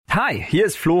Hi, hier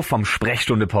ist Flo vom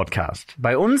Sprechstunde-Podcast.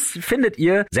 Bei uns findet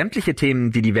ihr sämtliche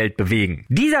Themen, die die Welt bewegen.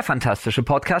 Dieser fantastische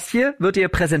Podcast hier wird dir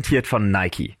präsentiert von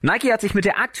Nike. Nike hat sich mit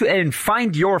der aktuellen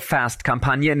Find Your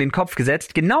Fast-Kampagne in den Kopf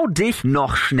gesetzt, genau dich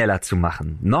noch schneller zu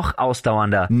machen, noch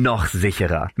ausdauernder, noch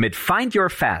sicherer. Mit Find Your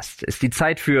Fast ist die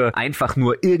Zeit für einfach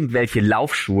nur irgendwelche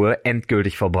Laufschuhe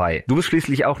endgültig vorbei. Du bist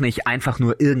schließlich auch nicht einfach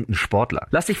nur irgendein Sportler.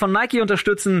 Lass dich von Nike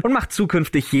unterstützen und mach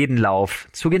zukünftig jeden Lauf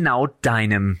zu genau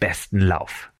deinem besten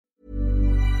Lauf.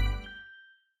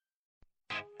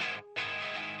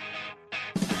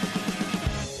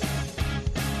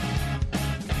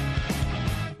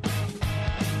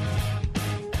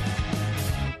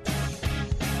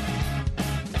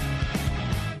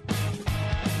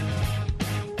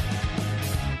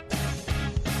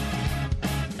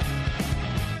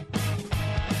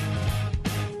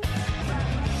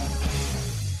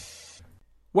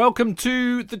 Welcome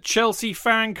to the Chelsea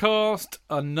FanCast.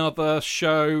 Another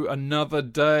show, another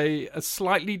day, a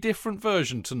slightly different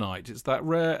version tonight. It's that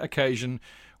rare occasion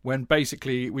when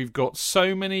basically we've got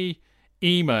so many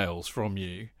emails from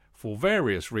you for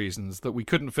various reasons that we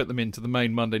couldn't fit them into the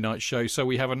main Monday night show. So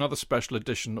we have another special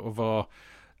edition of our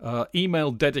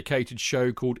email dedicated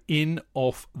show called In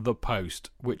Off the Post,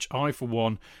 which I, for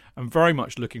one, am very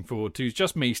much looking forward to. It's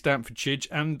just me, Stamford Chidge,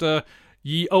 and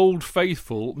ye old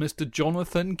faithful, Mr.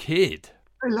 Jonathan Kidd.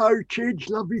 Hello, Chidge.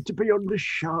 Lovely to be on the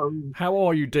show. How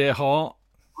are you, dear heart?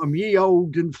 I'm ye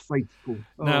old and faithful.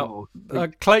 Now,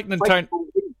 Clayton and Tony...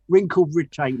 Wrinkled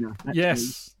retainer.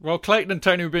 Yes. Me. Well, Clayton and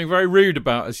Tony were being very rude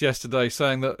about us yesterday,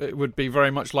 saying that it would be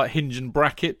very much like Hinge and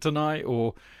Bracket tonight,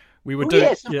 or we were doing...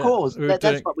 Yes, of course.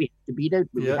 That's what we have to be, don't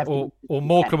we? Yeah, or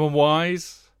Morecambe and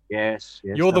Wise. Yes.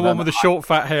 You're the one with the short,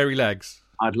 fat, hairy legs.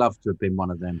 I'd love to have been one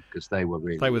of them because they were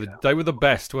really... They were the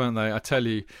best, weren't they? I tell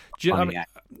you.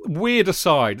 Weird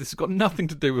aside, this has got nothing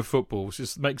to do with football. It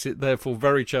just makes it, therefore,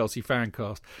 very Chelsea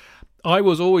FanCast. I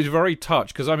was always very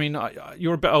touched because,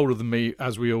 you're a bit older than me,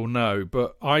 as we all know,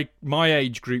 but my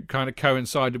age group kind of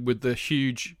coincided with the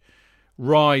huge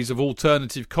rise of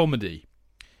alternative comedy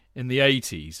in the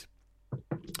 80s.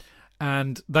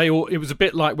 And it was a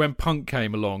bit like when punk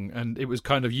came along, and it was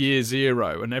kind of year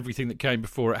zero, and everything that came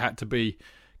before it had to be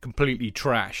completely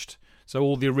trashed. So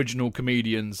all the original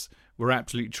comedians were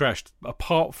absolutely trashed,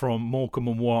 apart from Morecambe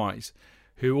and Wise,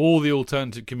 who all the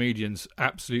alternative comedians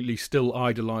absolutely still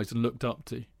idolised and looked up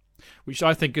to, which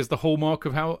I think is the hallmark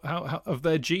of how of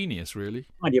their genius, really.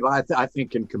 Yeah, but I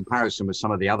think in comparison with some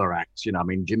of the other acts,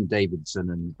 Jim Davidson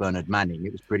and Bernard Manning,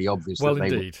 it was pretty obvious. Well, that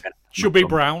indeed. They Chubby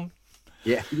Brown.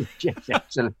 Yeah,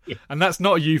 absolutely. And that's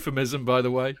not a euphemism, by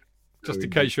the way, just in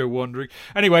case you're wondering.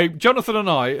 Anyway, Jonathan and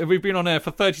I, we've been on air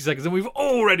for 30 seconds and we've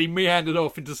already meandered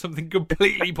off into something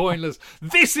completely pointless.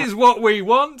 This is what we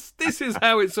want. This is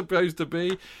how it's supposed to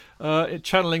be.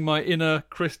 Channeling my inner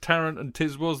Chris Tarrant and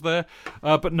Tiswas there.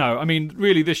 But no,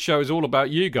 really, this show is all about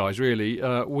you guys, really.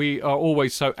 We are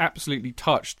always so absolutely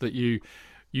touched that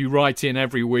you write in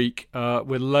every week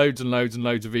with loads and loads and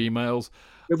loads of emails.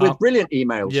 With brilliant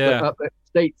emails that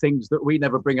state things that we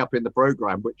never bring up in the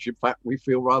programme, which in fact we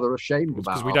feel rather ashamed about.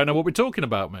 Because we don't know what we're talking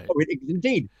about, mate. Oh,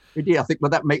 indeed. I think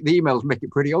the emails make it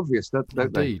pretty obvious, don't they?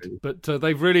 Indeed. But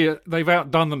they've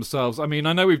outdone themselves. I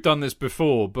know we've done this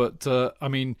before, but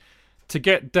to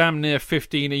get damn near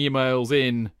 15 emails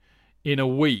in a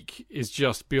week is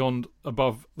just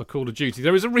above the call of duty.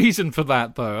 There is a reason for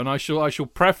that, though, and I shall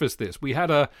preface this. We had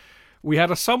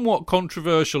a somewhat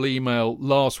controversial email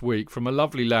last week from a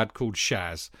lovely lad called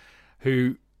Shaz,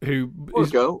 who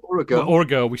or a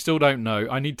girl. We still don't know.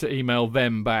 I need to email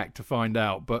them back to find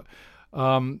out. But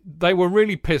they were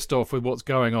really pissed off with what's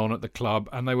going on at the club,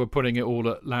 and they were putting it all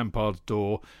at Lampard's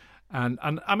door. And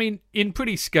in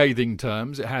pretty scathing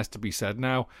terms, it has to be said.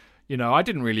 Now, I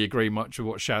didn't really agree much with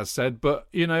what Shaz said, but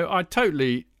I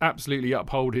totally, absolutely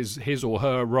uphold his or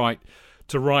her right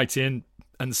to write in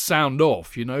and sound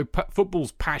off.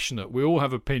 Football's passionate. We all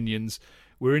have opinions.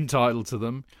 We're entitled to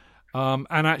them. And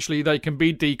actually they can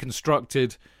be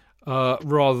deconstructed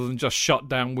rather than just shut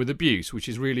down with abuse, which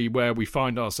is really where we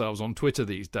find ourselves on Twitter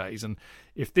these days. And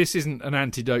if this isn't an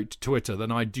antidote to Twitter,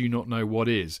 then I do not know what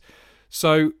is.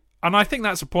 So, and I think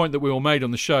that's a point that we all made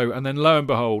on the show. And then lo and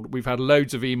behold, we've had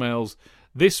loads of emails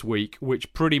this week,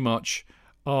 which pretty much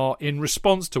are in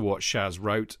response to what Shaz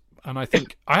wrote. And I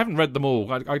think I haven't read them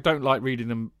all. I don't like reading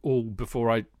them all before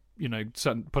I,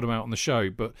 put them out on the show.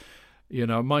 But,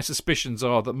 my suspicions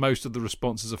are that most of the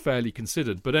responses are fairly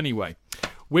considered. But anyway,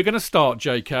 we're going to start,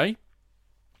 JK.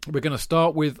 We're going to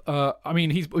start with,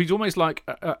 he's almost like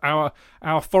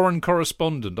our foreign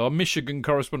correspondent, our Michigan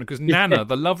correspondent, because Nana,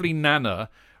 the lovely Nana,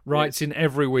 writes in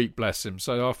every week, bless him.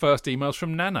 So our first email's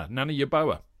from Nana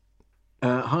Yaboa.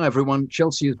 Hi, everyone.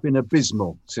 Chelsea has been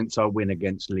abysmal since our win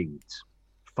against Leeds.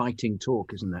 Fighting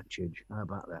talk, isn't that, Chidge? How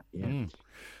about that? Yeah.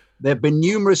 There have been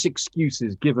numerous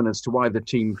excuses given as to why the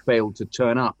team failed to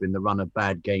turn up in the run of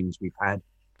bad games we've had.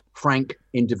 Frank,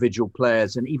 individual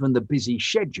players, and even the busy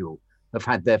schedule have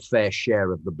had their fair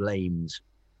share of the blames.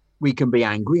 We can be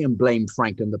angry and blame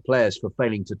Frank and the players for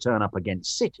failing to turn up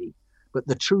against City, but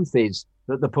the truth is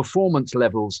that the performance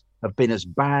levels have been as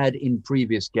bad in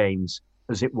previous games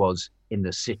as it was in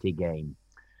the City game.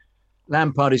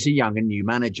 Lampard is a young and new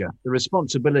manager. The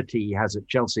responsibility he has at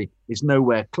Chelsea is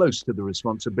nowhere close to the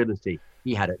responsibility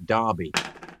he had at Derby.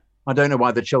 I don't know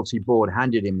why the Chelsea board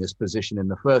handed him this position in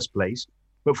the first place,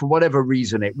 but for whatever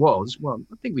reason it was, well,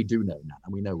 I think we do know now,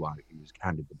 and we know why he was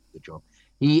handed the job.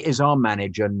 He is our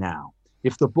manager now.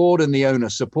 If the board and the owner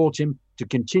support him to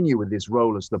continue with his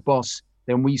role as the boss,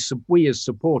 then we as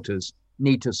supporters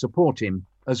need to support him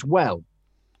as well.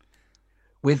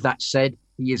 With that said,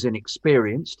 he is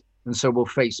inexperienced and so will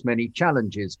face many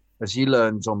challenges as he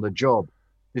learns on the job.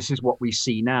 This is what we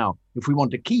see now. If we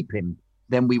want to keep him,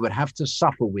 then we would have to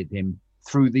suffer with him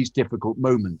through these difficult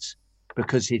moments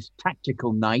because his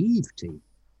tactical naivety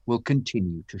will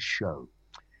continue to show.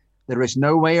 There is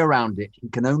no way around it. He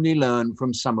can only learn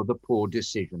from some of the poor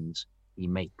decisions he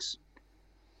makes.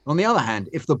 On the other hand,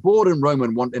 if the board and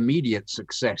Roman want immediate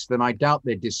success, then I doubt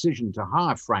their decision to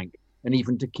hire Frank and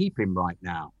even to keep him right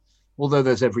now. Although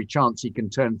there's every chance he can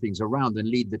turn things around and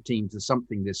lead the team to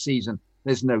something this season,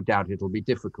 there's no doubt it'll be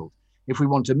difficult. If we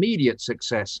want immediate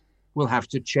success, we'll have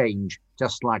to change,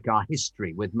 just like our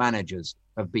history with managers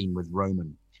have been with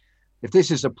Roman. If this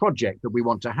is a project that we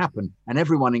want to happen, and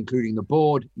everyone, including the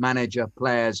board, manager,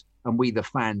 players, and we the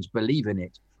fans believe in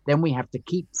it, then we have to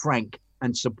keep Frank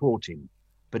and support him.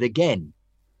 But again,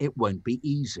 it won't be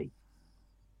easy.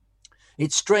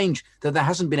 It's strange that there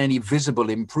hasn't been any visible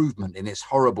improvement in this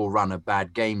horrible run of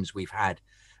bad games we've had,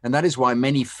 and that is why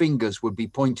many fingers would be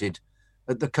pointed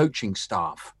at the coaching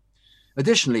staff.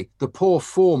 Additionally, the poor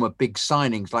form of big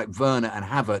signings like Werner and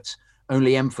Havertz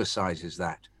only emphasises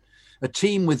that. A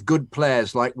team with good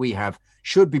players like we have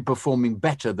should be performing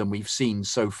better than we've seen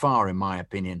so far, in my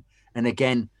opinion. And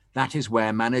again, that is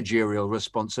where managerial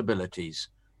responsibilities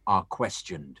are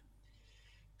questioned.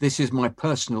 This is my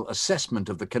personal assessment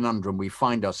of the conundrum we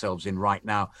find ourselves in right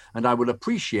now, and I will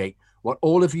appreciate what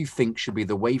all of you think should be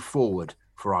the way forward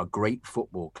for our great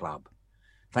football club.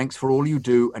 Thanks for all you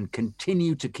do and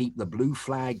continue to keep the blue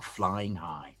flag flying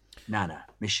high. Nana,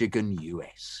 Michigan,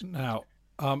 US. Now,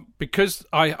 because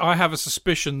I have a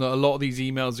suspicion that a lot of these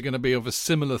emails are going to be of a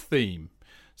similar theme.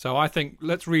 So I think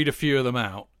let's read a few of them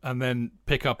out and then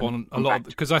pick up on a lot,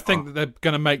 because I think that they're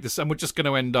going to make this, and we're just going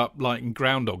to end up like in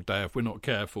Groundhog Day if we're not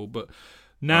careful. But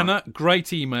Nana,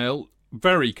 great email,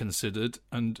 very considered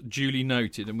and duly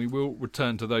noted, and we will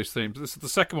return to those themes. This is the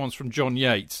second one's from John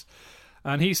Yates,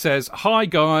 and he says, "Hi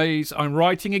guys, I'm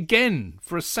writing again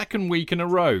for a second week in a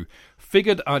row.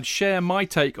 Figured I'd share my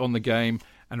take on the game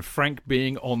and Frank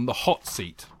being on the hot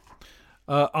seat.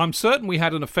 I'm certain we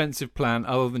had an offensive plan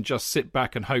other than just sit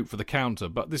back and hope for the counter,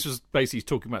 but this was basically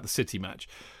talking about the City match.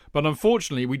 But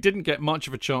unfortunately, we didn't get much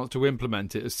of a chance to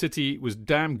implement it, as City was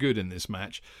damn good in this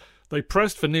match. They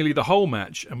pressed for nearly the whole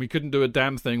match, and we couldn't do a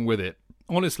damn thing with it.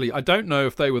 Honestly, I don't know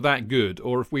if they were that good,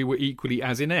 or if we were equally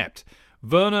as inept.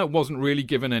 Werner wasn't really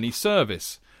given any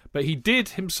service, but he did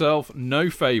himself no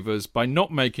favours by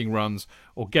not making runs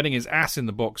or getting his ass in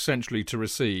the box centrally to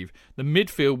receive. The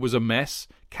midfield was a mess.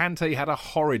 Kante had a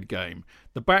horrid game.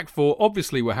 The back four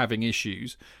obviously were having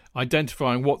issues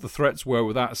identifying what the threats were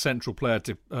without a central player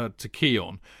to key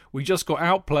on. We just got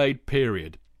outplayed,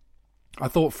 period. I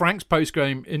thought Frank's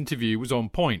post-game interview was on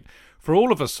point. For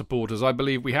all of us supporters, I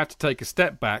believe we have to take a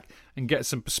step back and get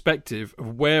some perspective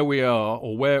of where we are,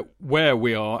 or where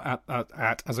we are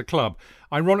at as a club.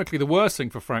 Ironically, the worst thing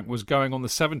for Frank was going on the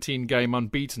 17-game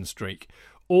unbeaten streak.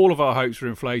 All of our hopes were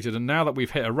inflated, and now that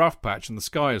we've hit a rough patch and the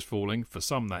sky is falling, for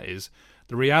some that is,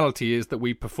 the reality is that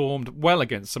we performed well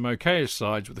against some okayish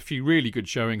sides with a few really good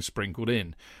showings sprinkled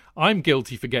in. I'm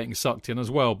guilty for getting sucked in as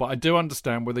well, but I do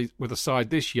understand with a side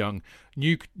this young,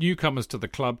 newcomers to the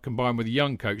club combined with a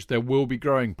young coach, there will be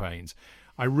growing pains.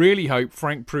 I really hope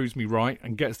Frank proves me right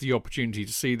and gets the opportunity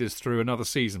to see this through another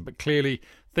season, but clearly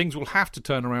things will have to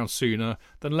turn around sooner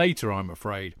than later, I'm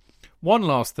afraid. One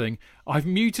last thing, I've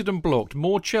muted and blocked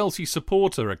more Chelsea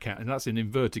supporter accounts, and that's in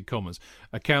inverted commas,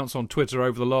 accounts on Twitter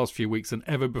over the last few weeks than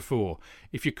ever before.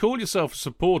 If you call yourself a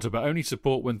supporter but only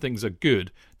support when things are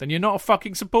good, then you're not a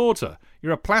fucking supporter.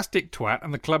 You're a plastic twat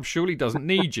and the club surely doesn't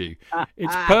need you.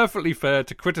 It's perfectly fair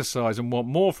to criticise and want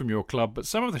more from your club, but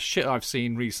some of the shit I've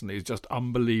seen recently is just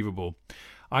unbelievable.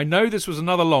 I know this was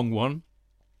another long one,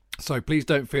 So please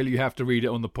don't feel you have to read it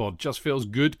on the pod. Just feels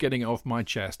good getting it off my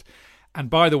chest. And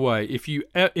by the way, if you're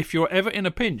ever in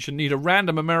a pinch and need a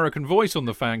random American voice on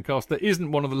the FanCast that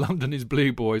isn't one of the London is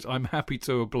Blue boys, I'm happy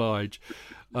to oblige.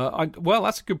 Well,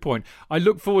 that's a good point. I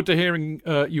look forward to hearing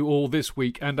you all this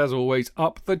week, and as always,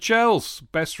 up the Chels.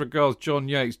 Best regards, John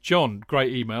Yates. John,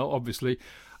 great email, obviously.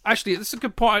 Actually, this is a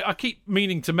good point. I keep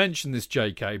meaning to mention this,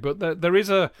 JK, but there is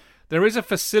a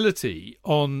facility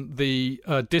on the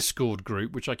Discord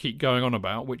group, which I keep going on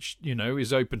about, which,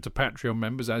 is open to Patreon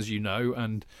members, as you know,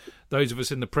 and those of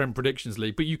us in the Prem Predictions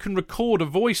League. But you can record a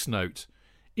voice note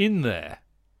in there.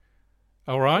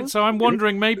 All right. So I'm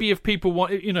wondering maybe if people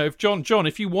want, if John,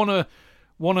 if you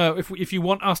if you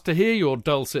want us to hear your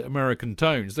dulcet American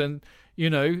tones, then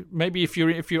maybe if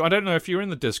you're I don't know if you're in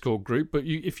the Discord group, but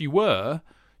if you were,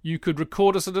 you could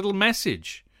record us a little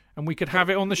message, and we could have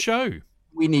it on the show.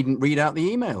 We needn't read out the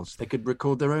emails. They could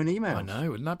record their own emails. I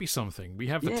know. Wouldn't that be something? We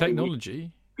have the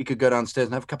technology. We could go downstairs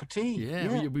and have a cup of tea.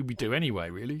 Yeah. We do anyway,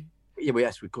 really. Yeah,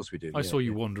 yes, of course we do. I saw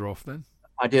you wander off then.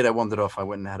 I did. I wandered off. I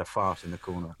went and had a fart in the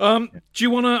corner. Do you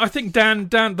want to? I think Dan,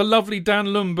 the lovely Dan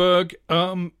Lundberg,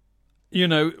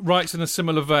 writes in a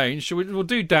similar vein. We'll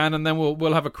do Dan, and then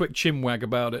we'll have a quick chinwag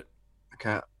about it.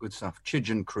 Okay, good stuff.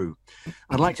 Chidgen crew.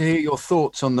 I'd like to hear your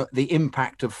thoughts on the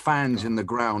impact of fans in the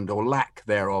ground, or lack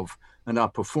thereof, and our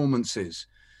performances.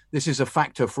 This is a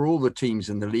factor for all the teams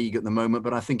in the league at the moment,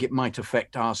 but I think it might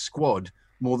affect our squad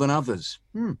more than others.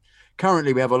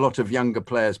 Currently, we have a lot of younger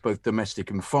players, both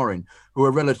domestic and foreign, who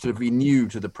are relatively new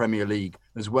to the Premier League,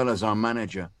 as well as our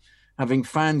manager. Having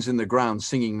fans in the ground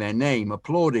singing their name,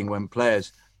 applauding when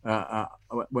players have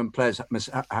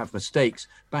mistakes,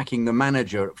 backing the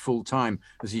manager at full time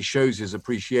as he shows his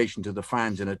appreciation to the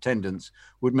fans in attendance,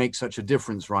 would make such a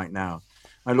difference right now.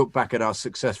 I look back at our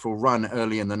successful run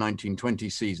early in the 1920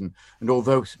 season, and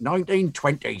although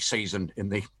 1920 season in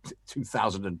the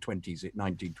 2020s,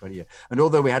 1920, and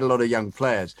although we had a lot of young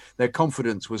players, their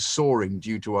confidence was soaring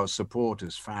due to our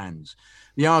supporters, fans.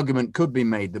 The argument could be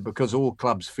made that because all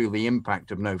clubs feel the impact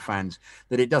of no fans,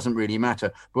 that it doesn't really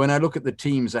matter. But when I look at the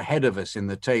teams ahead of us in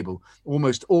the table,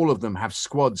 almost all of them have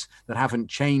squads that haven't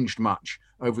changed much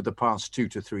over the past 2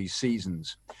 to 3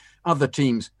 seasons. Other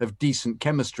teams have decent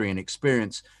chemistry and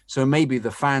experience, so maybe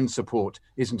the fan support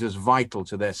isn't as vital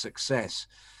to their success.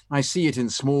 I see it in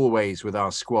small ways with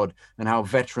our squad and how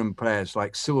veteran players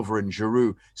like Silva and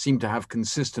Giroud seem to have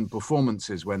consistent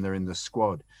performances when they're in the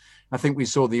squad. I think we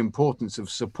saw the importance of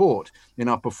support in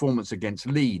our performance against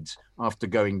Leeds after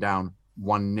going down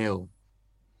 1-0.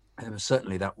 There was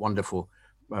certainly that wonderful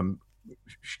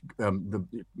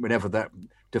whenever that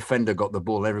defender got the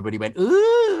ball, everybody went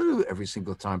ooh every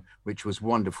single time, which was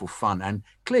wonderful fun and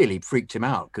clearly freaked him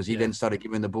out because he then started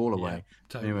giving the ball away.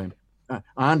 Totally. Anyway,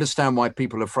 I understand why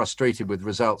people are frustrated with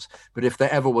results, but if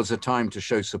there ever was a time to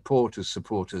show support as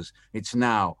supporters, it's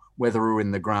now, whether we're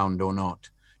in the ground or not.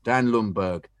 Dan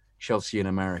Lundberg, Chelsea in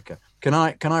America. Can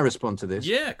I respond to this?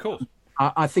 Yeah, of course.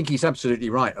 I think he's absolutely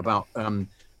right about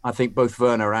I think both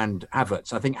Werner and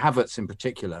Havertz. I think Havertz in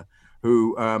particular,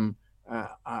 who I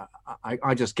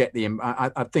just get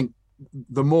I think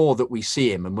the more that we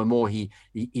see him and the more he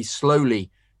slowly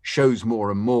shows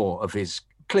more and more of his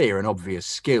clear and obvious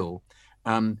skill,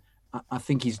 I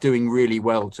think he's doing really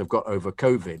well to have got over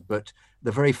COVID. But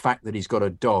the very fact that he's got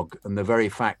a dog and the very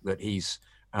fact that he's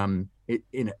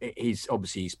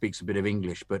obviously he speaks a bit of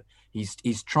English, but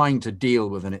he's trying to deal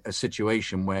with a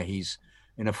situation where he's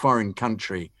in a foreign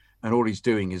country and all he's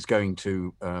doing is going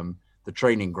to the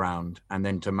training ground and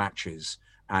then to matches,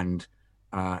 and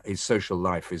his social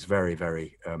life is very,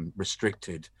 very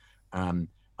restricted.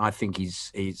 I think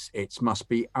it must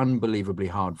be unbelievably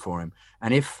hard for him.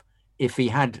 And if he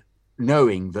had,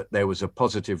 knowing that there was a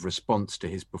positive response to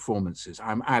his performances,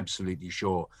 I'm absolutely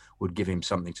sure would give him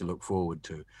something to look forward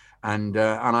to. And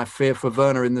I fear for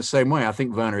Werner in the same way. I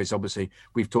think Werner is obviously,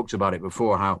 we've talked about it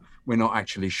before, how we're not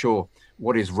actually sure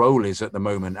what his role is at the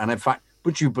moment. And in fact,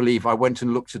 would you believe I went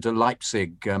and looked at a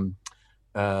Leipzig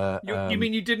you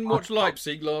mean you didn't watch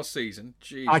Leipzig last season?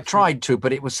 Jeez. I tried to,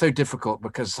 but it was so difficult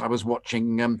because I was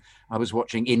watching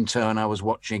Inter and I was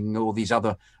watching all these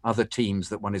other teams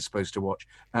that one is supposed to watch,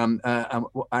 and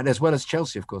as well as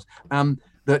Chelsea, of course. Funny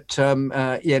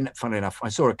enough, I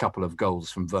saw a couple of goals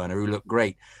from Werner who looked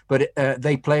great, but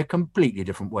they play a completely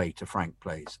different way to Frank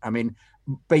plays. I mean,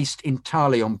 based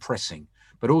entirely on pressing,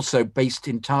 but also based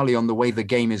entirely on the way the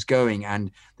game is going.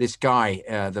 And this guy,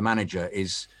 the manager,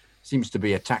 seems to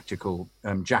be a tactical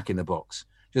jack in the box,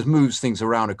 just moves things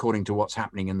around according to what's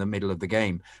happening in the middle of the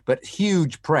game, but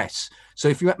huge press. So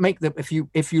if you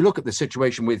look at the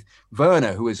situation with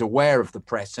Werner, who is aware of the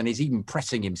press and is even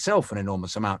pressing himself an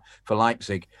enormous amount for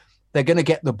Leipzig, they're going to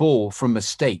get the ball from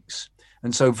mistakes.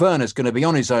 And so Werner's going to be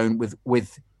on his own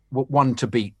with one to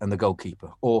beat and the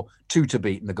goalkeeper, or two to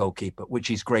beat and the goalkeeper, which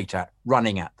he's great at,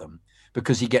 running at them,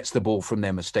 because he gets the ball from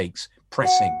their mistakes,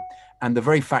 pressing. And the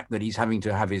very fact that he's having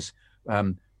to have his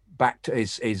back to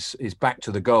his back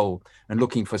to the goal and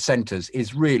looking for centres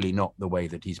is really not the way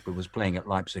that he was playing at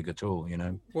Leipzig at all, you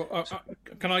know. Well,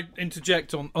 can I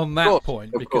interject on that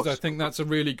point? Because I think that's a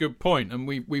really good point, and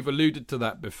we've alluded to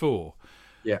that before.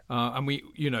 Yeah, and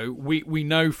we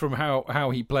know from how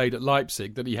he played at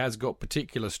Leipzig that he has got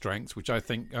particular strengths, which I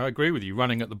think I agree with you.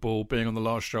 Running at the ball, being on the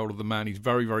last shoulder of the man, he's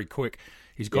very, very quick.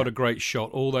 He's got a great shot.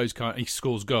 All those he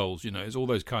scores goals. It's all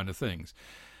those kind of things.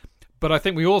 But I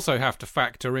think we also have to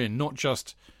factor in not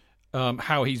just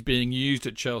how he's being used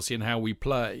at Chelsea and how we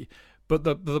play, but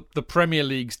the Premier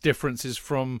League's differences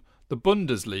from the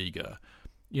Bundesliga.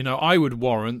 I would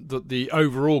warrant that the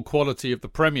overall quality of the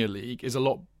Premier League is a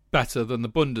lot better than the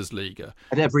Bundesliga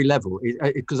at every level,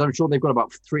 because I'm sure they've got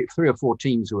about three or four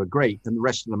teams who are great, and the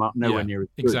rest of them are nowhere near as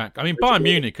good. Exactly. I mean, Bayern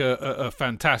Munich are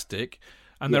fantastic,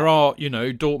 and there are,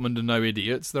 Dortmund are no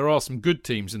idiots. There are some good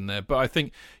teams in there, but I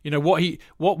think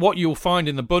what you'll find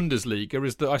in the Bundesliga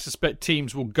is that I suspect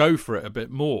teams will go for it a bit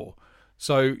more.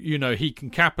 So he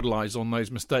can capitalise on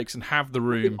those mistakes and have the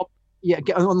room. Yeah,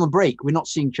 on the break, we're not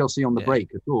seeing Chelsea on the break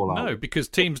at all. No, because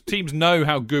teams know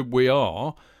how good we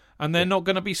are. And they're not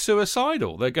going to be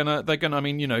suicidal. They're gonna. I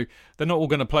mean, they're not all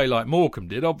going to play like Morecambe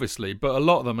did, obviously, but a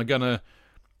lot of them are going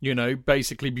to,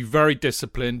 basically be very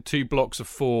disciplined. 2 blocks of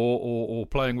 4, or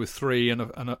playing with 3 and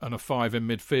a 5 in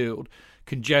midfield,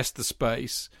 congest the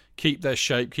space, keep their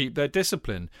shape, keep their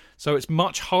discipline. So it's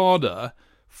much harder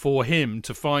for him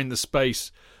to find the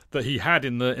space that he had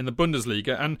in the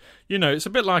Bundesliga. And it's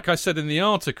a bit like I said in the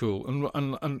article,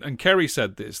 and Kerry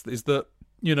said this, is that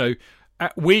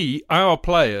our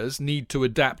players need to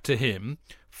adapt to him.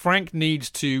 Frank needs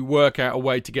to work out a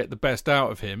way to get the best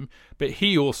out of him, but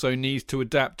he also needs to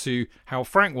adapt to how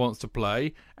Frank wants to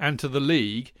play and to the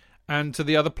league and to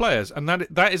the other players. And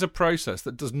that is a process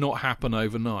that does not happen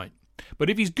overnight. But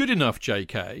if he's good enough,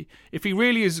 JK, if he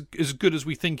really is as good as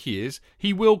we think he is,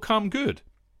 he will come good,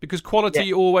 because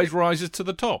quality always rises to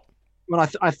the top. Well,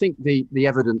 I think the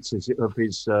evidence of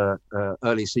his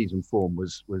early season form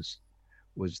was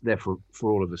there for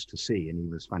all of us to see, and he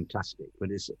was fantastic. But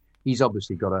he's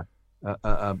obviously got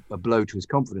a blow to his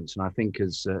confidence, and I think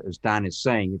as Dan is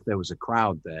saying, if there was a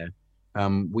crowd there,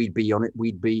 we'd be on it.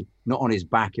 We'd be not on his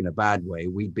back in a bad way.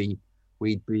 We'd be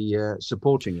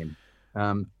supporting him,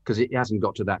 because it hasn't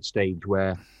got to that stage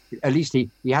where, at least he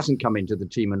hasn't come into the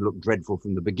team and looked dreadful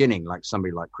from the beginning, like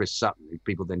somebody like Chris Sutton, who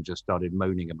people then just started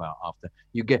moaning about after.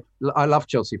 I love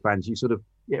Chelsea fans.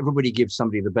 Everybody gives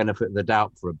somebody the benefit of the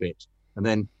doubt for a bit. And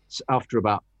then after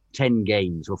about 10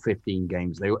 games or 15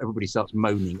 games, everybody starts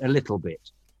moaning a little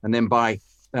bit. And then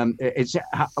it's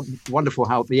wonderful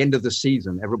how at the end of the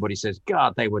season, everybody says,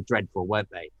 God, they were dreadful, weren't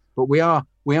they? But we are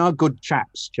good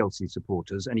chaps, Chelsea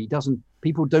supporters. And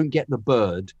people don't get the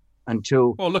bird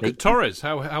until... Well, look at Torres,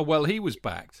 how well he was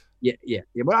backed. Yeah.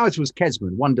 Well, ours was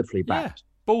Kesman, wonderfully backed.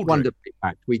 Yeah, wonderfully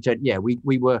backed. We tend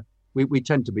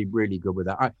to be really good with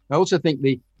that. I also think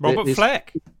Robert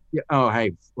Fleck. Yeah. Oh,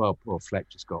 hey. Well, poor Fleck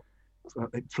just got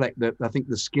Fleck. I think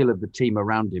the skill of the team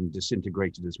around him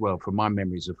disintegrated as well. From my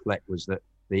memories of Fleck was that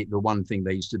the one thing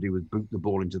they used to do was boot the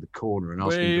ball into the corner and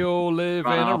ask him. We all live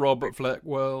in a Robert Fleck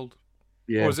world.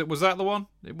 Yeah. Was that the one?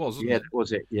 It was. Wasn't it? That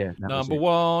was it. Yeah. Number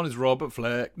 1 is Robert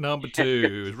Fleck. Number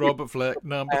 2 is Robert Fleck.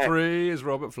 Number 3 is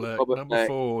Robert Fleck. Number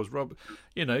 4 is Robert.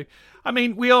 I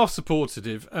mean, we are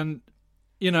supportive, and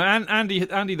and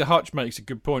Andy the Hutch makes a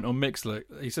good point on Mixler.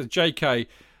 He says, JK,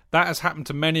 that has happened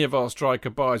to many of our striker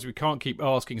buys. We can't keep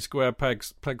asking square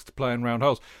pegs to play in round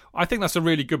holes. I think that's a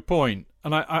really good point.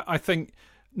 And I think,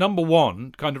 number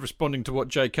one, kind of responding to what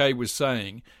JK was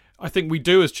saying, I think we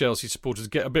do as Chelsea supporters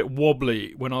get a bit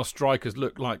wobbly when our strikers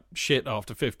look like shit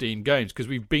after 15 games, because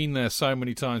we've been there so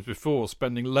many times before,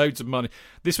 spending loads of money.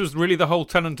 This was really the whole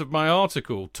tenet of my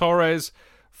article. Torres,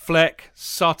 Fleck,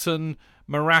 Sutton,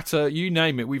 Morata, you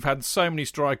name it. We've had so many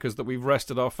strikers that we've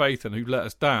rested our faith in who've let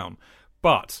us down.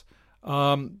 But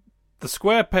the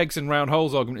square pegs in round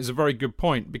holes argument is a very good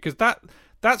point, because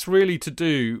that's really to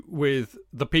do with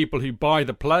the people who buy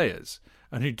the players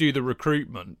and who do the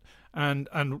recruitment, and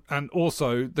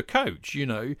also the coach.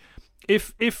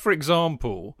 If for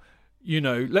example,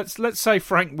 let's say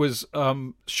Frank was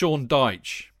Sean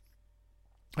Dyche.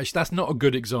 Actually, that's not a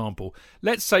good example.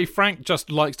 Let's say Frank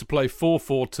just likes to play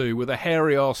 4-4-2 with a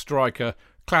hairy arse striker,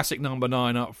 classic number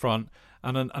 9 up front,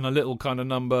 and a little kind of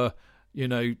number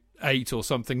 8 or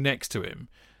something next to him,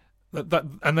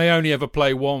 and they only ever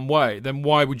play one way. Then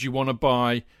why would you want to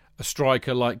buy a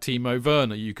striker like Timo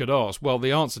Werner, you could ask. Well,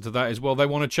 the answer to that is, well, they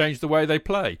want to change the way they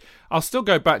play. I'll still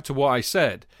go back to what I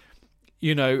said.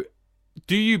 You know,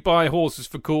 do you buy horses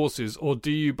for courses, or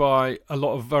do you buy a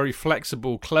lot of very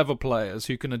flexible, clever players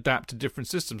who can adapt to different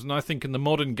systems? And I think in the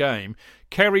modern game,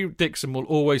 Kerry Dixon will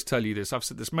always tell you this. I've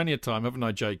said this many a time, haven't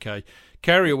I, JK?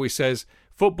 Kerry always says,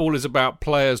 football is about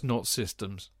players, not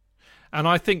systems. And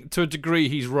I think to a degree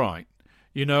he's right.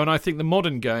 You know, and I think the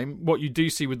modern game, what you do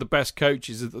see with the best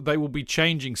coaches is that they will be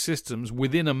changing systems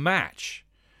within a match.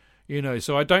 You know,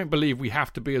 so I don't believe we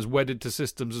have to be as wedded to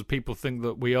systems as people think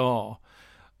that we are.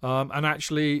 And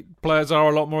actually, players are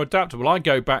a lot more adaptable. I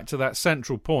go back to that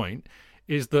central point,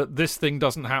 is that this thing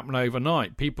doesn't happen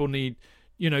overnight. People need,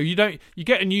 you know, you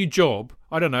get a new job.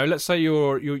 I don't know, let's say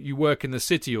you work in the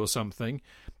city or something.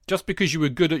 Just because you were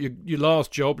good at your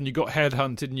last job and you got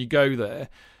headhunted and you go there,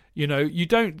 you know, you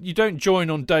don't join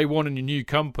on day one in your new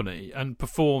company and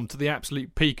perform to the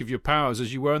absolute peak of your powers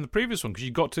as you were in the previous one, because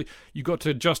you got to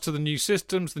adjust to the new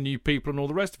systems, the new people, and all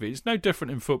the rest of it. It's no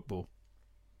different in football.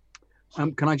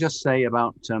 Can I just say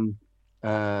about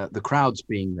the crowds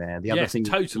being there? The other thing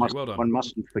one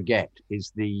mustn't forget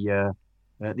is the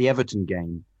Everton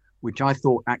game, which I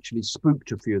thought actually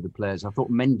spooked a few of the players. I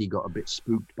thought Mendy got a bit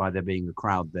spooked by there being a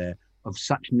crowd there of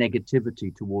such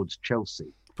negativity towards Chelsea.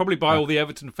 Probably by all the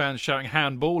Everton fans shouting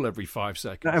handball every 5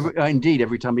 seconds. Indeed,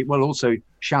 every time. Well, also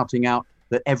shouting out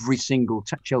that every single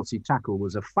Chelsea tackle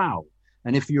was a foul.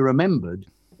 And if you remember,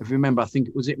 I think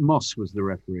Moss was the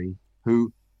referee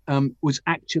who was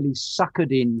actually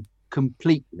suckered in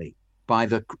completely by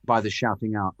the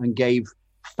shouting out and gave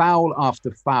foul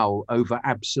after foul over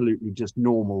absolutely just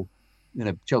normal, you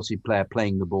know, Chelsea player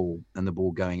playing the ball and the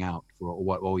ball going out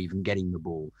or even getting the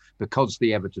ball, because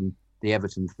the Everton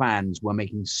fans were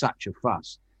making such a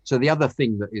fuss. So the other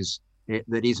thing that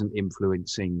isn't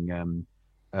influencing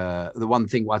the one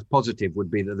thing was positive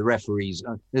would be that the referees,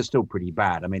 they're still pretty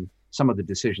bad. I mean, some of the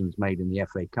decisions made in the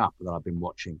FA Cup that I've been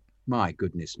watching, my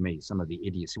goodness me, some of the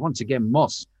idiocy. Once again,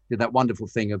 Moss did that wonderful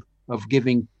thing of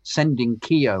sending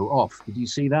Keogh off. Did you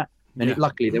see that? And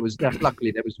luckily there was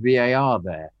VAR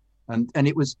there, and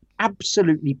it was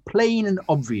absolutely plain and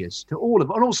obvious to all of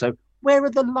it. And also, where are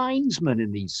the linesmen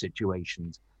in these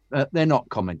situations? They're not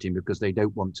commenting because they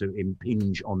don't want to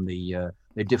impinge on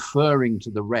they're deferring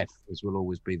to the ref, as will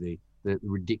always be the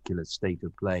ridiculous state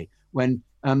of play. When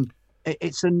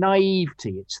it's a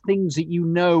naivety, it's things that you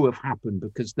know have happened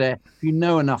because if you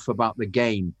know enough about the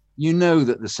game, you know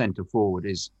that the centre forward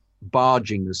is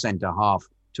barging the centre half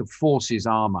to force his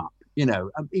arm up. You know,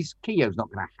 Keogh's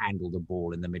not going to handle the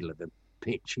ball in the middle of the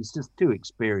pitch. He's just too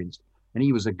experienced. And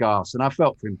he was aghast, and I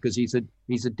felt for him because he's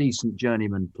a decent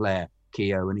journeyman player,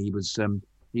 Keogh, and he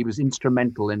was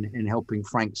instrumental in helping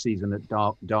Frank's season at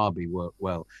Derby work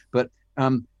well. But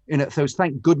so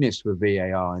thank goodness for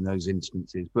VAR in those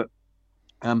instances. But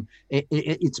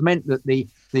it's meant that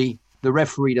the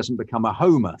referee doesn't become a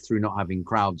homer through not having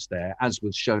crowds there, as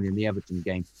was shown in the Everton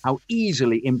game. How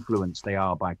easily influenced they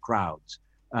are by crowds.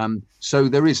 So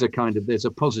there's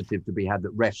a positive to be had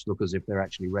that refs look as if they're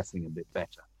actually reffing a bit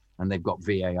better. And they've got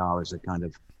VAR as a kind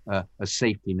of a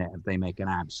safety net if they make an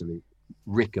absolute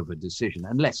rick of a decision,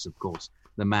 unless, of course,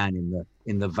 the man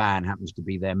in the van happens to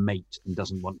be their mate and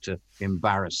doesn't want to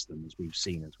embarrass them, as we've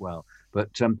seen as well. But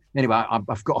anyway,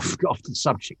 I've got off the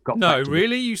subject.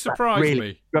 Really, you surprised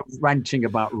me. Ranting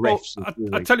about refs.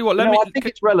 Well, I tell you what. I think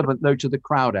it's relevant though to the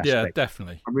crowd aspect. Yeah,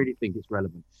 definitely. I really think it's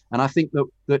relevant, and I think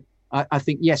that I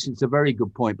think yes, it's a very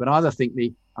good point. But I think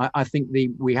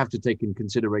we have to take in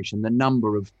consideration the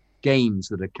number of games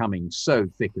that are coming so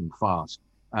thick and fast.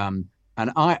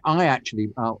 And I'll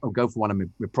go for one of my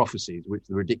prophecies, which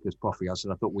the ridiculous prophecy. I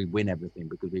said I thought we'd win everything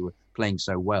because we were playing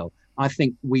so well. I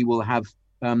think we will have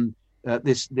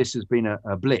this has been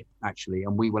a blip actually,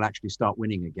 and we will actually start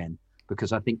winning again,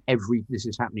 because I think this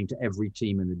is happening to every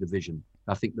team in the division.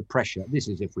 I think the pressure. This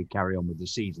is if we carry on with the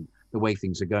season the way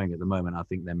things are going at the moment. I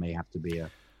think there may have to be a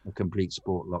complete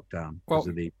sport lockdown because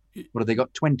of what have they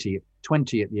got? 20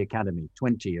 at the academy.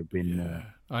 20 have been.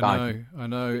 I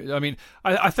know. I mean,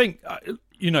 I think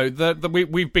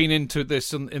we've been into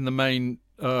this in the main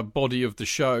body of the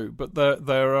show, but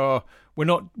there are we're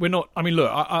not. I mean,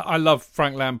 look, I love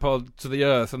Frank Lampard to the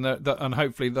earth, and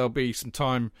hopefully there'll be some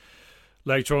time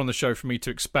later on the show for me to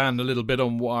expand a little bit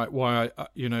on why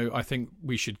I think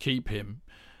we should keep him,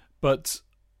 but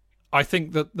I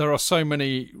think that there are so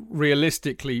many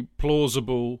realistically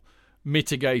plausible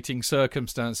mitigating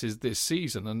circumstances this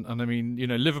season, and I mean,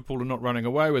 Liverpool are not running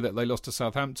away with it. They lost to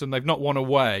Southampton. They've not won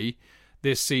away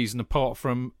this season apart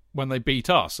from when they beat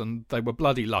us, and they were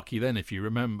bloody lucky then, if you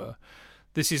remember.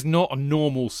 this is not a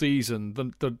normal season.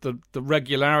 The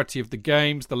regularity of the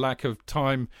games, the lack of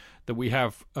time that we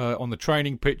have on the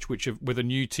training pitch, with a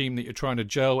new team that you're trying to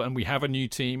gel, and we have a new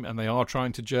team and they are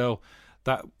trying to gel,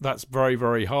 that's very,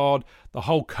 very hard. The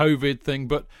whole COVID thing.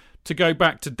 But to go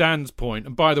back to Dan's point,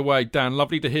 and by the way, Dan,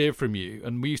 lovely to hear from you.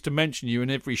 And we used to mention you in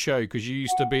every show because you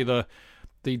used to be the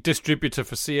distributor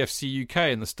for CFC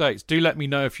UK in the States. Do let me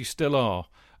know if you still are.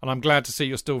 And I'm glad to see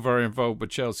you're still very involved with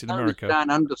Chelsea in America. Dan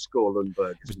 _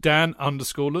 Lundberg. It was Dan _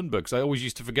 Lundberg, because I always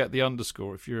used to forget the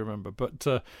underscore, if you remember.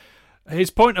 But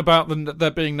his point about there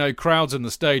being no crowds in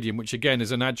the stadium, which again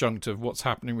is an adjunct of what's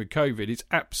happening with COVID, is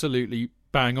absolutely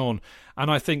bang on. And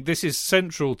I think this is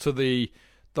central to the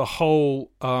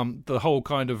whole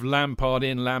kind of Lampard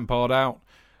in, Lampard out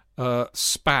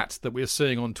spat that we're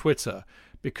seeing on Twitter,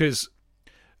 because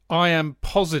I am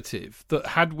positive that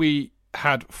had we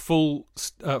had a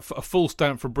full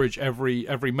Stamford Bridge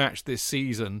every match this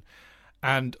season,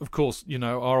 and of course,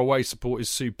 our away support is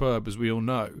superb, as we all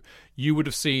know, you would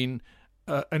have seen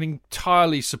an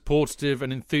entirely supportive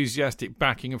and enthusiastic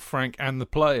backing of Frank and the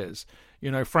players.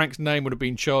 Frank's name would have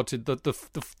been charted.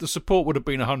 The support would have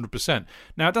been 100%.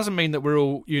 Now, it doesn't mean that we're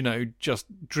all, we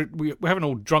haven't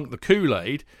all drunk the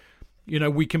Kool-Aid.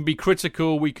 We can be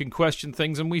critical, we can question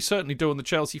things, and we certainly do on the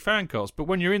Chelsea FanCast. But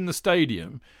when you're in the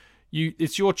stadium,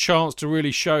 it's your chance to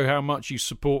really show how much you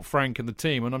support Frank and the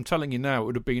team. And I'm telling you now, it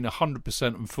would have been 100%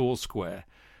 and foursquare.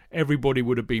 Everybody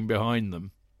would have been behind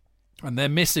them. And they're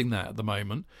missing that at the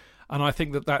moment. And I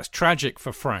think that that's tragic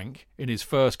for Frank in his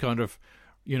first kind of,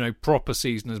 proper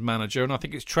season as manager. And I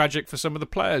think it's tragic for some of the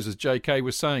players, as JK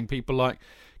was saying. People like,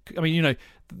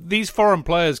 these foreign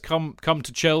players come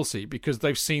to Chelsea because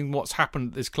they've seen what's happened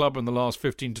at this club in the last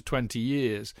 15 to 20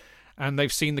 years. And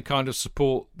they've seen the kind of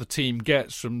support the team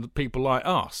gets from the people like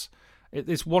us.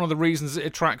 It's one of the reasons it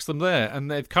attracts them there.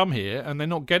 And they've come here and they're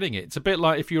not getting it. It's a bit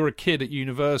like if you're a kid at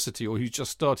university or who's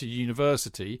just started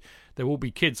university. There will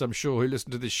be kids, I'm sure, who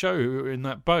listen to this show who are in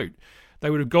that boat. They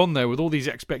would have gone there with all these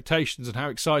expectations and how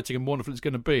exciting and wonderful it's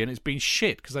going to be. And it's been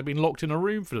shit because they've been locked in a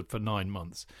room for 9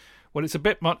 months. Well, it's a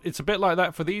bit like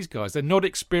that for these guys. They're not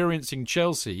experiencing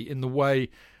Chelsea in the way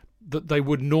that they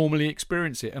would normally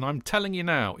experience it. And I'm telling you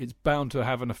now, it's bound to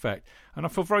have an effect. And I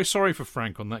feel very sorry for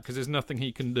Frank on that because there's nothing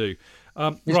he can do.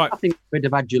 There's nothing bit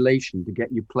of adulation to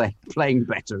get you playing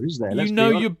better, is there?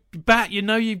 You're back.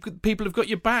 People have got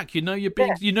your back.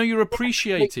 You're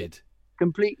appreciated.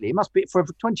 Completely. It must be for a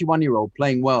 21-year-old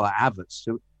playing well at Havertz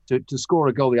to score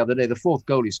a goal the other day. The fourth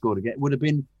goal he scored again would have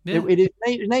been his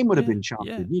name would have been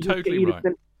chanted.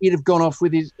 He'd have gone off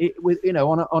with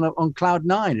on cloud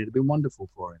nine. It'd have been wonderful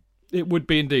for him. It would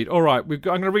be indeed. All right, I'm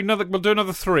going to read another. We'll do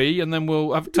another three, and then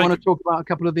we'll have. Do you want to talk about a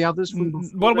couple of the others?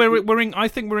 I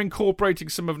think we're incorporating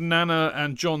some of Nana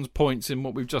and John's points in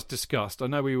what we've just discussed. I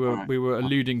know we were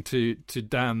alluding to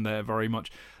Dan there very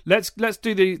much. Let's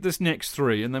do this next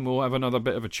three, and then we'll have another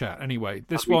bit of a chat. Anyway,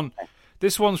 this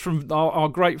one's from our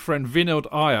great friend Vinod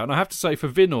Iyer, and I have to say for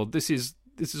Vinod, this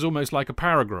is almost like a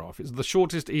paragraph. It's the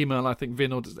shortest email I think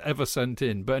Vinod has ever sent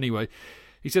in. But anyway,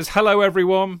 he says, "Hello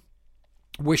everyone.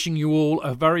 Wishing you all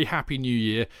a very happy new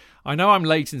year. I know I'm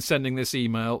late in sending this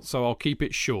email, so I'll keep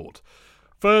it short.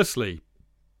 Firstly,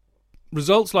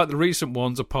 results like the recent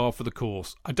ones are par for the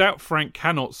course. I doubt Frank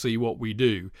cannot see what we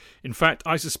do. In fact,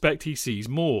 I suspect he sees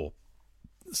more.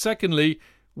 Secondly,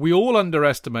 we all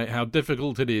underestimate how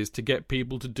difficult it is to get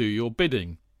people to do your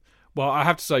bidding. Well, I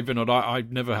have to say, Vinod,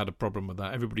 I've never had a problem with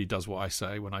that. Everybody does what I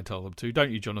say when I tell them to.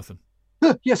 Don't you, Jonathan?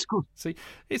 Yes, of course. See,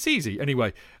 it's easy.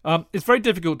 Anyway, it's very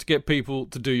difficult to get people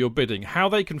to do your bidding. How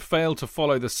they can fail to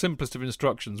follow the simplest of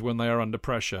instructions when they are under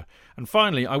pressure. And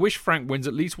finally, I wish Frank wins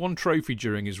at least one trophy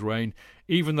during his reign,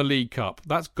 even the League Cup.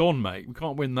 That's gone, mate. We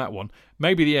can't win that one.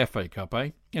 Maybe the FA Cup, eh?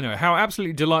 How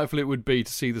absolutely delightful it would be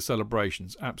to see the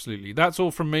celebrations. Absolutely. That's all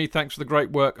from me. Thanks for the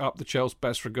great work. Up the Chelsea.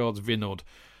 Best regards, Vinod."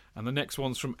 And the next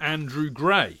one's from Andrew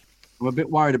Gray. I'm a bit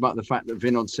worried about the fact that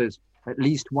Vinod says at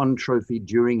least one trophy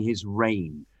during his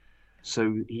reign.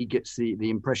 So he gets the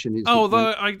impression is...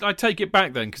 I take it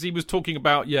back then, because he was talking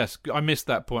about, yes, I missed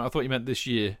that point. I thought you meant this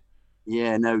year.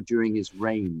 Yeah, no, during his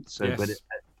reign. So, yes. But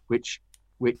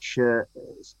which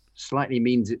slightly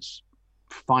means it's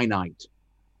finite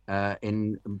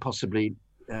in possibly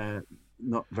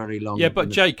not very long. Yeah, but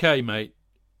JK, mate,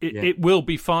 it will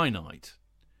be finite.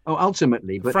 Oh,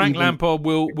 ultimately, but Frank Lampard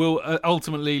will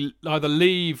ultimately either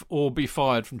leave or be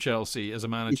fired from Chelsea as a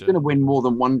manager. He's going to win more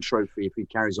than one trophy if he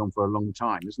carries on for a long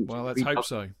time, isn't he? Well, let's hope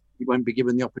so. He won't be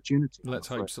given the opportunity. Let's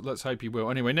hope so. Let's hope he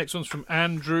will. Anyway, next one's from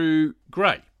Andrew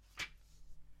Gray.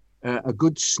 A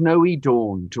good snowy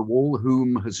dawn to all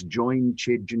whom has joined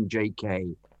Chidge and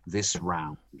JK this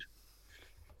round.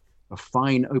 A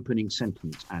fine opening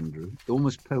sentence, Andrew.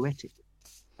 Almost poetic.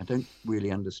 I don't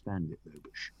really understand it, though.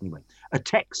 But anyway, a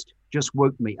text just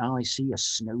woke me. Oh, I see, a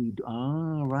snowy...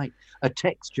 right. A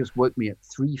text just woke me at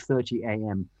 3:30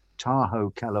 a.m. Tahoe,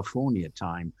 California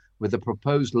time with a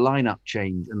proposed lineup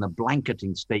change and the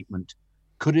blanketing statement,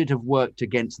 could it have worked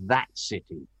against that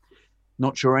city?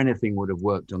 Not sure anything would have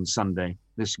worked on Sunday.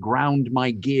 This ground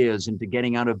my gears into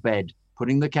getting out of bed,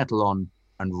 putting the kettle on,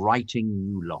 and writing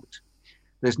new lot.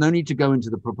 There's no need to go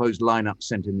into the proposed lineup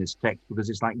sent in this text because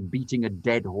it's like beating a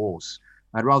dead horse.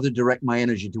 I'd rather direct my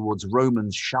energy towards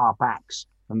Roman's sharp axe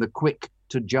and the quick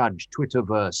to judge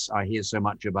Twitterverse I hear so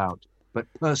much about,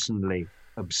 but personally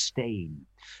abstain.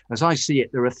 As I see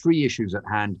it, there are 3 issues at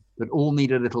hand that all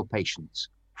need a little patience.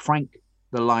 Frank,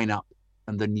 the lineup,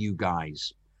 and the new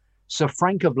guys. Sir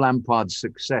Frank of Lampard's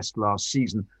success last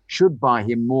season should buy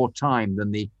him more time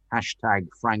than the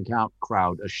 #FrankOut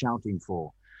crowd are shouting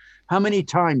for. How many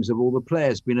times have all the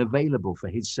players been available for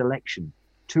his selection?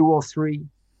 2 or 3?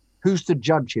 Who's to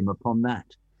judge him upon that?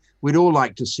 We'd all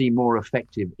like to see more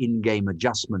effective in-game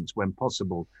adjustments when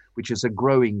possible, which is a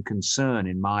growing concern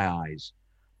in my eyes.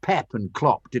 Pep and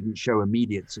Klopp didn't show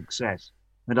immediate success,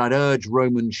 and I'd urge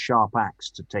Roman's sharp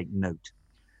axe to take note.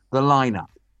 The lineup.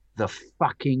 The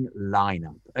fucking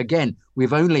lineup. Again,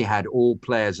 we've only had all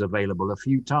players available a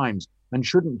few times and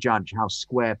shouldn't judge how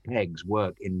square pegs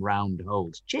work in round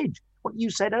holes. Chidge, what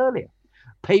you said earlier.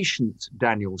 Patience,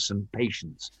 Danielson,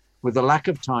 patience. With the lack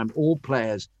of time all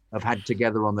players have had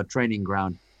together on the training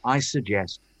ground, I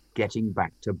suggest getting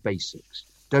back to basics.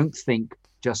 Don't think,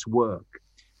 just work.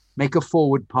 Make a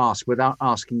forward pass without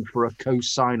asking for a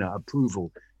co-signer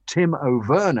approval. Tim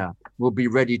O'Verner will be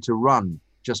ready to run.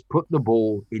 Just put the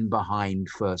ball in behind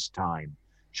first time.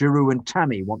 Giroud and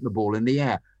Tammy want the ball in the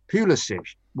air.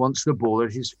 Pulisic wants the ball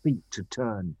at his feet to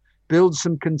turn. Build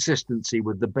some consistency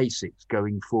with the basics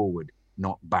going forward,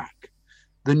 not back.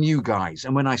 The new guys,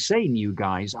 and when I say new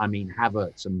guys, I mean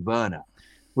Havertz and Werner.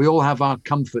 We all have our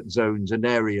comfort zones and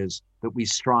areas that we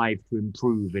strive to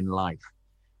improve in life.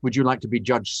 Would you like to be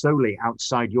judged solely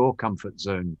outside your comfort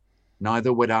zone?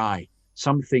 Neither would I.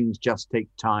 Some things just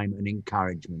take time and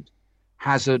encouragement.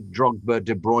 Hazard, Drogba,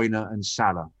 De Bruyne and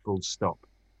Salah, full stop.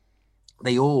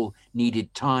 They all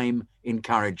needed time,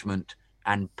 encouragement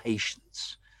and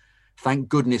patience. Thank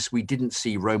goodness we didn't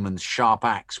see Roman's sharp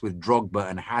axe with Drogba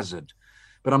and Hazard.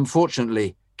 But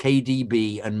unfortunately,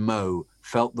 KDB and Mo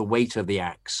felt the weight of the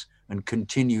axe and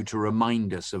continue to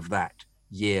remind us of that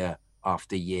year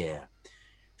after year.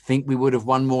 Think we would have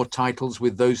won more titles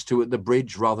with those two at the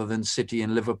bridge rather than City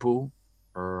and Liverpool?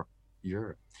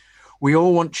 Yeah. We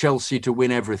all want Chelsea to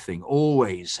win everything,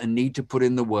 always, and need to put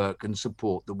in the work and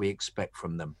support that we expect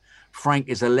from them. Frank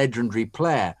is a legendary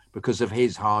player because of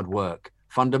his hard work,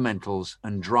 fundamentals,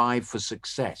 and drive for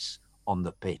success on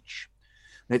the pitch.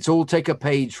 Let's all take a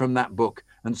page from that book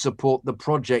and support the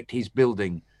project he's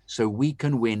building so we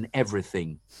can win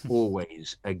everything,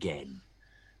 always, again.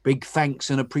 Big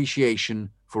thanks and appreciation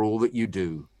for all that you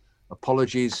do.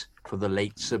 Apologies for the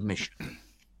late submission.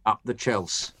 Up the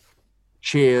Chelsea.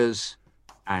 Cheers,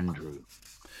 Andrew.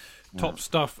 Top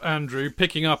stuff, Andrew.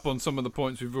 Picking up on some of the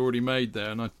points we've already made there,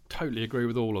 and I totally agree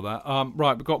with all of that.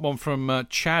 Right, we've got one from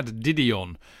Chad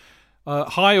Didion.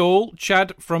 Hi all,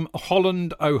 Chad from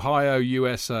Holland, Ohio,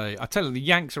 USA. I tell you, the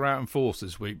Yanks are out in force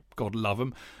this week. God love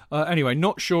them. Anyway,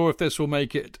 not sure if this will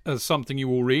make it as something you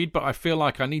will read, but I feel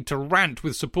like I need to rant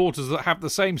with supporters that have the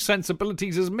same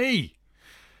sensibilities as me.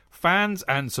 Fans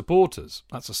and supporters.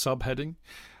 That's a subheading.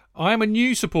 I am a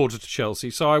new supporter to Chelsea,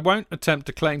 so I won't attempt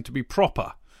to claim to be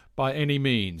proper by any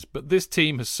means, but this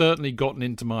team has certainly gotten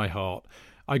into my heart.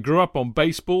 I grew up on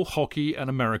baseball, hockey and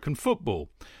American football.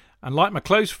 And like my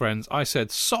close friends, I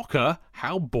said, soccer?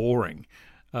 How boring.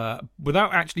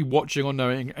 Without actually watching or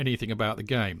knowing anything about the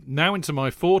game. Now into my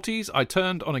 40s, I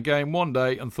turned on a game one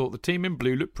day and thought the team in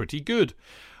blue looked pretty good.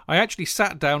 I actually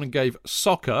sat down and gave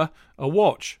soccer a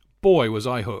watch. Boy, was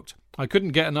I hooked. I couldn't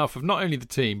get enough of not only the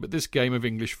team, but this game of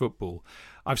English football.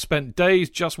 I've spent days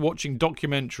just watching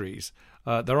documentaries.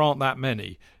 There aren't that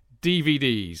many.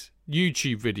 DVDs,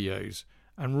 YouTube videos,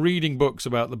 and reading books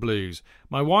about the Blues.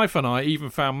 My wife and I even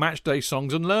found matchday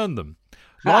songs and learned them.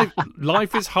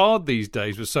 Life is hard these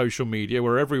days with social media,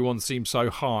 where everyone seems so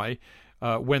high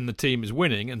when the team is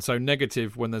winning and so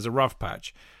negative when there's a rough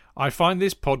patch. I find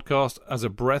this podcast as a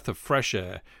breath of fresh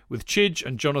air, with Chidge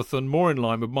and Jonathan more in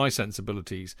line with my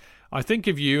sensibilities. I think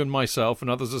of you and myself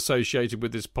and others associated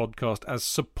with this podcast as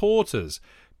supporters,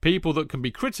 people that can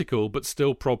be critical but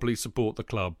still properly support the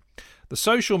club. The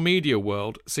social media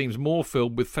world seems more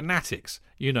filled with fanatics,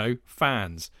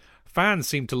 fans. Fans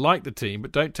seem to like the team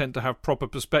but don't tend to have proper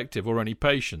perspective or any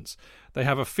patience. They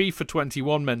have a FIFA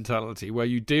 21 mentality where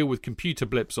you deal with computer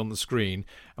blips on the screen,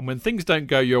 and when things don't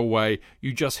go your way,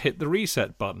 you just hit the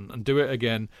reset button and do it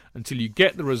again until you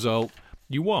get the result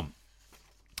you want.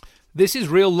 This is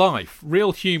real life,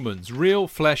 real humans, real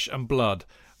flesh and blood,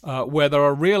 where there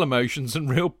are real emotions and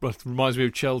real... Reminds me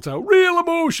of Cheltow. Real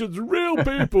emotions, real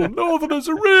people. Northerners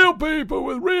are real people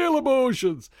with real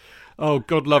emotions. Oh,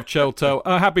 God love Cheltow.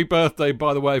 Happy birthday,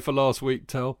 by the way, for last week,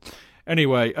 Tel.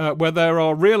 Anyway, where there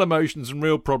are real emotions and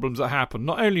real problems that happen,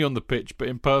 not only on the pitch, but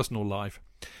in personal life.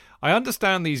 I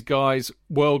understand these guys,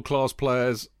 world-class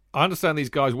players...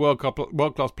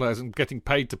 world-class players and getting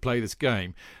paid to play this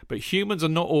game, but humans are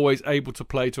not always able to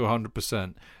play to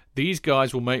 100%. These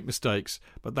guys will make mistakes,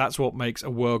 but that's what makes a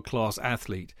world-class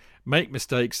athlete. Make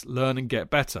mistakes, learn and get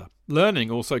better.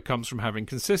 Learning also comes from having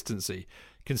consistency.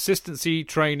 Consistency,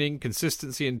 training,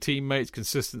 consistency in teammates,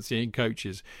 consistency in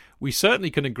coaches. We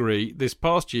certainly can agree this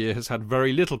past year has had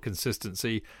very little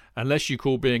consistency, unless you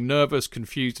call being nervous,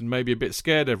 confused and maybe a bit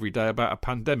scared every day about a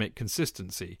pandemic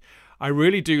consistency. I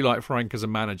really do like Frank as a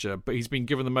manager, but he's been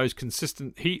given the most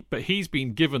consistency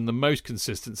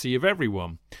of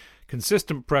everyone.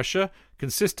 Consistent pressure,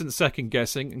 consistent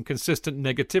second-guessing and consistent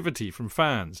negativity from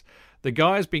fans. The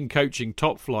guy has been coaching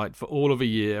top flight for all of a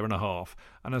year and a half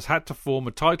and has had to form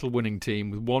a title-winning team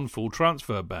with one full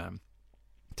transfer ban.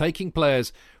 Taking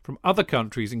players from other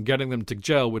countries and getting them to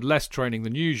gel with less training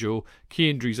than usual, key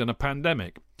injuries and a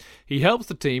pandemic. He helps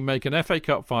the team make an FA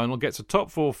Cup final, gets a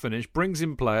top 4 finish, brings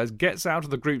in players, gets out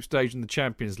of the group stage in the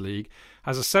Champions League,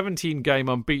 has a 17-game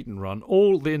unbeaten run,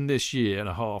 all in this year and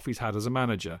a half he's had as a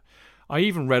manager. I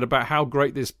even read about how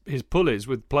great his pull is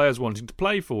with players wanting to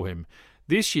play for him.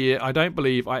 This year, I don't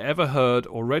believe I ever heard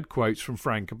or read quotes from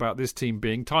Frank about this team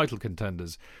being title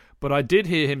contenders, but I did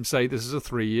hear him say this is a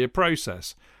 3-year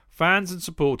process. Fans and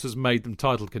supporters made them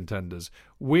title contenders.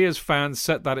 We as fans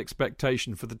set that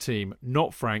expectation for the team,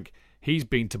 not Frank. He's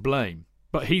been to blame.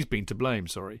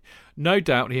 No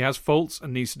doubt he has faults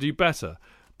and needs to do better.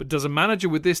 But does a manager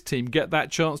with this team get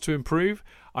that chance to improve?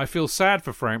 I feel sad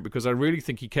for Frank because I really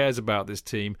think he cares about this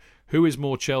team. Who is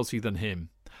more Chelsea than him?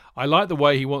 I like the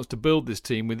way he wants to build this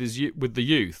team with the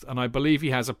youth, and I believe he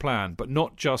has a plan, but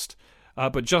just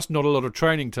not a lot of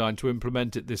training time to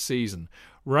implement it this season.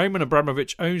 Roman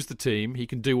Abramovich owns the team. He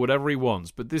can do whatever he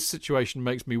wants, but this situation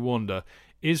makes me wonder,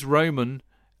 is Roman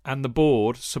and the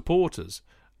board supporters?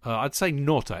 I'd say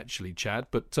not, actually, Chad,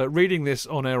 but reading this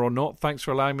on air or not, thanks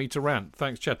for allowing me to rant.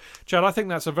 Thanks, Chad. Chad, I think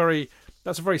that's a very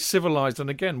civilised, and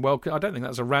again, well, I don't think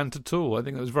that's a rant at all. I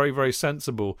think that was very, very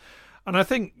sensible. And I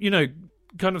think,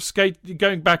 kind of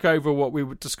going back over what we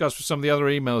discussed with some of the other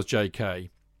emails, JK,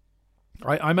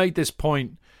 I made this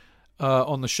point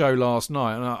on the show last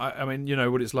night, and I mean, you know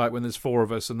what it's like when there's 4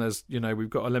 of us and there's, we've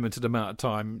got a limited amount of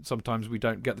time. Sometimes we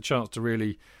don't get the chance to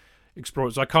really explore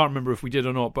it. So I can't remember if we did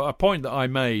or not, but a point that I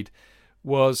made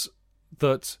was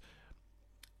that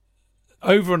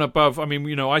over and above, I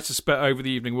mean, I suspect over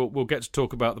the evening we'll get to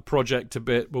talk about the project a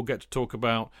bit. We'll get to talk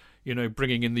about,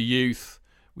 bringing in the youth,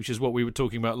 which is what we were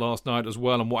talking about last night as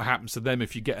well, and what happens to them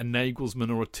if you get a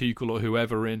Nagelsmann or a Tuchel or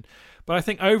whoever in. But I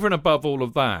think over and above all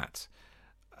of that,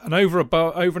 and over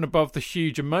and above the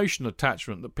huge emotional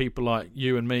attachment that people like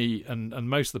you and me and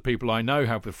most of the people I know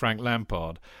have with Frank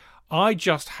Lampard, I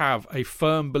just have a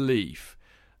firm belief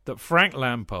that Frank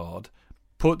Lampard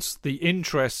puts the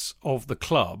interests of the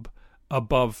club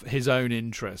above his own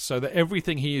interests, so that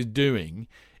everything he is doing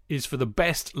is for the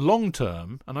best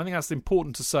long-term, and I think that's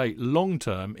important to say,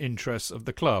 long-term interests of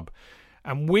the club.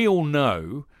 And we all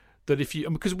know that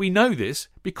because we know this,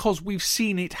 because we've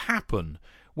seen it happen.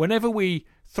 Whenever we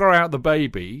throw out the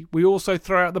baby, we also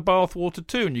throw out the bathwater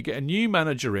too, and you get a new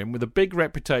manager in with a big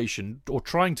reputation, or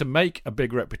trying to make a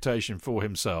big reputation for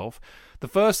himself. The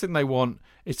first thing they want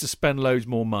is to spend loads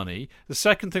more money. The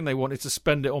second thing they want is to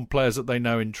spend it on players that they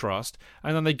know and trust,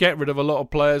 and then they get rid of a lot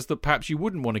of players that perhaps you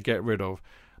wouldn't want to get rid of.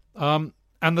 And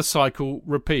the cycle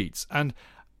repeats. And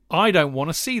I don't want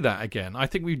to see that again. I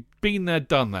think we've been there,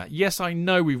 done that. Yes, I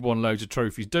know we've won loads of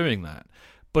trophies doing that,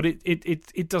 but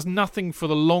it does nothing for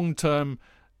the long term.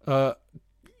 It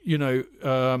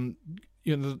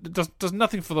does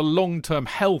nothing for the long term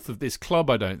health of this club,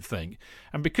 I don't think.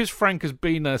 And because Frank has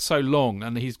been there so long,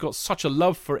 and he's got such a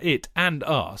love for it and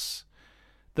us,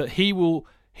 that he will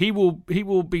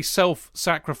be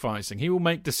self-sacrificing. He will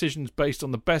make decisions based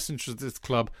on the best interests of this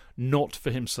club, not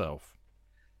for himself.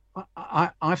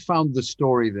 I found the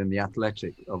story in The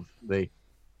Athletic of the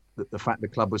fact the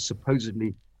club was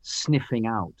supposedly sniffing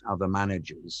out other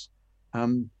managers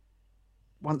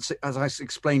once, as I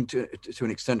explained to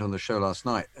an extent on the show last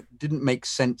night, it didn't make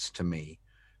sense to me,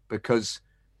 because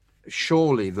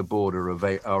surely the board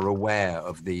are aware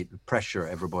of the pressure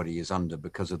everybody is under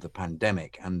because of the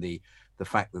pandemic and the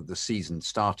fact that the season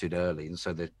started early, and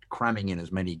so they're cramming in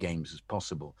as many games as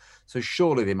possible. So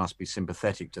surely they must be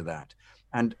sympathetic to that.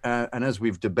 And as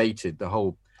we've debated, the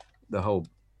whole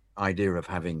idea of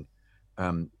having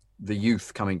the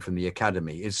youth coming from the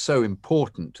academy is so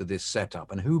important to this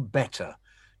setup, and who better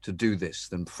to do this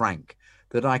than Frank,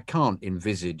 that I can't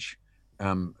envisage.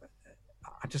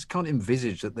 I just can't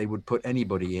envisage that they would put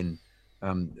anybody in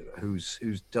who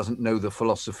doesn't know the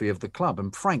philosophy of the club.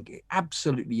 And Frank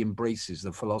absolutely embraces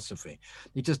the philosophy.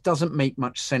 It just doesn't make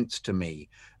much sense to me,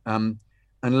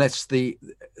 unless the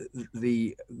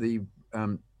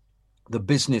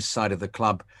business side of the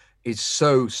club is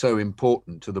so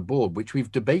important to the board, which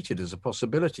we've debated as a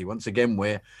possibility. Once again,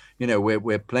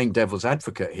 we're playing devil's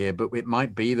advocate here, but it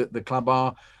might be that the club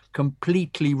are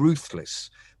completely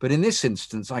ruthless. But in this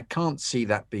instance, I can't see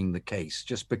that being the case,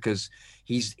 just because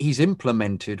he's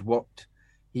implemented what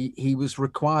he was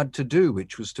required to do,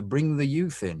 which was to bring the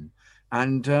youth in.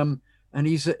 And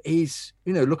he's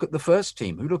look at the first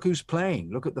team. Look who's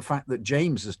playing. Look at the fact that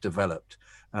James has developed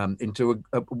into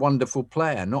a wonderful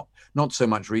player. Not so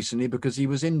much recently because he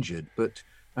was injured, but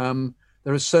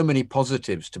there are so many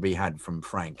positives to be had from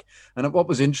Frank. And what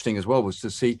was interesting as well was to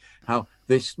see how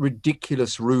this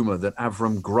ridiculous rumor that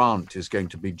Avram Grant is going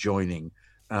to be joining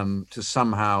to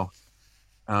somehow,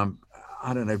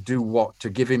 I don't know, do what,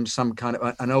 to give him some kind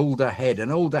of an older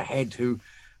head who,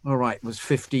 all right, was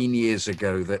 15 years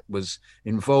ago, that was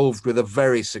involved with a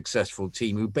very successful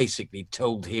team who basically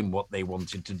told him what they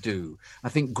wanted to do. I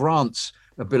think Grant's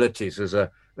abilities as a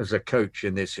coach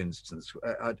in this instance,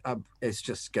 it's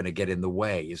just going to get in the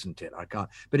way, isn't it? I can't.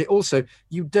 But it also,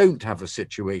 you don't have a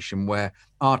situation where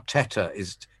Arteta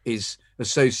is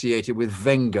associated with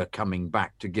Wenger coming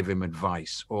back to give him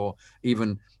advice, or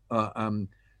even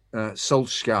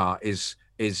Solskjaer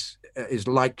is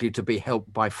likely to be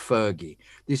helped by Fergie.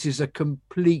 This is a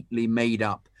completely made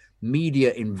up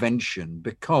media invention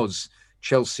because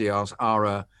Chelsea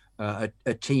are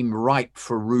a team ripe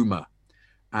for rumour.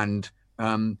 And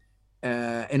in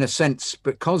a sense,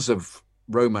 because of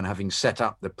Roman having set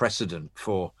up the precedent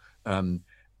for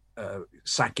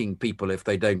sacking people if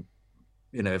they don't,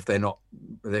 if they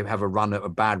have a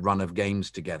bad run of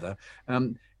games together.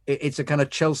 It's a kind of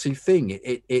Chelsea thing.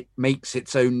 It makes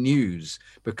its own news,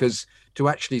 because to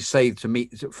actually say for me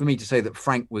to say that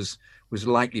Frank was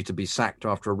likely to be sacked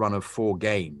after a run of 4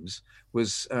 games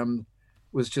was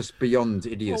just beyond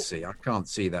idiocy. I can't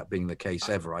see that being the case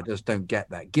ever. I just don't get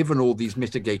that, given all these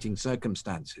mitigating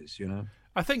circumstances,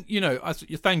 I think,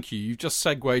 thank you. You've just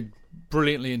segued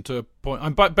brilliantly into a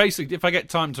point. But basically, if I get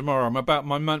time tomorrow, I'm about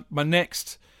my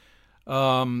next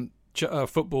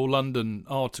Football London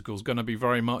article is going to be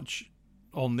very much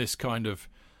on this kind of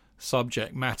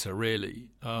subject matter, really,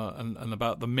 and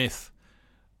about the myth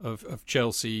of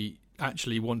Chelsea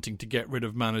actually wanting to get rid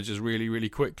of managers really, really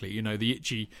quickly. The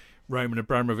itchy Roman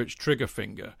Abramovich trigger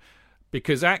finger.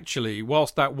 Because actually,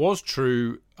 whilst that was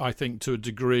true, I think to a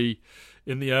degree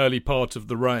in the early part of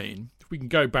the reign, we can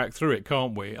go back through it,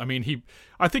 can't we? I mean,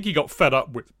 I think he got fed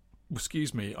up with.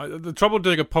 Excuse me. The trouble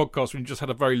doing a podcast when you just had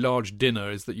a very large dinner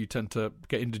is that you tend to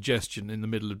get indigestion in the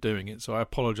middle of doing it. So I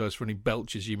apologise for any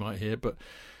belches you might hear. But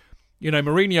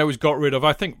Mourinho was got rid of.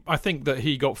 I think that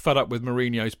he got fed up with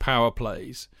Mourinho's power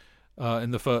plays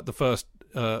in the first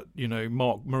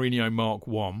Mourinho Mark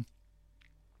 1.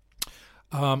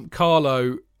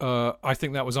 Carlo, I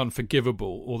think that was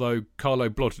unforgivable. Although Carlo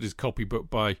blotted his copybook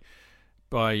by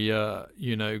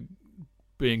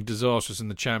being disastrous in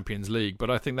the Champions League,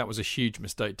 but I think that was a huge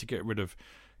mistake to get rid of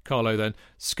Carlo then.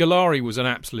 Scolari was an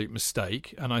absolute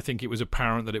mistake, and I think it was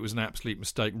apparent that it was an absolute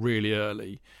mistake really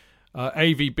early.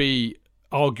 AVB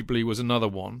arguably was another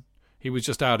one. He was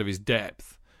just out of his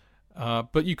depth.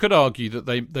 But you could argue that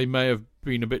they may have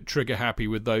been a bit trigger happy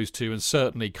with those two, and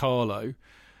certainly Carlo.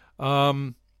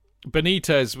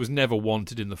 Benitez was never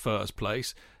wanted in the first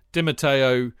place. Di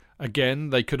Matteo, again,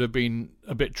 they could have been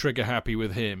a bit trigger happy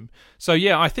with him. So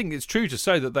yeah, I think it's true to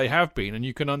say that they have been, and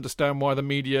you can understand why the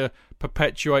media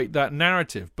perpetuate that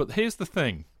narrative. But here's the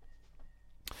thing.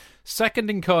 Second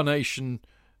incarnation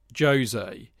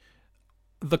Jose,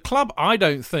 the club, I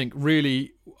think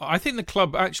the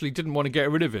club actually didn't want to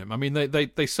get rid of him. I mean,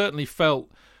 they certainly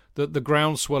felt that the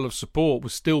groundswell of support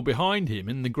was still behind him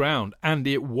in the ground, and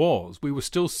it was. We were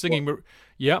still singing.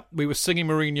 We were singing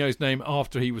Mourinho's name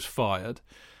after he was fired.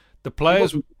 The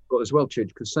players as well, Chidge,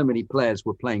 because so many players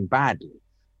were playing badly.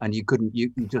 and you couldn't.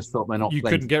 You just thought they're not. You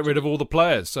playing. Couldn't get rid of all the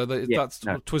players, so that's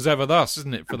 'twas ever thus,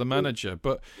 isn't it, for the manager?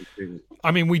 But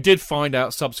I mean, we did find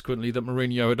out subsequently that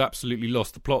Mourinho had absolutely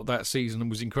lost the plot that season and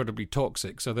was incredibly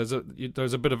toxic. So there's a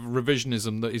bit of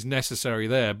revisionism that is necessary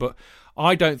there. But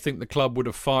I don't think the club would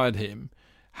have fired him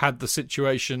had the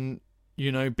situation,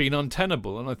 been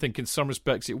untenable. And I think in some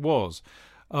respects it was.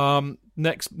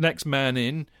 Next man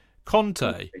in,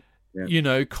 Conte.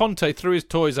 Yeah. Conte threw his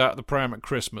toys out of the pram at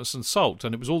Christmas and sulked,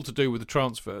 and it was all to do with the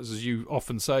transfers, as you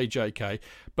often say, JK.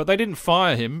 But they didn't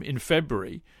fire him in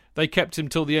February. They kept him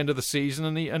till the end of the season,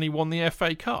 and he won the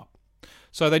FA Cup.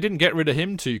 So they didn't get rid of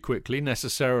him too quickly,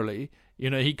 necessarily.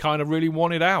 He kind of really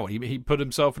wanted out. He put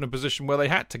himself in a position where they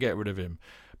had to get rid of him.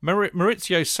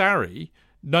 Maurizio Sarri,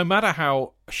 no matter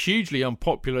how hugely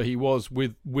unpopular he was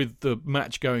with the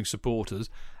match-going supporters,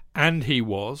 and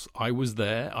I was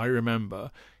there, I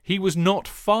remember, he was not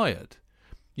fired.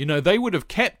 They would have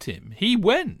kept him. He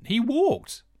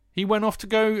walked. He went off to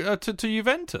go to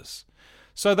Juventus.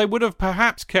 So they would have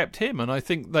perhaps kept him, and I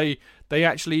think they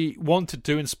actually wanted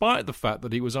to, in spite of the fact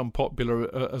that he was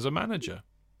unpopular as a manager.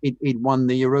 He'd won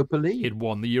the Europa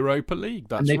League.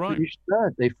 That's right.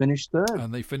 They finished third.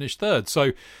 And they finished third.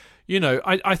 So,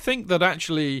 I think that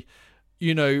actually,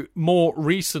 more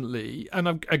recently,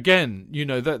 and again,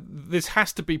 that this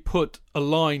has to be put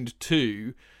aligned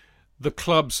to the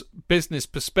club's business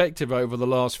perspective over the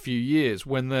last few years,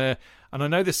 when and I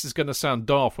know this is going to sound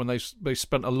daft, when they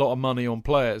spent a lot of money on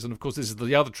players, and of course this is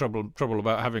the other trouble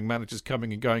about having managers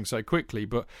coming and going so quickly,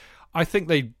 but I think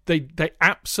they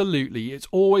absolutely, it's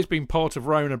always been part of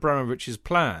Roman Abramovich's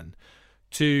plan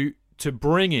to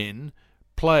bring in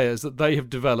players that they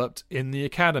have developed in the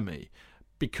academy,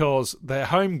 because they're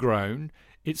homegrown.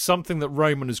 It's something that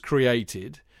Roman has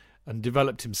created and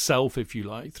developed himself, if you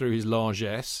like, through his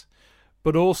largesse.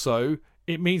 But also,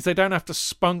 it means they don't have to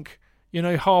spunk,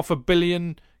 £500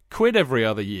 million every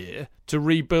other year to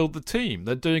rebuild the team.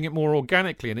 They're doing it more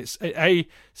organically, and it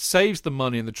saves the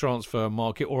money in the transfer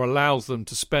market, or allows them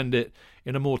to spend it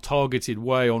in a more targeted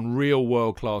way on real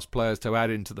world-class players to add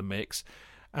into the mix.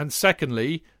 And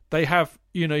secondly, they have,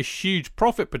 huge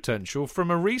profit potential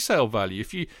from a resale value.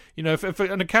 If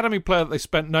an academy player that they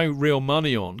spent no real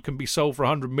money on can be sold for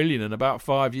 100 million in about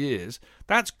 5 years,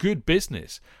 that's good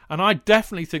business. And I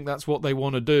definitely think that's what they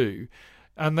want to do.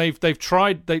 And they've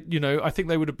tried. I think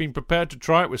they would have been prepared to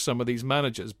try it with some of these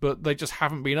managers, but they just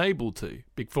haven't been able to,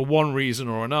 for one reason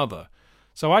or another.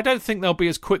 So I don't think they'll be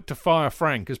as quick to fire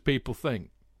Frank as people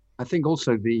think. I think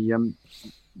also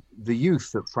the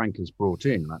youth that Frank has brought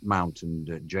in, like Mount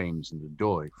and James and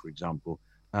Adoy, for example,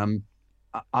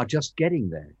 are just getting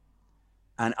there.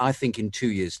 And I think in 2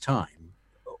 years' time,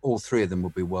 all three of them will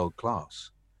be world class.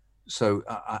 So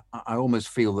I almost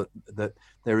feel that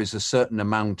there is a certain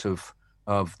amount of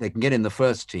they can get in the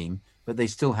first team, but they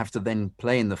still have to then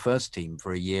play in the first team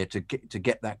for a year to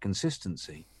get that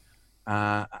consistency.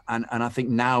 And I think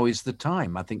now is the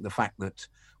time. I think the fact that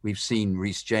we've seen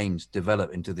Reece James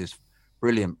develop into this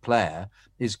brilliant player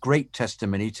is great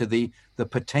testimony to the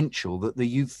potential that the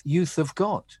youth have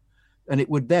got. And it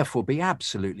would therefore be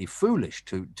absolutely foolish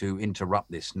to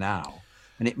interrupt this now.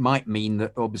 And it might mean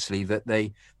that obviously that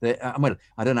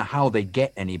I don't know how they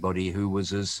get anybody who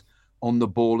was as on the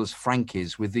ball as Frank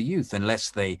is with the youth,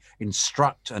 unless they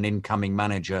instruct an incoming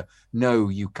manager, no,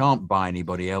 you can't buy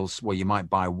anybody else. Well, you might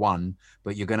buy one,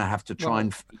 but you're going to have to try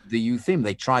and feed the youth in.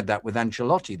 They tried that with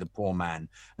Ancelotti, the poor man,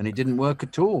 and it didn't work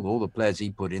at all. All the players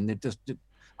he put in, they just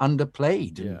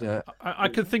underplayed. Yeah. And, I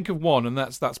could think of one, and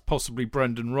that's possibly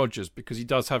Brendan Rodgers, because he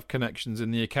does have connections in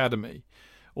the academy,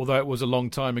 although it was a long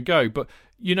time ago. But,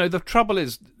 the trouble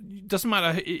is, it doesn't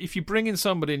matter if you bring in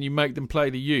somebody and you make them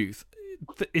play the youth,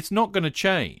 it's not going to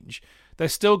change. They're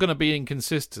still going to be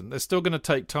inconsistent. They're still going to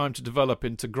take time to develop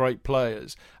into great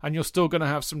players, and you're still going to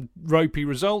have some ropey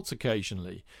results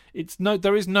occasionally.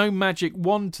 There is no magic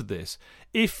wand to this.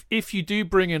 If you do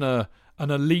bring in an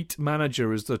elite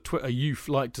manager, as the youth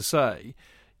like to say,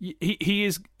 he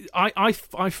is. I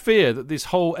fear that this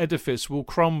whole edifice will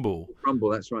crumble.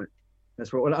 That's right.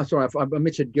 That's right. Well, I'm sorry, I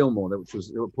omitted Gilmore, which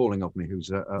was appalling of me, who's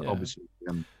obviously.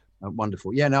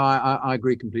 Wonderful. Yeah, no, I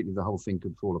agree completely. The whole thing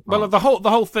could fall apart. Well, the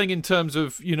whole thing in terms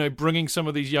of bringing some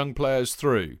of these young players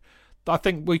through, I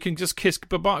think we can just kiss.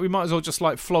 But we might as well just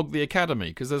flog the academy,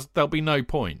 because there'll be no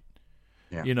point.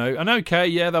 Yeah. And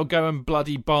they'll go and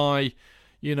bloody buy,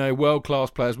 world class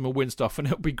players, and we'll win stuff, and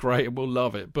it'll be great, and we'll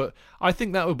love it. But I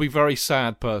think that would be very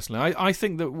sad, personally. I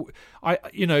think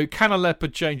that can a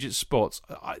leopard change its spots?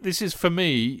 This is for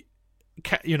me.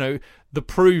 The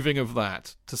proving of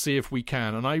that, to see if we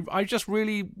can, and I just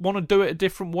really want to do it a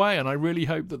different way, and I really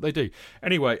hope that they do.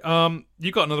 Anyway,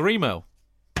 you got another email.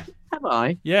 Have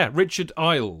I? Yeah, Richard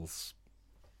Isles.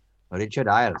 Richard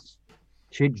Isles.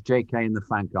 Chidge, JK, and the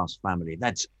FanCast family.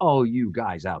 That's all you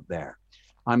guys out there.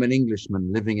 I'm an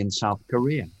Englishman living in South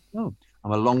Korea. Oh,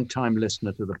 I'm a long-time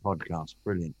listener to the podcast.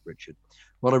 Brilliant, Richard.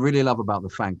 What I really love about the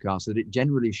FanCast is that it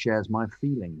generally shares my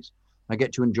feelings. I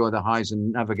get to enjoy the highs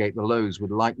and navigate the lows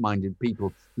with like-minded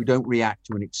people who don't react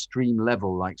to an extreme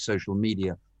level like social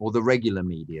media or the regular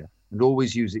media, and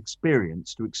always use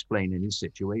experience to explain any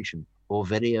situation. Or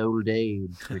very old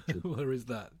age, Richard. Where is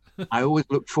that? I always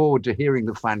look forward to hearing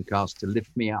the FanCast to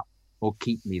lift me up or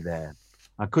keep me there.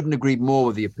 I couldn't agree more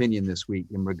with the opinion this week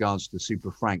in regards to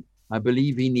Super Frank. I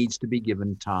believe he needs to be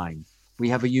given time. We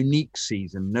have a unique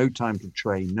season, no time to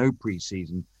train, no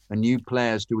pre-season, and new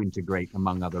players to integrate,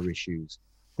 among other issues.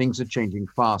 Things are changing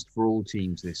fast for all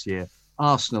teams this year.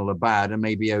 Arsenal are bad and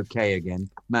maybe okay again.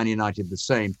 Man United the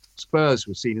same. Spurs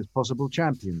were seen as possible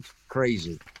champions.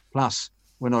 Crazy. Plus,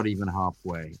 we're not even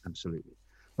halfway. Absolutely.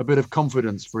 A bit of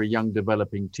confidence for a young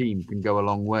developing team can go a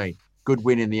long way. Good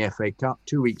win in the FA Cup,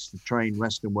 2 weeks to train,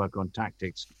 rest and work on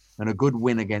tactics, and a good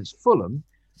win against Fulham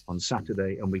on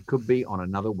Saturday, and we could be on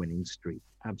another winning streak.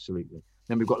 Absolutely.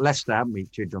 Then we've got Leicester, haven't we,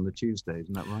 Chidge, on the Tuesday,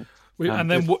 isn't that right?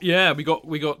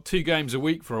 We got 2 games a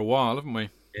week for a while, haven't we?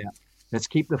 Yeah. Let's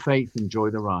keep the faith, enjoy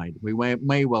the ride. We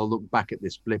may well look back at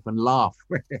this blip and laugh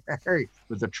with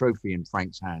the trophy in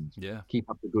Frank's hands. Yeah. Keep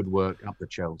up the good work, up the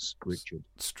Chelsea, Richard.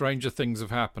 Stranger things have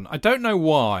happened. I don't know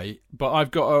why, but I've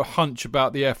got a hunch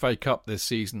about the FA Cup this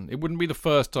season. It wouldn't be the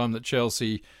first time that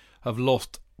Chelsea have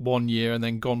lost one year and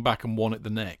then gone back and won it the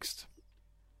next.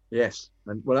 Yes.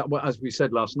 And well, as we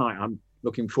said last night, I'm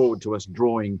looking forward to us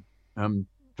drawing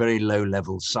very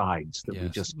low-level sides that we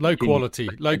just low quality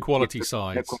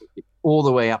sides. All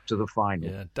the way up to the final.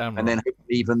 Yeah, damn right. And then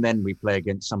even then we play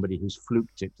against somebody who's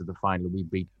fluked it to the final.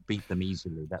 We beat them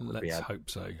easily.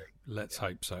 Let's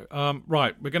hope so.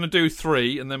 Right, we're going to do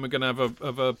 3, and then we're going to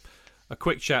have a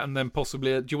quick chat, and then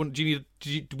possibly. Would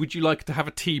you like to have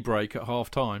a tea break at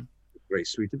half time? Very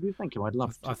sweet of you. Thank you. I'd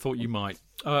love to. I thought you might.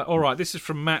 All right, this is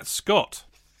from Matt Scott,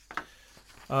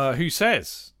 who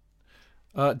says.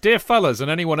 Dear fellas and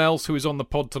anyone else who is on the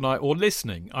pod tonight or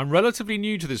listening, I'm relatively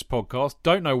new to this podcast.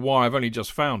 Don't know why, I've only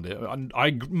just found it.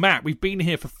 Matt, we've been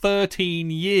here for 13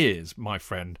 years, my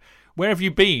friend. Where have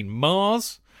you been?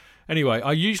 Mars? Anyway,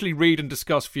 I usually read and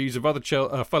discuss views of other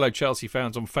fellow Chelsea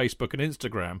fans on Facebook and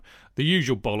Instagram, the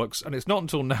usual bollocks, and it's not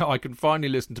until now I can finally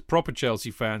listen to proper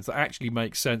Chelsea fans that actually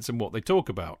make sense in what they talk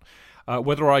about.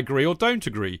 Whether I agree or don't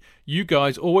agree, you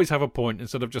guys always have a point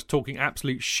instead of just talking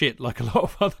absolute shit like a lot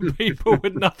of other people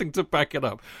with nothing to back it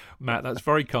up. Matt, that's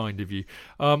very kind of you.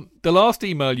 The last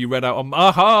email you read out on...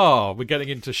 we're getting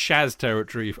into Shaz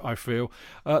territory, I feel.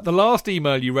 The last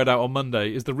email you read out on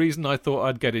Monday is the reason I thought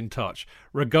I'd get in touch.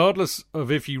 Regardless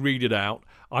of if you read it out,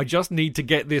 I just need to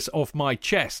get this off my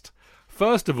chest.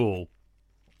 First of all,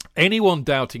 anyone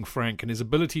doubting Frank and his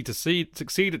ability to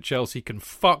succeed at Chelsea can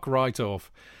fuck right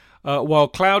off. While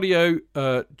Claudio,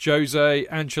 Jose,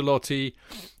 Ancelotti,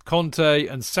 Conte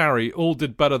and Sarri all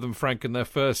did better than Frank in their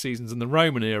first seasons in the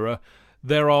Roman era,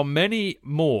 there are many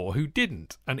more who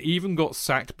didn't and even got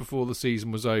sacked before the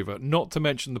season was over, not to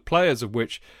mention the players of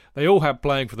which they all had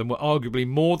playing for them were arguably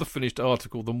more the finished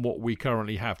article than what we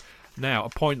currently have. Now, a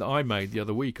point that I made the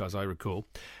other week, as I recall.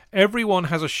 Everyone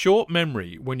has a short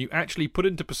memory when you actually put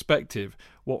into perspective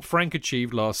what Frank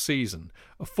achieved last season.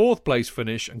 A 4th place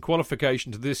finish and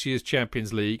qualification to this year's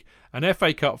Champions League, an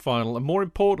FA Cup final, and more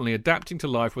importantly, adapting to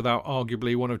life without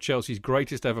arguably one of Chelsea's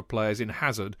greatest ever players in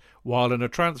Hazard while in a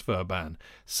transfer ban.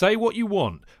 Say what you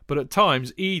want, but at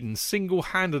times Eden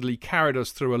single-handedly carried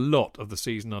us through a lot of the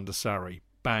season under Sarri.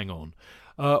 Bang on.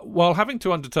 While having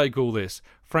to undertake all this,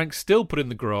 Frank still put in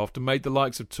the graft and made the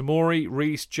likes of Tomori,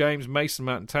 Reece, James, Mason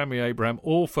Mount and Tammy Abraham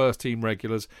all first-team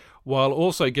regulars, while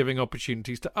also giving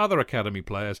opportunities to other academy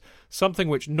players, something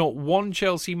which not one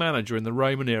Chelsea manager in the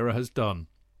Roman era has done.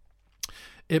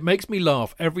 It makes me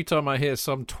laugh every time I hear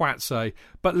some twat say,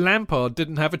 but Lampard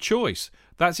didn't have a choice.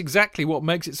 That's exactly what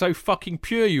makes it so fucking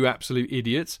pure, you absolute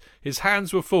idiots. His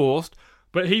hands were forced,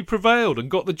 but he prevailed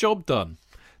and got the job done.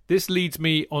 This leads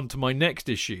me on to my next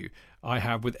issue I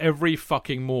have with every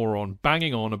fucking moron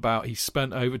banging on about he's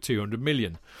spent over 200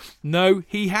 million. No,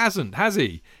 he hasn't, has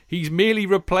he? He's merely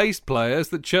replaced players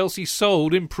that Chelsea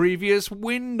sold in previous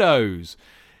windows.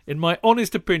 In my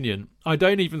honest opinion, I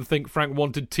don't even think Frank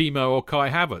wanted Timo or Kai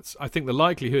Havertz. I think the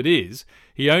likelihood is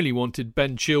he only wanted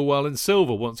Ben Chilwell and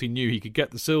Silva once he knew he could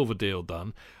get the Silva deal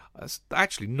done. That's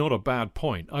actually not a bad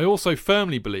point. I also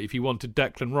firmly believe he wanted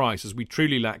Declan Rice, as we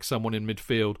truly lack someone in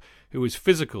midfield who is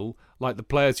physical like the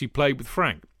players he played with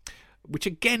Frank. which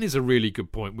again is a really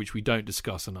good point, which we don't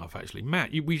discuss enough, actually.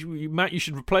 Matt, you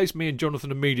should replace me and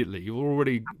Jonathan immediately. You're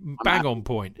already bang on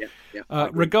point.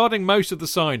 Regarding most of the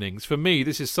signings, for me,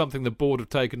 this is something the board have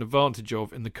taken advantage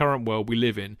of in the current world we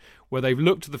live in, where they've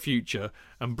looked to the future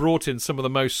and brought in some of the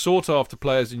most sought-after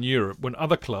players in Europe when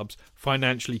other clubs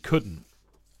financially couldn't.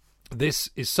 This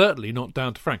is certainly not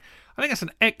down to Frank. I think that's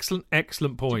an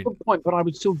excellent point. Good point, but I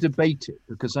would still debate it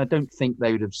because I don't think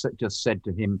they would have just said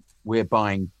to him, we're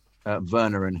buying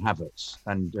Werner and Havertz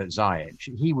and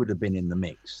Ziyech. He would have been in the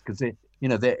mix because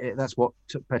that's what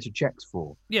Petr Cech's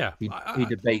for. Yeah, he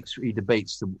debates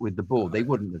with the board. They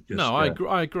wouldn't have just. No,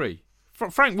 I agree.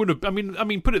 Frank would have. I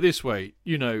mean, put it this way.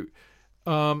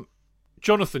 Jonathan,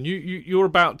 you're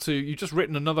about to. You've just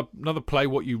written another play.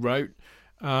 What you wrote.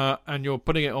 And you're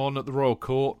putting it on at the Royal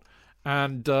Court,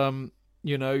 and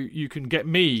you can get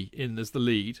me in as the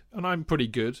lead, and I'm pretty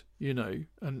good,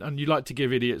 and you like to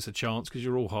give idiots a chance because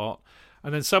you're all heart.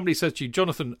 And then somebody says to you,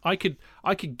 Jonathan, I could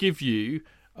give you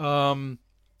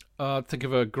think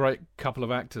of a great couple of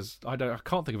actors. I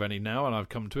can't think of any now, and I've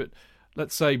come to it.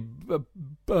 Let's say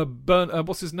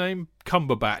what's his name?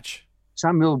 Cumberbatch.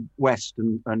 Samuel West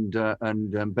and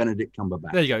Benedict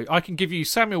Cumberbatch. There you go. I can give you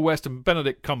Samuel West and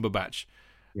Benedict Cumberbatch.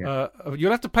 Yeah.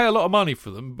 You'll have to pay a lot of money for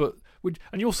them,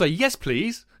 and you'll say yes,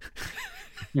 please.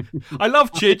 I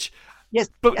love Chidge. Yes,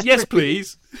 but yes,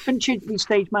 please. Can Chidge be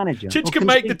stage manager? Chidge can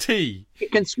make the tea.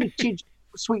 Can Chidge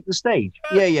sweep the stage?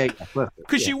 Yeah.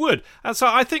 Because you would. And so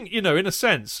I think, in a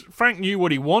sense, Frank knew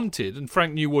what he wanted and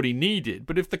Frank knew what he needed.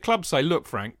 But if the club say, look,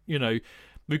 Frank,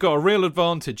 we've got a real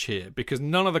advantage here because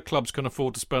none of the clubs can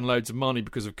afford to spend loads of money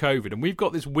because of COVID. And we've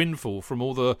got this windfall from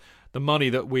all the money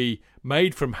that we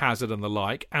made from Hazard and the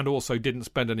like, and also didn't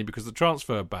spend any because of the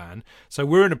transfer ban. So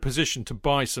we're in a position to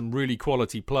buy some really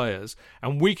quality players,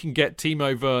 and we can get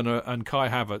Timo Werner and Kai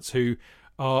Havertz, who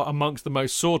are amongst the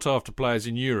most sought-after players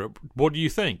in Europe. What do you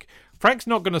think? Frank's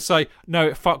not going to say, no,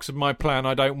 it fucks with my plan,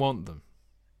 I don't want them.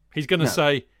 He's going to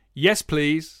say, yes,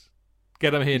 please,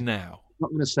 get them here now. Not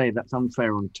going to say that's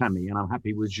unfair on Tammy, and I'm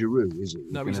happy with Giroud, is he?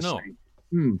 No, he's not.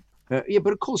 Say,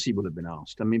 but of course he will have been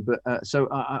asked. I mean, so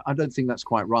I don't think that's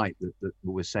quite right that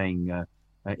we're saying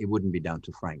it wouldn't be down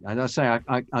to Frank. And I say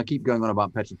I keep going on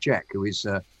about Petr Cech, who is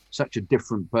such a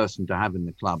different person to have in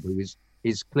the club, who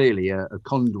is clearly a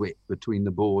conduit between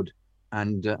the board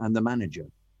and the manager.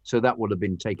 So that would have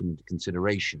been taken into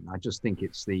consideration. I just think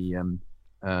it's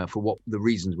for what the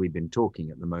reasons we've been talking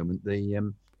at the moment,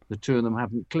 the two of them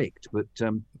haven't clicked, but they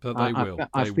will.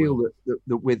 I feel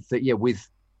that with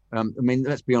I mean,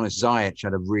 let's be honest, Ziyech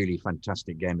had a really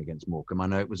fantastic game against Morecambe. I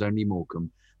know it was only Morecambe,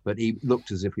 but he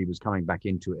looked as if he was coming back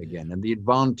into it again. And the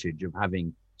advantage of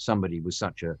having somebody with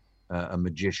such a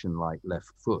magician like left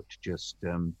foot,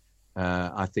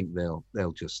 I think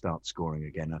they'll just start scoring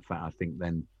again. In fact, I think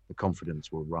then the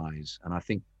confidence will rise, and I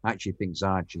actually think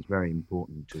Ziyech is very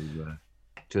important to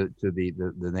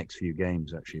the next few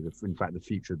games. Actually, in fact, the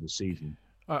future of the season.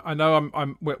 I know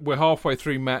we're halfway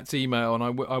through Matt's email, and I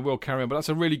will carry on. But that's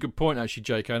a really good point, actually,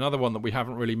 JK. Another one that we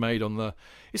haven't really made on the.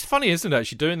 It's funny, isn't it?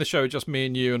 Actually, doing the show just me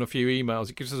and you and a few emails,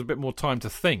 it gives us a bit more time to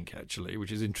think, actually,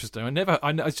 which is interesting.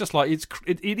 It's just like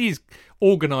it is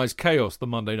organised chaos. The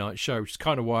Monday night show, which is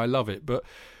kind of why I love it. But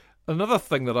another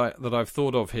thing that I've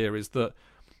thought of here is that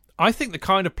I think the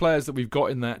kind of players that we've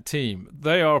got in that team,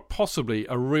 they are possibly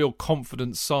a real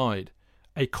confident side.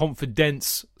 A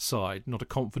confidence side, not a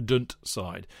confident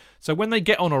side. So when they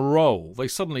get on a roll, they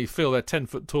suddenly feel they're 10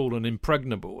 foot tall and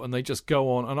impregnable, and they just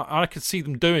go on. And I could see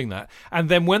them doing that. And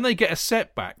then when they get a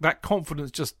setback, that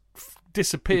confidence just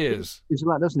disappears. It's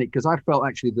like, doesn't it? Because I felt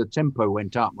actually the tempo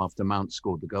went up after Mount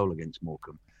scored the goal against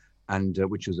Morecambe, and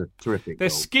which was a terrific They're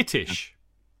goal. Skittish,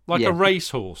 like a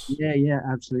racehorse. Yeah,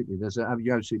 absolutely.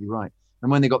 You're absolutely right. And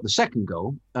when they got the second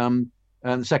goal, and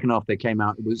the second half they came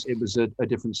out, it was a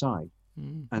different side.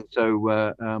 And so,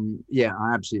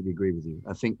 I absolutely agree with you.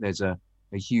 I think there's a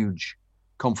huge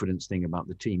confidence thing about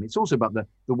the team. It's also about the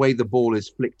way the ball is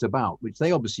flicked about, which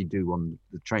they obviously do on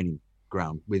the training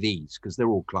ground with ease because they're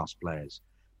all class players.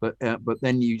 But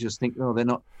then you just think, oh, they're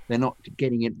not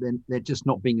getting it. They're just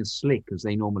not being as slick as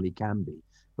they normally can be.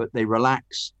 But they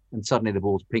relax, and suddenly the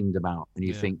ball's pinged about, and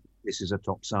you think, this is a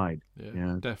top side.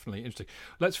 Yeah, definitely. Interesting.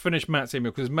 Let's finish Matt's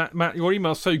email, because Matt, your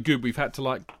email's so good we've had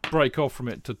to break off from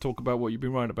it to talk about what you've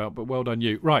been writing about, but well done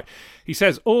you. Right. He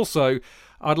says, also,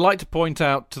 I'd like to point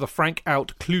out to the Frank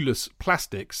out clueless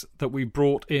plastics that we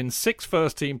brought in 6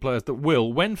 first-team players that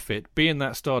will, when fit, be in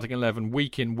that starting 11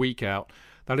 week in, week out.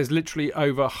 That is literally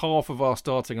over half of our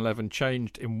starting 11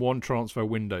 changed in one transfer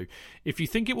window. If you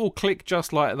think it will click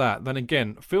just like that, then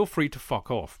again, feel free to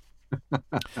fuck off.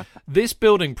 This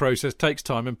building process takes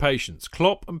time and patience.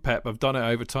 Klopp and Pep have done it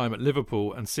over time at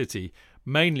Liverpool and City,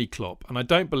 mainly Klopp, and I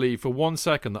don't believe for 1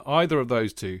 second that either of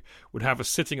those two would have us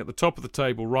sitting at the top of the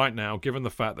table right now, given the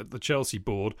fact that the Chelsea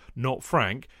board, not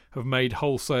Frank, have made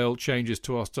wholesale changes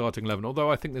to our starting 11,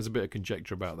 although I think there's a bit of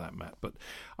conjecture about that, Matt. But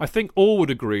I think all would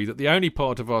agree that the only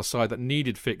part of our side that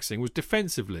needed fixing was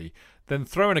defensively. Then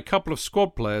throw in a couple of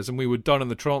squad players and we were done in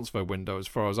the transfer window as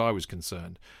far as I was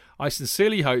concerned. I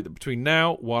sincerely hope that between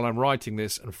now, while I'm writing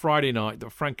this, and Friday night,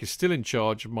 that Frank is still in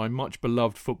charge of my much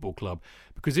beloved football club.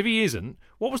 Because if he isn't,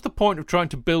 what was the point of trying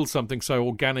to build something so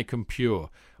organic and pure?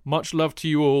 Much love to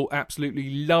you all. Absolutely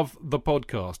love the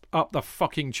podcast. Up the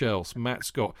fucking Chelsea, Matt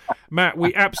Scott. Matt,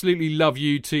 we absolutely love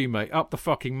you too, mate. Up the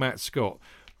fucking Matt Scott.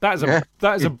 That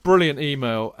is a brilliant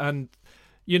email, and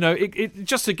you know, it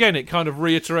just again it kind of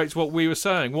reiterates what we were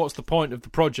saying. What's the point of the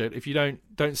project if you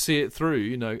don't see it through?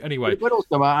 You know. Anyway, but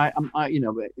also I you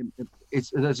know,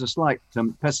 there's a slight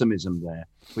pessimism there,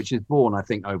 which is born, I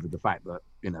think, over the fact that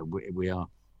you know we are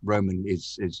Roman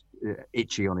is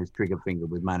itchy on his trigger finger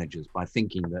with managers by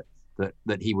thinking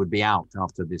that he would be out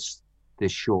after this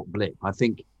short blip. I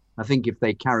think if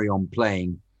they carry on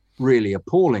playing really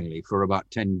appallingly for about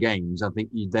 10 games, I think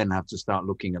you then have to start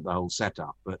looking at the whole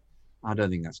setup. But I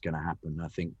don't think that's going to happen. I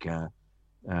think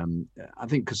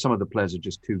because some of the players are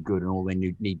just too good, and all they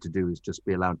need to do is just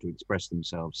be allowed to express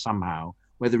themselves somehow.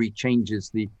 Whether he changes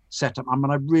the setup, I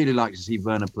mean, I'd really like to see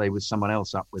Werner play with someone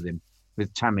else up with him,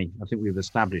 with Tammy. I think we've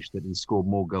established that he scored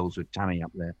more goals with Tammy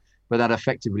up there, but that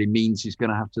effectively means he's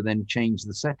going to have to then change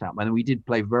the setup. And we did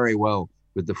play very well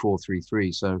with the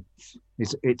 4-3-3, so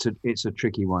it's a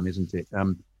tricky one, isn't it?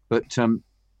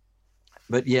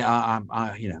 But yeah,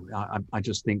 I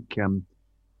just think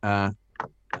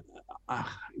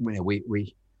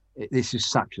this is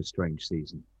such a strange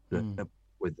season that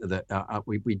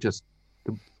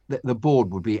the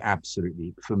board would be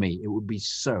absolutely, for me, it would be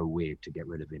so weird to get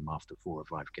rid of him after 4 or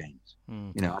 5 games.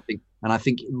 You know, I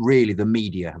think really the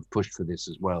media have pushed for this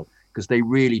as well, because they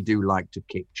really do like to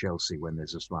kick Chelsea when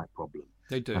there's a slight problem.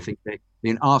 They do. I think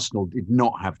Arsenal did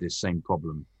not have this same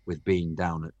problem with being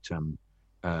down at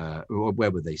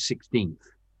where were they? 16th,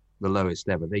 the lowest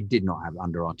ever. They did not have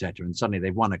under Arteta, and suddenly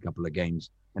they've won a couple of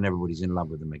games, and everybody's in love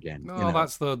with them again. No, you know?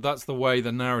 that's the way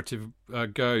the narrative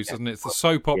goes, isn't it? It's the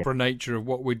soap opera nature of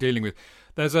what we're dealing with.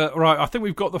 There's right. I think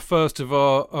we've got the first of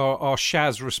our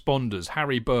Shaz responders,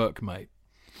 Harry Burke, mate.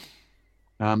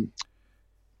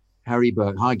 Harry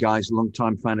Burke. Hi, guys.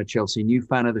 Long-time fan of Chelsea. New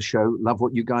fan of the show. Love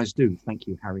what you guys do. Thank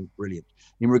you, Harry. Brilliant.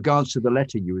 In regards to the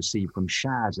letter you received from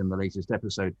Shaz in the latest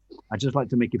episode, I'd just like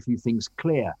to make a few things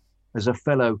clear. As a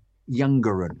fellow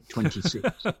youngerer, 26.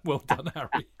 Well done,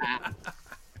 Harry.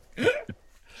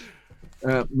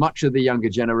 Much of the younger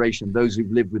generation, those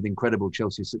who've lived with incredible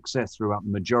Chelsea success throughout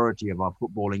the majority of our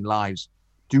footballing lives,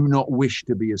 do not wish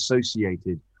to be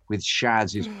associated with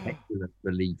Shaz's petulant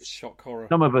beliefs. Shock horror.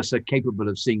 Some of us are capable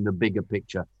of seeing the bigger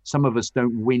picture. Some of us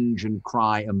don't whinge and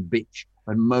cry and bitch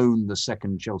and moan the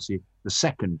second Chelsea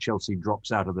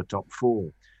drops out of the top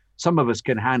 4. Some of us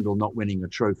can handle not winning a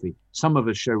trophy. Some of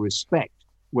us show respect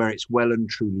where it's well and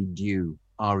truly due,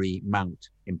 R.E. Mount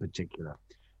in particular.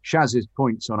 Shaz's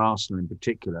points on Arsenal in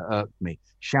particular irked me.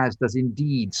 Shaz does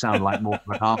indeed sound like more of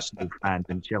an Arsenal fan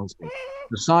than Chelsea.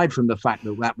 Aside from the fact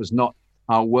that was not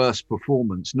our worst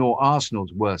performance, nor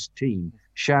Arsenal's worst team,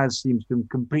 Shaz seems to have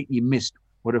completely missed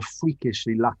what a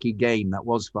freakishly lucky game that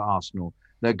was for Arsenal.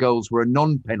 Their goals were a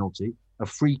non-penalty, a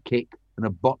free kick, and a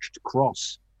botched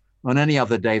cross. On any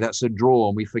other day, that's a draw,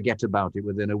 and we forget about it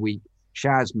within a week.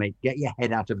 Shaz, mate, get your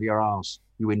head out of your arse,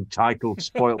 you entitled,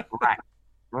 spoilt brat.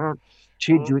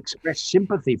 Chid, you express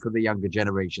sympathy for the younger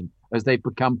generation as they've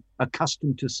become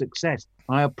accustomed to success.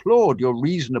 I applaud your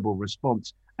reasonable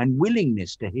response and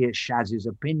willingness to hear Shaz's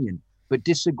opinion, but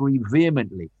disagree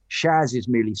vehemently. Shaz is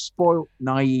merely spoilt,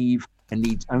 naive, and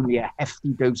needs only a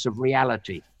hefty dose of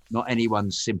reality, not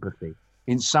anyone's sympathy.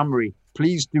 In summary,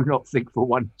 please do not think for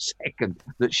 1 second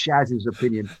that Shaz's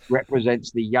opinion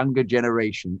represents the younger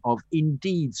generation of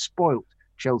indeed spoilt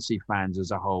Chelsea fans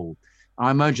as a whole. I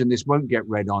imagine this won't get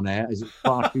read on air as it's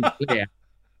far too clear.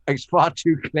 It's far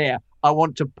too clear. I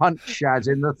want to punch Shaz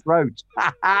in the throat.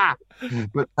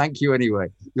 But thank you anyway.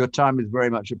 Your time is very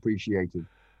much appreciated.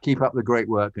 Keep up the great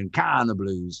work and can the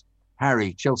blues.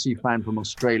 Harry, Chelsea fan from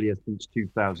Australia since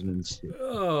 2006.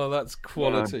 Oh, that's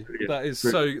quality. That is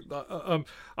so.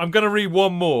 I'm going to read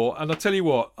one more, and I'll tell you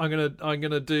what. I'm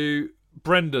going to do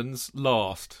Brendan's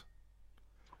last.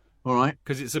 All right,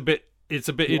 because it's a bit it's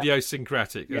a bit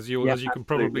idiosyncratic, as you can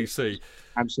probably see.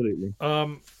 Absolutely.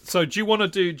 So do you want to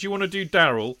do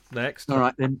Daryl next? All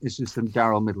right, then this is from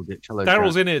Daryl Middleditch. Hello,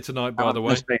 Daryl's in here tonight, by the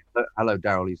way. Hello,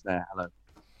 Daryl. He's there.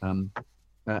 Hello.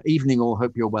 Evening all.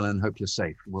 Hope you're well and hope you're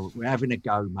safe. Well, we're having a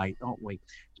go, mate, aren't we?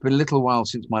 It's been a little while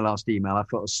since my last email. I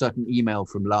felt a certain email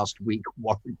from last week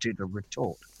warranted a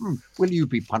retort. Will you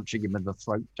be punching him in the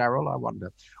throat, Daryl? I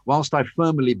wonder. Whilst I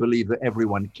firmly believe that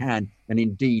everyone can and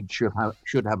indeed should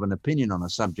have an opinion on a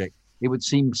subject, it would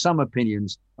seem some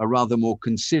opinions are rather more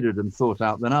considered and thought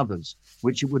out than others,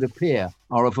 which it would appear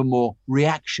are of a more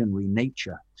reactionary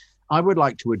nature. I would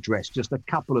like to address just a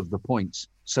couple of the points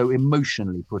so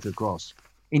emotionally put across.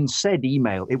 In said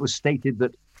email, it was stated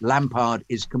that Lampard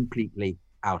is completely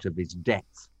out of his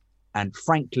depth. And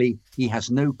frankly, he has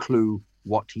no clue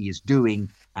what he is doing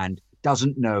and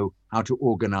doesn't know how to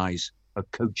organise a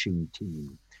coaching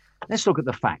team. Let's look at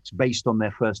the facts based on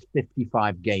their first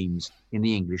 55 games in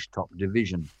the English top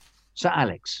division. Sir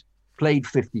Alex played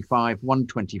 55, won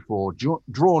 24,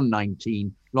 drawn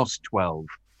 19, lost 12.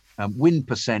 Win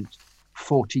percent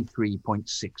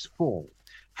 43.64.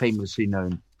 Famously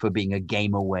known for being a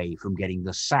game away from getting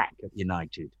the sack at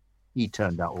United. He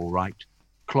turned out all right.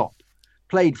 Klopp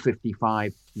played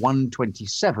 55, won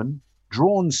 27,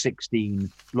 drawn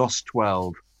 16, lost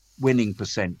 12, winning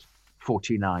percent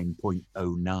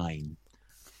 49.09.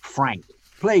 Frank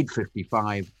played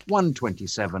 55, won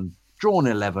 27, drawn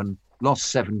 11,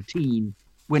 lost 17,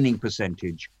 winning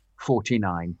percentage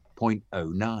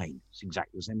 49.09. It's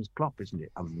exactly the same as Klopp, isn't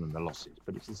it? Other than the losses,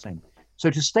 but it's the same. So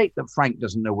to state that Frank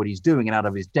doesn't know what he's doing and out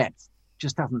of his depth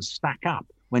just doesn't stack up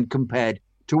when compared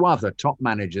to other top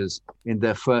managers in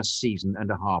their first season and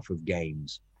a half of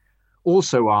games.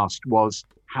 Also asked was,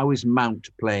 how is Mount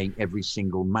playing every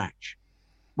single match?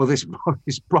 Well, this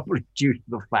is probably due to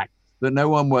the fact that no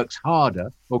one works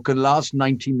harder or can last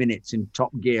 90 minutes in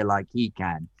top gear like he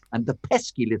can. And the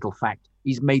pesky little fact,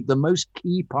 he's made the most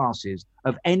key passes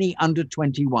of any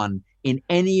under-21 in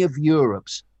any of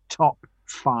Europe's top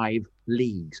 5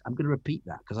 leagues. I'm going to repeat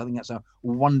that because I think that's a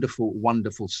wonderful,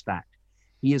 wonderful stat.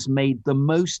 He has made the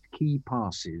most key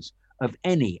passes of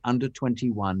any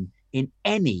under-21 in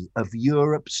any of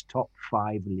Europe's top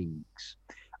 5 leagues.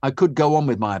 I could go on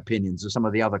with my opinions of some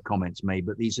of the other comments made,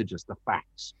 but these are just the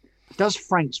facts. Does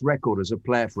Frank's record as a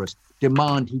player for us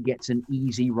demand he gets an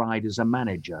easy ride as a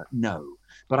manager? No.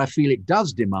 But I feel it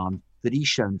does demand that he's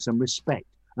shown some respect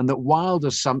and that wild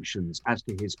assumptions as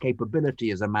to his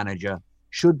capability as a manager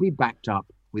should be backed up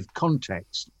with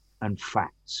context and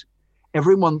facts.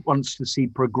 Everyone wants to see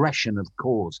progression, of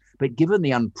course, but given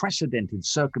the unprecedented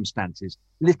circumstances,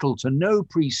 little to no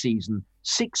pre-season,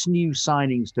 6 new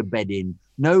signings to bed in,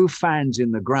 no fans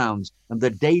in the grounds, and the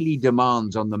daily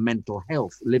demands on the mental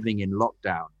health living in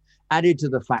lockdown, added to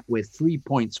the fact we're 3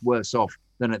 points worse off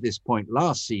than at this point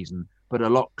last season, but a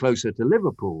lot closer to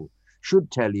Liverpool,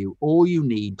 should tell you all you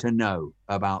need to know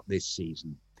about this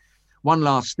season. One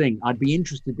last thing, I'd be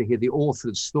interested to hear the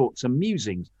author's thoughts and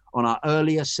musings on our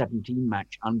earlier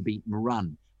 17-match unbeaten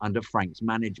run under Frank's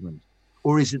management.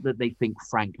 Or is it that they think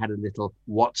Frank had a little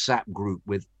WhatsApp group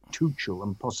with Tuchel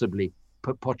and possibly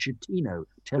Pochettino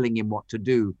telling him what to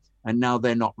do, and now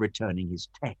they're not returning his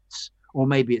texts? Or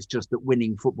maybe it's just that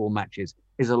winning football matches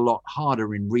is a lot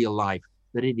harder in real life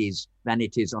than it is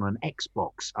on an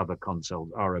Xbox. Other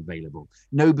consoles are available.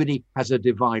 Nobody has a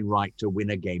divine right to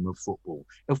win a game of football.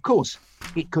 Of course,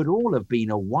 it could all have been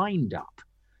a wind-up,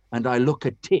 and I look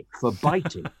a tit for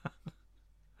biting.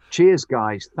 Cheers,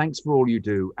 guys. Thanks for all you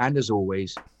do. And as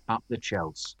always, up the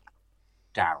Chelsea.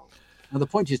 Daryl. Now, the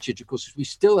point is, Chidge, of course, we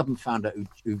still haven't found out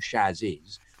who Shaz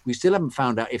is. We still haven't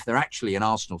found out if they're actually an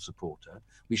Arsenal supporter.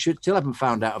 We still haven't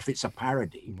found out if it's a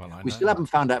parody. Well, we still haven't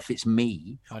found out if it's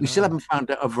me. We still haven't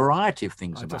found out a variety of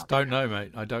things about it. I just don't know,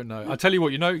 mate. I don't know. I tell you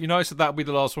what, I said that'll be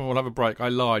the last one. We'll have a break. I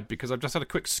lied because I've just had a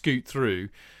quick scoot through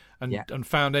and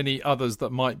found any others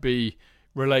that might be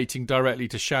relating directly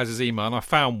to Shaz's email, and I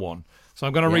found one. So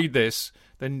I'm going to read this.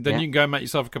 Then you can go and make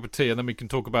yourself a cup of tea, and then we can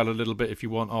talk about it a little bit if you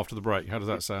want after the break. How does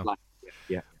that sound?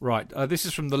 Yeah. Right. This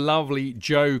is from the lovely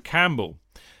Joe Campbell.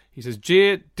 He says,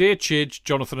 Dear Chidge,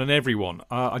 Jonathan and everyone,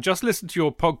 I just listened to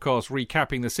your podcast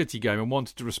recapping the City game and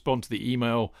wanted to respond to the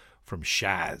email from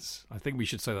Shaz. I think we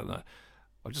should say that.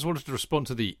 I just wanted to respond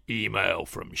to the email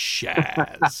from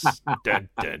Shaz. Dun,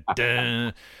 dun,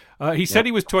 dun. He said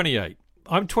he was 28.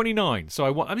 I'm 29,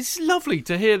 so it's lovely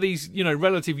to hear these,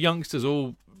 relative youngsters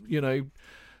all,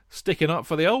 sticking up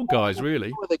for the old guys,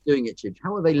 really. How are they doing it, Chidge?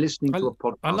 How are they listening to a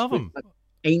podcast? I love them.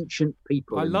 Ancient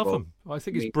people. I love them. I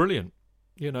think it's brilliant.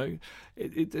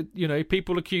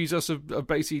 People accuse us of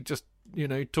basically just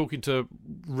talking to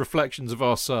reflections of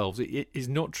ourselves. It is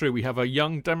not true. We have a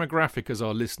young demographic as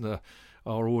our listener,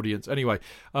 our audience. Anyway,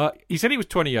 he said he was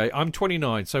 28. I'm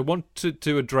 29, so I wanted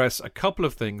to address a couple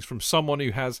of things from someone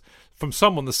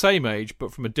the same age,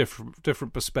 but from a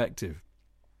different perspective.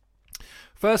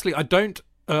 Firstly,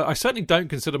 I certainly don't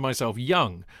consider myself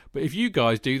young, but if you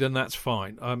guys do, then that's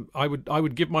fine. I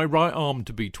would give my right arm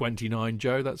to be 29,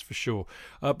 Joe, that's for sure.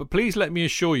 But please let me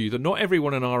assure you that not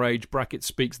everyone in our age bracket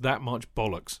speaks that much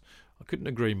bollocks. I couldn't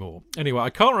agree more. Anyway, I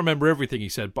can't remember everything he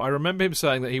said, but I remember him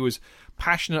saying that he was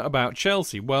passionate about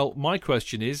Chelsea. Well, my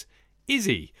question is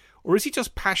he? Or is he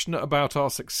just passionate about our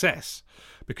success?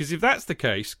 Because if that's the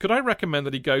case, could I recommend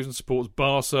that he goes and supports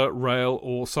Barca, Real,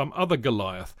 or some other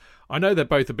Goliath? I know they're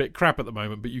both a bit crap at the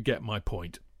moment, but you get my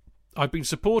point. I've been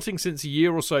supporting since a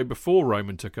year or so before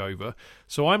Roman took over,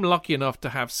 so I'm lucky enough to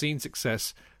have seen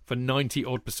success for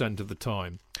 90-odd% of the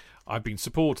time I've been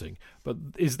supporting. But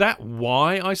is that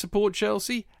why I support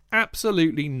Chelsea?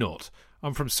 Absolutely not.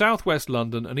 I'm from southwest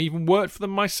London and even worked for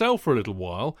them myself for a little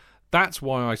while. That's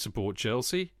why I support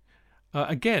Chelsea.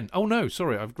 I've read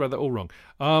that all wrong.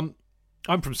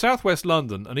 I'm from southwest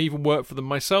London and even worked for them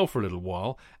myself for a little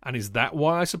while. And is that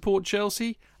why I support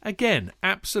Chelsea? Again,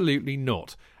 absolutely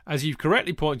not. As you've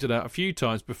correctly pointed out a few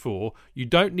times before, you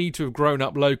don't need to have grown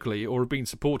up locally or have been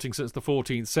supporting since the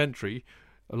 14th century,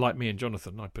 like me and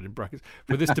Jonathan, I put in brackets,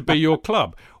 for this to be your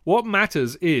club. What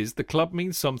matters is the club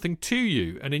means something to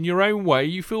you, and in your own way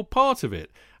you feel part of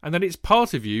it, and that it's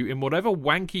part of you in whatever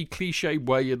wanky cliche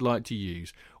way you'd like to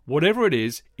use. Whatever it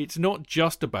is, it's not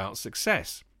just about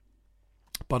success.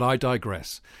 But I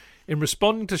digress. In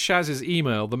responding to Shaz's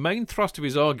email, the main thrust of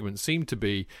his argument seemed to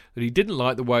be that he didn't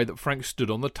like the way that Frank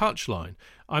stood on the touchline.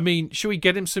 I mean, should we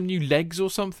get him some new legs or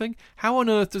something? How on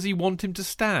earth does he want him to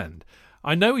stand?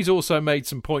 I know he's also made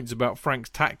some points about Frank's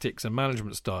tactics and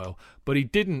management style, but he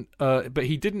didn't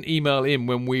email in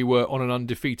when we were on an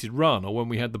undefeated run or when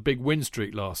we had the big win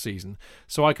streak last season,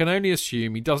 so I can only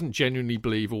assume he doesn't genuinely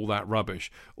believe all that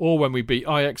rubbish, or when we beat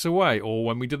Ajax away, or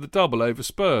when we did the double over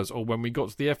Spurs, or when we got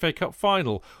to the FA Cup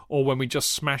final, or when we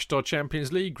just smashed our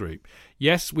Champions League group.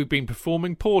 Yes, we've been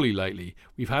performing poorly lately.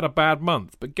 We've had a bad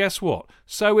month, but guess what?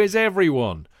 So is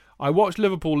everyone. I watched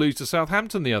Liverpool lose to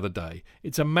Southampton the other day.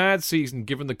 It's a mad season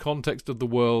given the context of the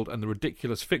world, and the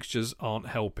ridiculous fixtures aren't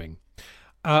helping.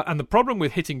 And the problem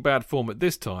with hitting bad form at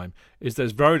this time is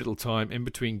there's very little time in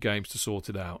between games to sort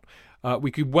it out.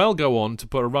 We could well go on to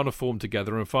put a run of form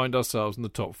together and find ourselves in the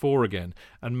top four again,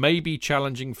 and maybe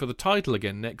challenging for the title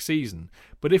again next season.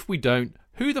 But if we don't,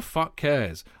 who the fuck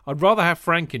cares? I'd rather have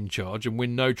Frank in charge and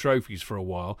win no trophies for a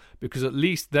while, because at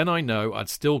least then I know I'd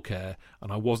still care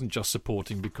and I wasn't just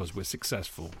supporting because we're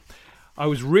successful. I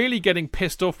was really getting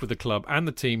pissed off with the club and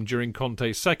the team during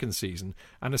Conte's second season,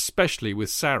 and especially with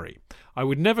Sarri. I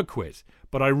would never quit,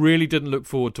 but I really didn't look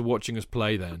forward to watching us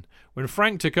play then. When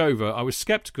Frank took over, I was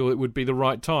sceptical it would be the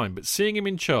right time, but seeing him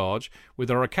in charge,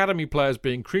 with our academy players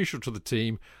being crucial to the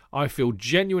team, I feel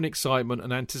genuine excitement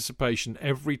and anticipation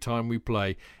every time we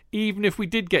play, even if we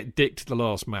did get dicked the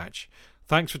last match.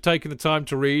 Thanks for taking the time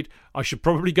to read. I should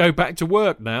probably go back to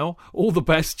work now. All the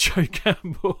best, Joe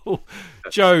Campbell.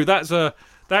 Joe, that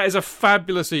is a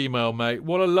fabulous email, mate.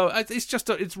 What a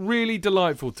it's really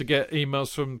delightful to get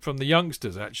emails from the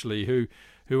youngsters actually who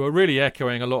are really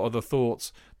echoing a lot of the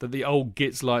thoughts that the old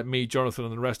gits like me, Jonathan,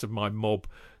 and the rest of my mob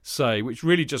say, which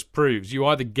really just proves you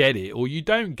either get it or you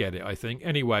don't get it, I think.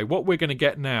 Anyway, what we're going to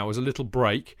get now is a little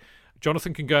break.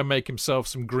 Jonathan can go and make himself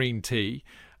some green tea,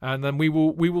 and then we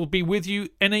will be with you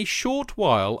in a short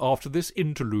while after this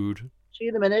interlude. See you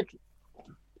in a minute.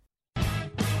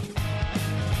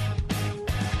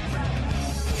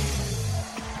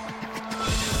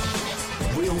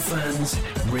 Real fans,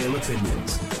 real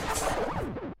opinions.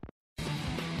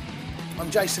 I'm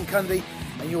Jason Cundy,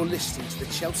 and you're listening to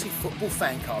the Chelsea Football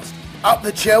Fancast. Up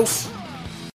the Chelsea!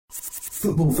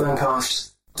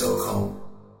 Footballfancast.com.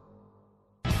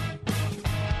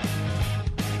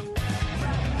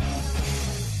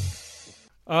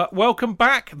 Welcome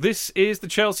back. This is the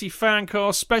Chelsea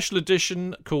Fancast special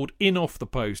edition called In Off the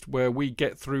Post, where we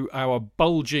get through our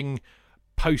bulging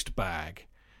post bag.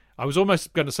 I was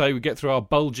almost going to say we get through our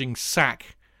bulging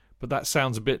sack, but that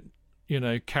sounds a bit,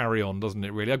 carry on, doesn't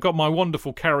it, really? I've got my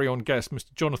wonderful carry-on guest,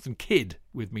 Mr. Jonathan Kidd,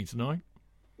 with me tonight.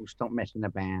 Well, stop messing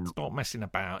about. Stop messing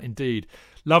about, indeed.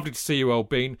 Lovely to see you, old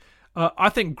bean. I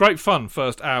think great fun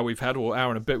first hour we've had, or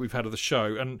hour and a bit we've had of the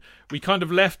show, and we kind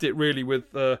of left it really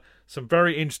with some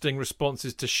very interesting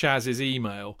responses to Shaz's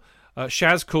email.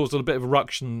 Shaz caused a bit of a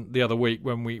ruction the other week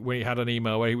when we had an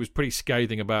email where he was pretty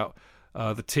scathing about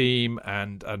the team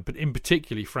and but in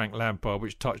particularly Frank Lampard,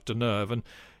 which touched a nerve. And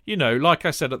like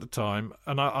I said at the time,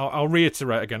 and I'll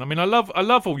reiterate again. I mean, I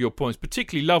love all your points.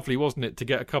 Particularly lovely, wasn't it, to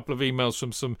get a couple of emails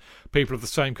from some people of the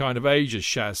same kind of age as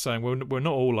Shaz saying we're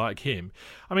not all like him.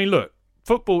 I mean, look,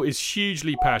 football is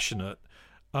hugely passionate.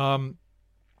 None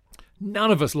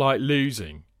of us like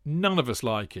losing. None of us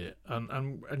like it,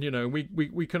 and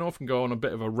we can often go on a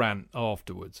bit of a rant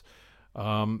afterwards.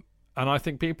 And I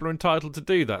think people are entitled to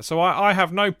do that. So I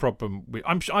have no problem with.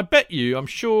 I'm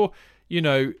sure.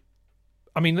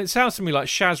 I mean, it sounds to me like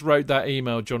Shaz wrote that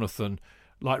email, Jonathan,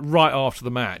 like right after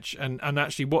the match, and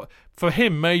actually, what for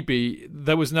him maybe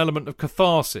there was an element of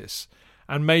catharsis,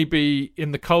 and maybe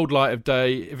in the cold light of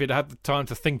day, if he'd had the time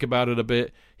to think about it a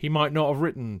bit, he might not have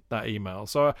written that email.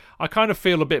 So I kind of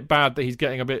feel a bit bad that he's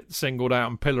getting a bit singled out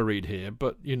and pilloried here,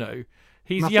 but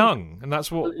he's young, and that's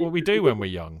what we do when we're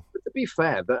young. But to be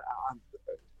fair,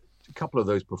 a couple of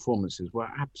those performances were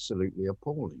absolutely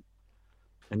appalling,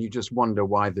 and you just wonder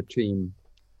why the team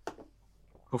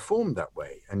performed that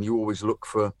way. And you always look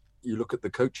at the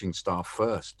coaching staff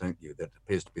first, don't you? That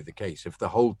appears to be the case. If the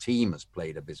whole team has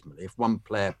played abysmally, if one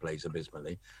player plays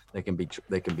abysmally, they can be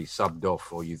subbed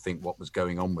off, or you think what was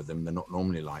going on with them. They're not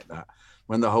normally like that.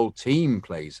 When the whole team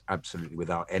plays absolutely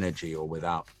without energy or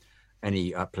without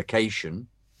any application,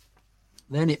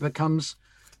 then it becomes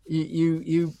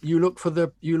you look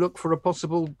for a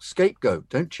possible scapegoat,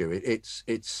 don't you?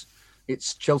 It's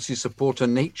Chelsea supporter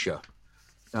nature.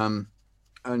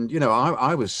 And,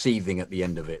 I was seething at the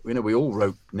end of it. We all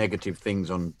wrote negative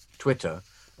things on Twitter.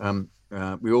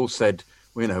 We all said,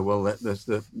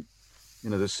 the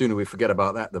sooner we forget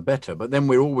about that, the better. But then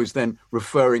we're always then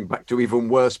referring back to even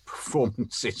worse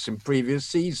performances in previous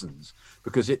seasons,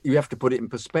 because you have to put it in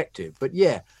perspective. But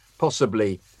yeah,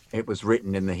 possibly it was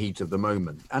written in the heat of the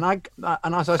moment. And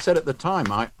as I said at the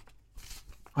time,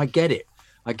 I get it.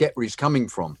 I get where he's coming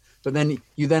from. But then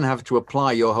you have to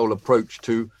apply your whole approach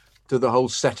to the whole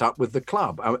setup with the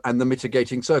club and the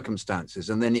mitigating circumstances,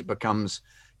 and then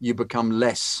you become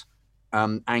less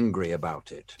angry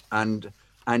about it, and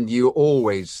you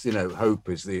always hope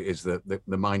is the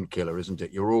mind killer, isn't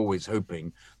it? You're always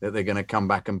hoping that they're going to come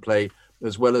back and play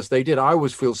as well as they did. I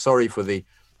always feel sorry for the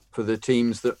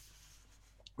teams that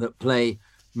play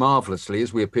marvelously,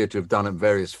 as we appear to have done at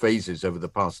various phases over the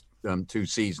past 2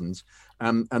 seasons,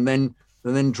 and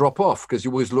then drop off, because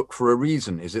you always look for a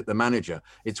reason. Is it the manager?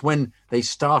 It's when they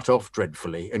start off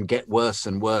dreadfully and get worse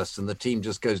and worse and the team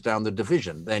just goes down the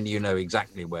division, then you know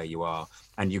exactly where you are,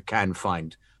 and you can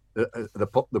find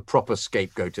the proper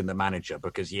scapegoat in the manager,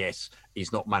 because yes,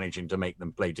 he's not managing to make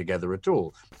them play together at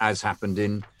all, as happened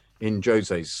in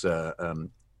Jose's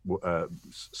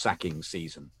sacking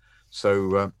season.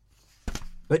 So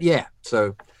but yeah,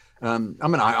 so I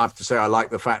have to say I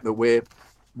like the fact that we're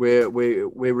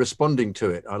responding to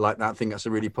it. I like that. I think that's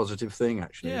a really positive thing,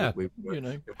 actually. Yeah, we've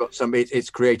got some. It's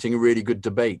creating a really good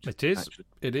debate. It is. Actually.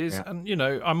 It is, yeah. And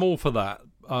I'm all for that.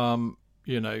 And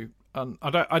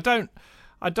I don't.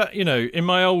 In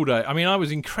my old age, I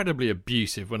was incredibly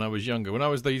abusive when I was younger. When I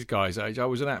was these guys' age, I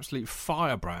was an absolute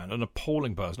firebrand, an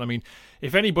appalling person.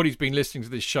 If anybody's been listening to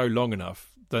this show long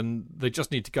enough, then they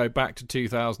just need to go back to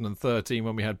 2013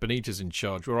 when we had Benitez in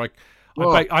charge, where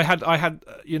I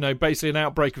had basically an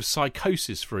outbreak of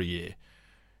psychosis for a year.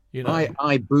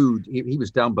 I booed. He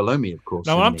was down below me, of course.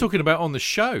 No, I'm talking about on the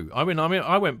show. I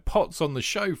went pots on the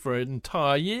show for an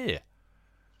entire year.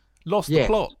 Lost the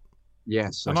plot.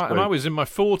 Yes, and I was in my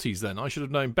 40s then. I should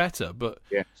have known better. But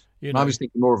yes, I was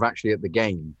thinking more of actually at the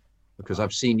game, because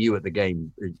I've seen you at the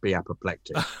game be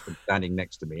apoplectic, standing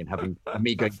next to me and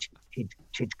me going,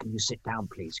 Chidge, can you sit down,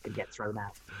 please? Can get thrown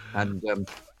out.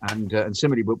 And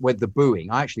similarly with the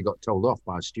booing, I actually got told off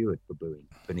by a steward for booing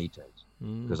Benitez,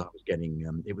 because I was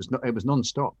getting it was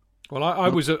non-stop. Well, I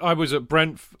was at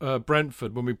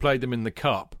Brentford when we played them in the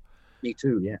cup. Me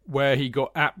too, yeah. Where he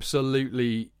got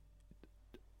absolutely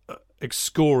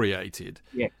excoriated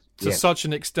to such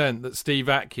an extent that Steve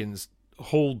Atkins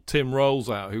hauled Tim Rolls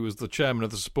out, who was the chairman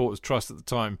of the Supporters Trust at the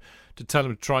time, to tell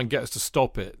him to try and get us to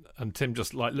stop it. And Tim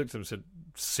just looked at him and said,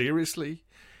 "Seriously?"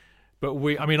 But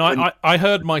I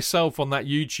heard myself on that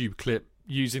YouTube clip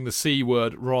using the C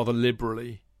word rather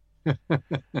liberally.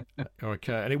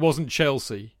 Okay, and it wasn't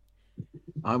Chelsea.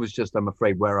 I'm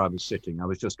afraid where I was sitting, I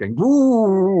was just going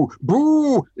boo,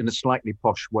 boo in a slightly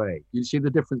posh way. You see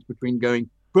the difference between going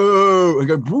boo and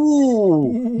going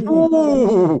boo,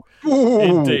 boo, boo.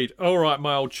 Indeed. All right,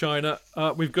 my old China.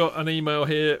 We've got an email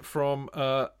here from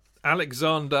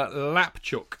Alexander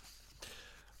Lapchuk.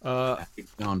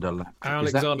 Alexander Lapchuk.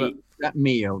 Alexander. Is that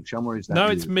me, old chum, or is that No,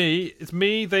 you? it's me. It's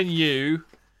me, then you,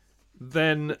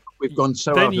 then we've gone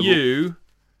so then out of you,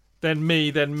 then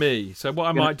me. So what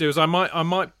I might do is I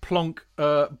might plonk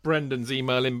Brendan's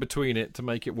email in between it to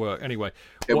make it work. Anyway,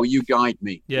 will you guide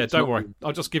me? Yeah, don't worry.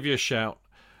 I'll just give you a shout.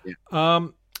 Yeah.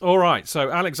 All right.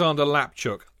 So Alexander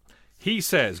Lapchuk, he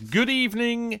says, "Good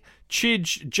evening,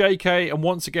 Chidge, JK, and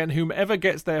once again, whomever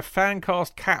gets their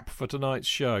FanCast cap for tonight's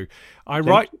show.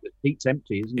 The seat's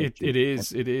empty, isn't it? It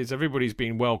is. Everybody's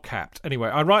been well capped. Anyway,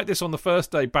 I write this on the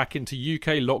first day back into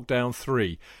UK Lockdown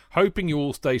 3, hoping you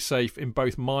all stay safe in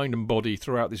both mind and body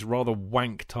throughout this rather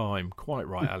wank time." Quite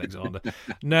right, Alexander.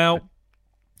 Now,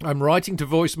 I'm writing to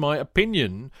voice my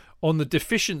opinion on the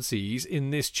deficiencies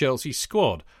in this Chelsea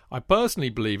squad. I personally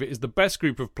believe it is the best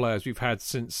group of players we've had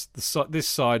since this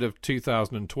side of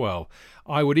 2012.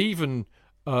 I would even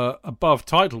above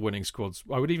title-winning squads.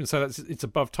 I would even say that it's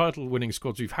above title-winning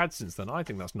squads we've had since then. I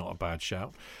think that's not a bad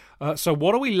shout. So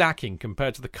what are we lacking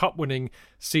compared to the cup-winning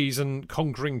season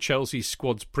conquering Chelsea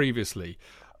squads previously?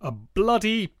 A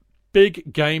bloody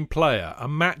big game player, a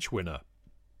match winner.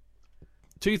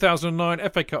 2009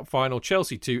 FA Cup final,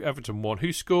 Chelsea 2, Everton 1.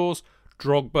 Who scores?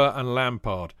 Drogba and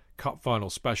Lampard, cup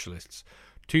final specialists.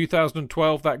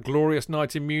 2012, that glorious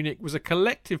night in Munich, was a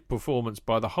collective performance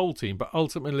by the whole team, but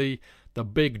ultimately the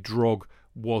big drog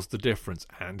was the difference.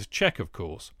 And Czech, of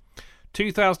course.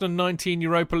 2019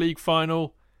 Europa League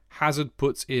final, Hazard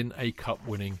puts in a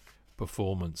cup-winning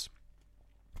performance.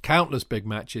 Countless big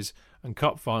matches and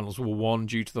cup finals were won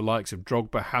due to the likes of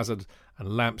Drogba, Hazard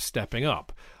and Lamp stepping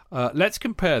up. Let's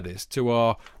compare this to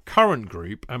our current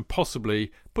group and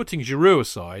possibly, putting Giroud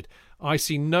aside, I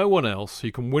see no one else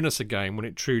who can win us a game when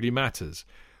it truly matters.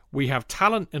 We have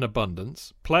talent in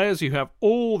abundance, players who have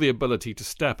all the ability to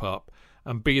step up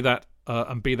and be that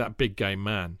big game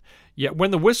man. Yet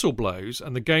when the whistle blows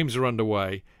and the games are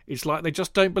underway, it's like they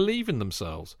just don't believe in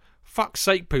themselves. Fuck's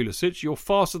sake, Pulisic, you're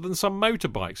faster than some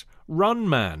motorbikes. Run,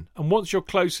 man, and once you're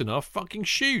close enough, fucking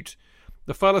shoot.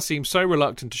 The fella seems so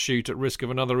reluctant to shoot at risk of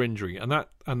another injury, and that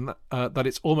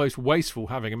it's almost wasteful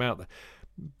having him out there.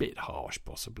 Bit harsh,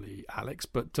 possibly, Alex,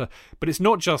 but it's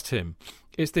not just him.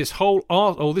 It's this whole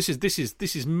art. Oh, this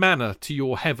is manna to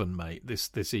your heaven, mate.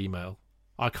 This email.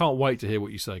 I can't wait to hear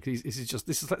what you say, because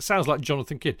this sounds like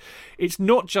Jonathan Kidd. It's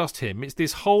not just him. It's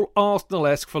this whole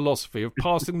Arsenal-esque philosophy of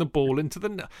passing the ball into the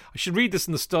net. I should read this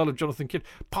in the style of Jonathan Kidd.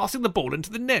 Passing the ball into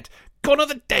the net. Gone are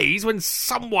the days when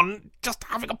someone just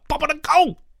having a pop at a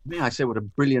goal. May I say what a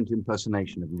brilliant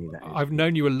impersonation of me that is? I've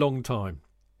known you a long time.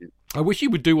 Yeah. I wish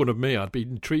you would do one of me. I'd be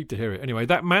intrigued to hear it. Anyway,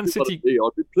 that Man City...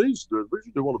 I'd be pleased to. Which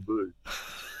do you want to be?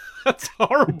 That's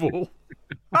horrible.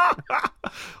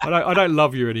 I don't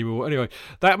love you anymore. Anyway,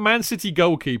 that Man City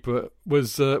goalkeeper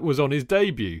was on his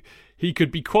debut. He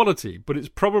could be quality, but it's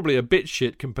probably a bit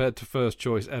shit compared to first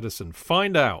choice Edison.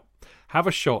 Find out. Have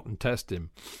a shot and test him.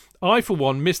 I, for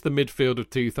one, missed the midfield of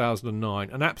 2009.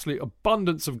 An absolute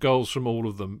abundance of goals from all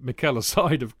of them. Mikel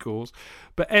aside, of course.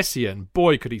 But Essien,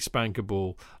 boy, could he spank a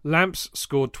ball. Lamps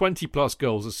scored 20-plus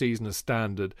goals a season as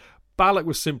standard. Ballack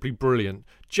was simply brilliant.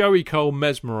 Joey Cole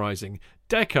mesmerising.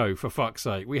 Deco, for fuck's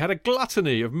sake. We had a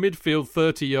gluttony of midfield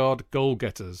 30-yard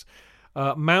goal-getters.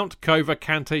 Mount, Kova,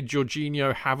 Kante,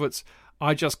 Jorginho, Havertz.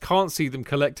 I just can't see them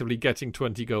collectively getting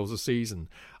 20 goals a season.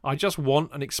 I just want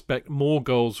and expect more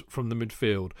goals from the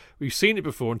midfield. We've seen it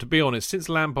before, and to be honest, since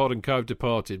Lampard and Co have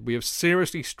departed, we have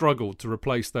seriously struggled to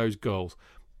replace those goals.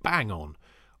 Bang on.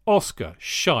 Oscar,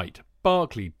 shite.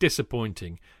 Barkley,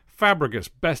 disappointing. Fabregas,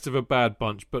 best of a bad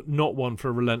bunch, but not one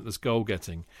for relentless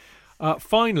goal-getting.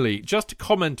 Finally, just to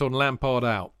comment on Lampard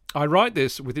out. I write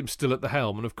this with him still at the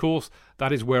helm, and of course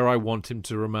that is where I want him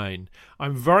to remain.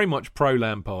 I'm very much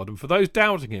pro-Lampard, and for those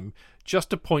doubting him,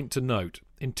 just a point to note.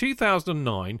 In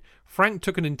 2009, Frank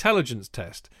took an intelligence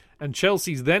test, and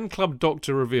Chelsea's then club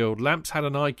doctor revealed Lamps had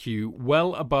an IQ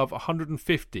well above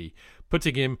 150,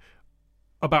 putting him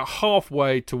about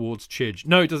halfway towards Chidge.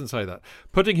 No, it doesn't say that.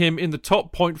 Putting him in the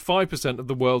top 0.5% of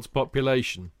the world's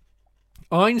population.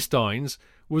 Einstein's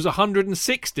was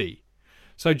 160.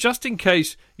 So just in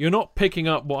case you're not picking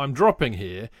up what I'm dropping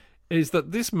here, is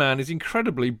that this man is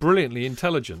incredibly brilliantly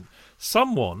intelligent.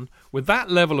 Someone with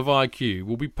that level of IQ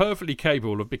will be perfectly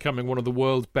capable of becoming one of the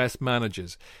world's best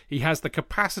managers. He has the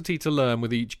capacity to learn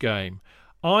with each game.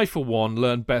 I, for one,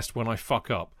 learn best when I fuck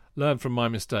up. Learn from my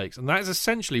mistakes. And that is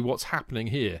essentially what's happening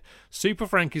here. Super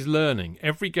Frank is learning.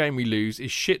 Every game we lose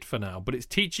is shit for now, but it's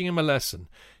teaching him a lesson.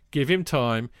 Give him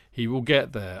time, he will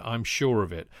get there, I'm sure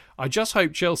of it. I just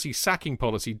hope Chelsea's sacking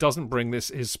policy doesn't bring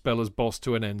his spell as boss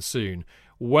to an end soon,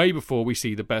 way before we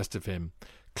see the best of him.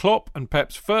 Klopp and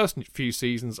Pep's first few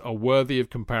seasons are worthy of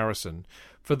comparison.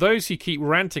 For those who keep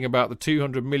ranting about the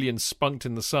 200 million spunked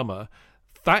in the summer,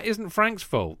 That isn't Frank's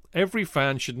fault. Every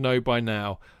fan should know by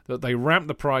now that they ramp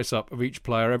the price up of each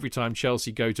player every time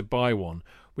Chelsea go to buy one.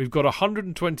 We've got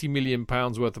 £120 million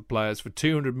worth of players for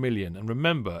 £200 million. And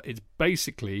remember, it's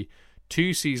basically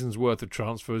 2 seasons worth of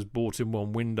transfers bought in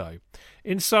one window.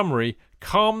 In summary,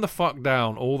 calm the fuck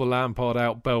down, all the Lampard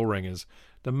out bell ringers.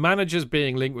 The manager's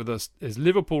being linked with us is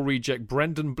Liverpool reject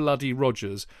Brendan Bloody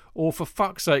Rodgers, or for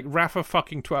fuck's sake, Rafa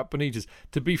fucking twat Benitez.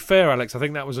 To be fair, Alex, I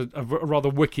think that was a rather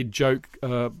wicked joke,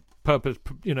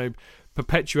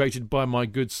 perpetuated by my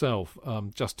good self,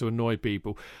 just to annoy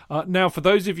people. Now, for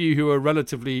those of you who are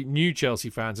relatively new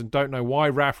Chelsea fans and don't know why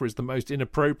Rafa is the most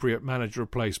inappropriate manager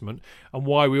replacement and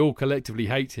why we all collectively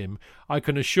hate him, I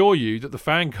can assure you that the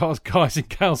FanCast guys and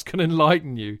gals can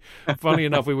enlighten you. Funny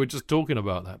enough, we were just talking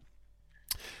about that.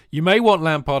 You may want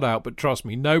Lampard out, but trust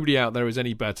me, nobody out there is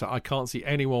any better. I can't see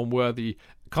one worthy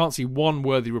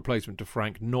replacement to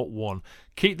Frank, not one.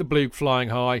 Keep the blue flying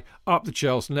high, up the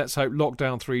Chelsea, and let's hope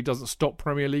Lockdown 3 doesn't stop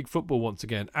Premier League football once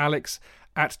again. Alex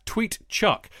at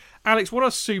TweetChuck. Alex, what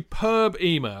a superb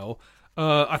email.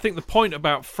 I think the point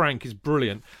about Frank is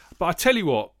brilliant. But I tell you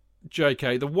what,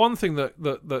 JK, the one thing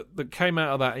that came out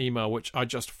of that email which I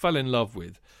just fell in love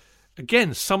with,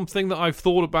 again, something that I've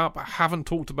thought about but haven't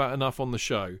talked about enough on the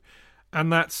show,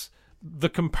 and that's the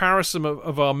comparison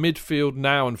of our midfield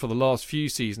now and for the last few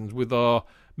seasons with our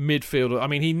midfield. I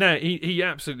mean, he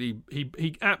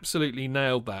absolutely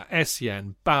nailed that.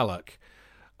 Essien, Ballack,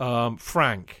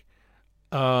 Frank,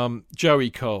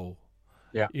 Joey Cole,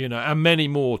 and many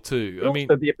more too. I mean,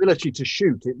 the ability to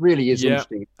shoot, it really is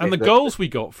interesting. And the goals we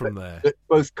got from there.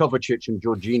 Both Kovacic and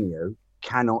Jorginho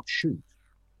cannot shoot,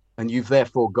 and you've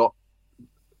therefore got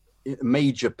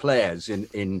major players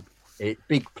in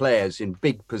big players in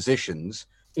big positions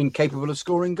incapable of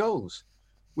scoring goals,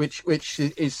 which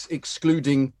is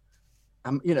excluding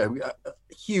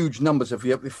huge numbers of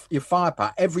your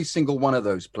firepower. Every single one of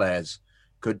those players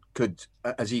could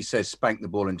as he says, spank the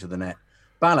ball into the net.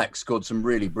 Ballack scored some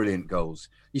really brilliant goals.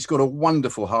 He scored a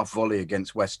wonderful half volley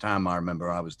against West Ham. I remember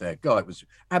I was there. God, it was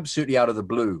absolutely out of the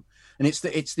blue. And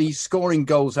it's these scoring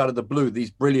goals out of the blue,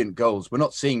 these brilliant goals. We're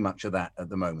not seeing much of that at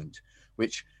the moment,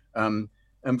 which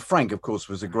and Frank, of course,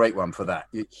 was a great one for that.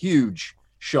 Huge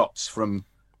shots from,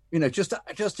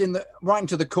 just in the right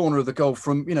into the corner of the goal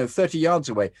from 30 yards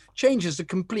away, changes the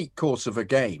complete course of a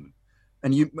game.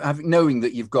 And knowing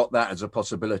that you've got that as a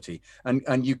possibility,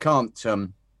 and you can't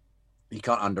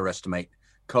underestimate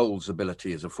Cole's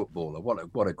ability as a footballer.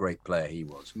 What a great player he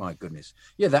was. My goodness.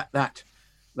 Yeah, that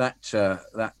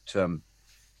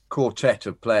quartet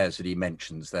of players that he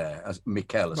mentions there, as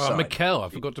Mikel aside. Mikel, I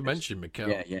forgot to mention Mikel.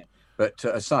 Yeah. But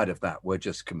aside of that, we're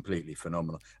just completely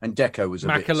phenomenal. And Deco was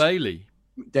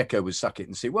Deco was suck it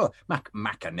and see. Well,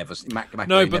 Macca never.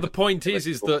 No, but the point is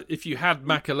that if you had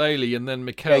Makaleli and then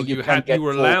Mikel, you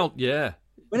were allowed. Yeah.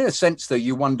 Well, in a sense, though,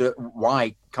 you wonder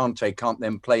why Conte can't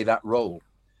then play that role.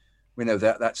 We know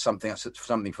that's something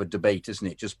for debate, isn't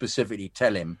it? Just specifically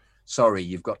tell him, sorry,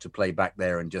 you've got to play back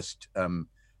there and just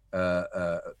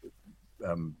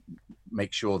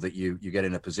make sure that you get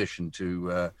in a position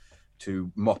to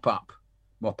mop up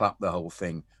the whole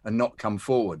thing and not come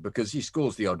forward, because he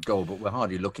scores the odd goal, but we're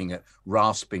hardly looking at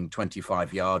rasping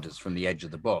 25-yarders from the edge of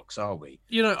the box, are we?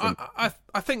 I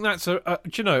think that's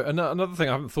another thing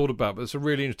I haven't thought about, but it's a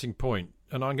really interesting point,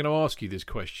 and I'm going to ask you this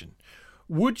question.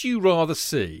 Would you rather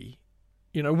see,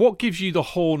 what gives you the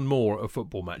horn more at a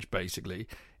football match, basically?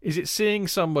 Is it seeing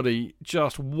somebody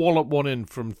just wallop one in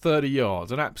from 30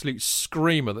 yards, an absolute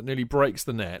screamer that nearly breaks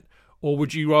the net, or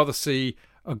would you rather see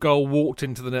a goal walked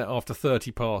into the net after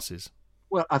 30 passes?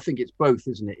 Well, I think it's both,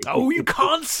 isn't it? You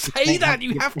can't say that.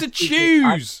 You have to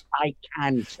choose. I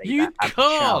can say you that. You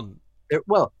can't.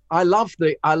 Well, I love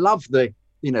the a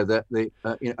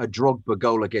Drogba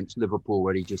goal against Liverpool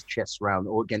where he just chests round,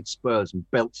 or against Spurs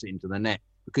and belts it into the net,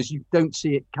 because you don't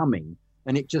see it coming,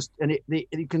 and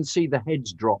you can see the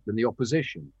heads drop in the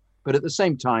opposition. But at the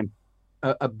same time,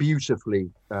 a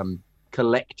beautifully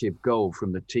collective goal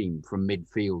from the team from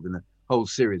midfield and a whole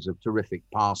series of terrific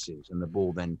passes, and the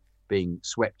ball then being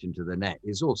swept into the net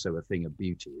is also a thing of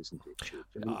beauty, isn't it?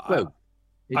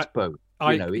 It's both.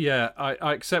 I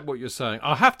accept what you're saying.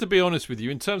 I have to be honest with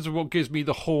you, in terms of what gives me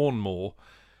the horn more,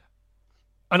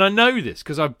 and I know this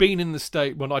because I've been in the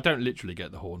state when I don't literally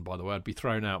get the horn, by the way, I'd be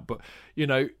thrown out, but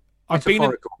I've been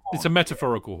in, it's a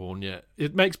metaphorical horn, yeah.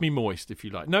 It makes me moist, if you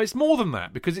like. No, it's more than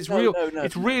that, because it's real.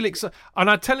 It's really exciting. And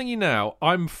I'm telling you now,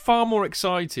 I'm far more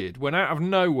excited when out of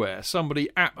nowhere somebody.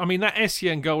 that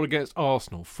Essien goal against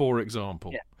Arsenal, for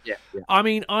example. Yeah. I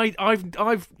mean, I've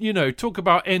talk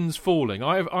about ends falling.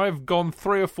 I've gone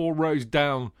 3 or 4 rows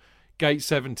down, gate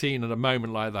 17 at a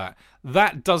moment like that.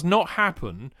 That does not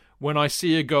happen when I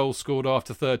see a goal scored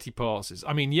after 30 passes.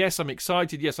 I mean, yes, I'm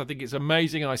excited. Yes, I think it's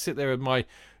amazing. And I sit there with my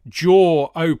jaw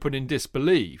open in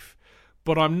disbelief.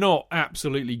 But I'm not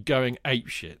absolutely going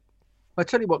apeshit. I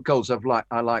tell you what goals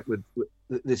I like with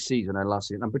this season and last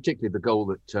season, and particularly the goal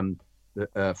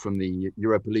that from the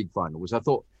Europa League final was, I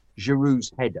thought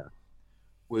Giroud's header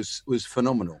was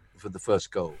phenomenal for the first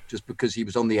goal, just because he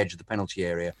was on the edge of the penalty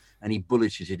area and he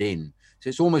bulleted it in. So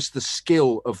it's almost the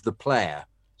skill of the player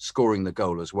scoring the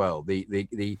goal as well.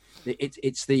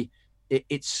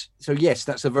 So yes,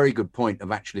 that's a very good point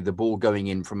of actually the ball going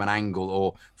in from an angle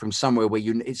or from somewhere where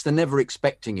it's the never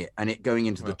expecting it and it going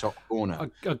into the top corner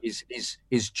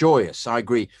is joyous. I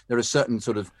agree. There are certain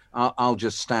sort of I'll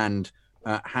just stand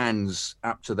hands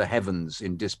up to the heavens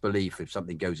in disbelief if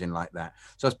something goes in like that.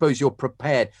 So I suppose you're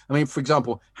prepared. I mean, for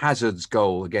example, Hazard's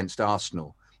goal against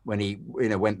Arsenal, when he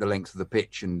went the length of the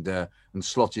pitch and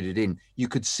slotted it in, you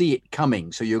could see it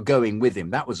coming, so you're going with him.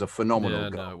 That was a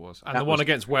phenomenal goal. No, it was. And the one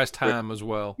against West Ham as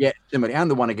well. Yeah, similarly, and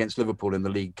the one against Liverpool in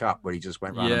the League Cup where he just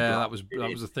went round. Yeah, that was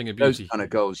a thing of beauty. Those kind of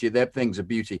goals, they're things of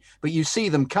beauty. But you see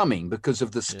them coming because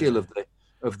of the skill of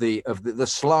the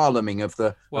slaloming of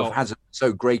Hazard.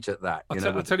 So great at that.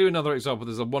 I'll tell you another example.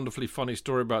 There's a wonderfully funny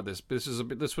story about this. This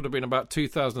would have been about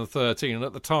 2013, and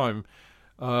at the time,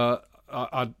 I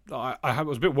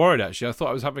was a bit worried, actually. I thought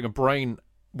I was having a brain...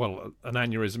 Well, an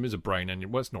aneurysm is a brain aneurysm.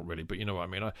 Well, it's not really, but you know what I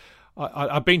mean.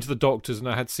 I've been to the doctors and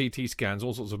I had CT scans.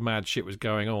 All sorts of mad shit was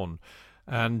going on.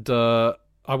 And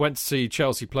I went to see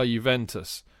Chelsea play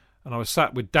Juventus. And I was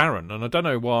sat with Darren. And I don't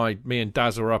know why me and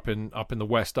Daz are up in the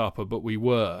West Upper, but we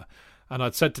were. And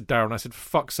I'd said to Darren, I said, for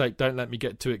fuck's sake, don't let me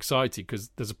get too excited,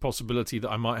 because there's a possibility that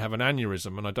I might have an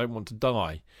aneurysm and I don't want to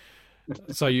die.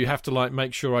 So you have to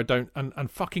make sure I don't.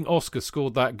 And fucking Oscar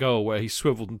scored that goal where he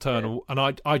swiveled and turned,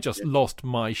 and I just lost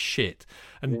my shit.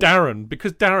 And Darren,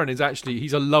 because Darren is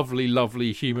he's a lovely,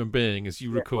 lovely human being, as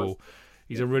you recall.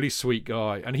 He's a really sweet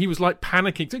guy, and he was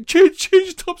panicking, saying, "Chid,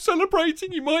 stop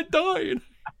celebrating, you might die."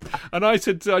 And I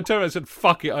told him, I said,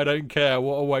 "Fuck it, I don't care.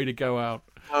 What a way to go out."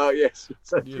 Oh yes,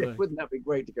 wouldn't that be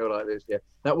great to go like this? Yeah,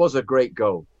 that was a great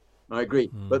goal. I agree.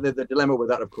 But the dilemma with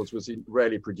that, of course, was he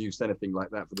rarely produced anything like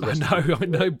that for the rest of the I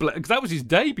know. Because that was his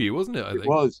debut, wasn't it? I think.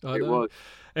 It was.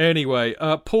 Anyway,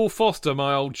 Paul Foster,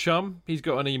 my old chum, he's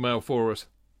got an email for us.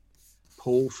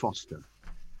 Paul Foster.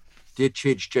 Dear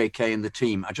Chidge, JK and the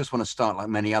team, I just want to start, like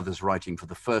many others writing for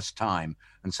the first time,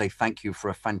 and say thank you for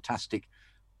a fantastic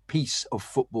piece of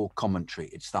football commentary.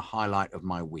 It's the highlight of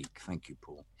my week. Thank you,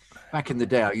 Paul. Back in the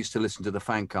day, I used to listen to the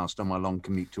FanCast on my long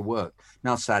commute to work.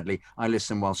 Now, sadly, I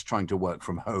listen whilst trying to work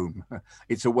from home.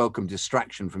 It's a welcome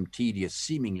distraction from tedious,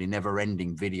 seemingly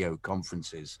never-ending video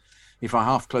conferences. If I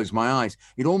half close my eyes,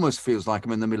 it almost feels like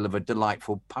I'm in the middle of a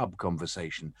delightful pub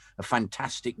conversation, a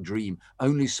fantastic dream,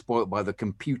 only spoilt by the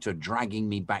computer dragging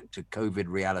me back to COVID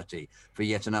reality for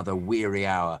yet another weary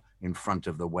hour in front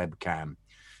of the webcam.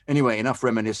 Anyway, enough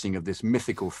reminiscing of this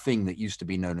mythical thing that used to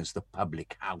be known as the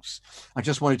public house. I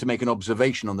just wanted to make an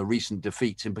observation on the recent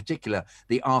defeats, in particular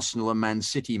the Arsenal and Man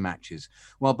City matches.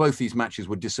 While both these matches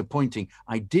were disappointing,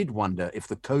 I did wonder if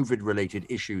the COVID-related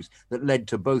issues that led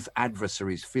to both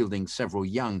adversaries fielding several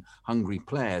young, hungry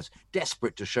players,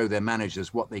 desperate to show their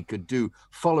managers what they could do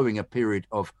following a period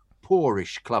of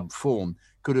poorish club form,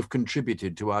 could have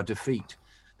contributed to our defeat.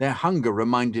 Their hunger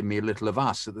reminded me a little of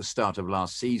us at the start of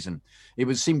last season. It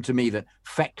would seem to me that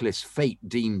feckless fate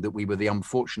deemed that we were the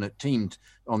unfortunate team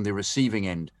on the receiving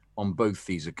end on both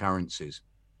these occurrences.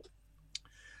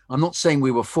 I'm not saying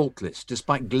we were faultless.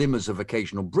 Despite glimmers of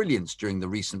occasional brilliance during the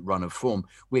recent run of form,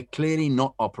 we're clearly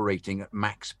not operating at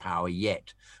max power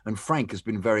yet. And Frank has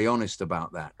been very honest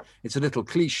about that. It's a little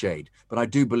cliched, but I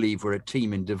do believe we're a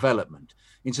team in development.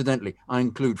 Incidentally, I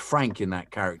include Frank in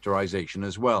that characterization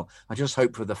as well. I just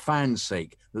hope for the fans'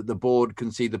 sake that the board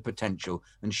can see the potential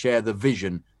and share the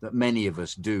vision that many of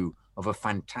us do of a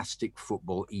fantastic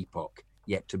football epoch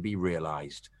yet to be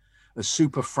realized. A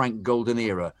super Frank golden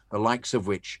era, the likes of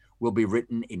which will be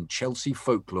written in Chelsea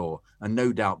folklore and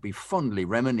no doubt be fondly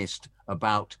reminisced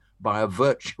about by a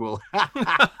virtual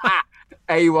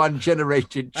A1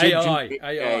 generated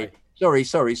AI.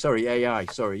 Sorry, AI.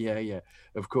 Sorry, yeah.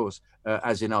 Of course,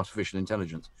 as in artificial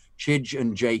intelligence. Chidge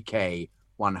and JK,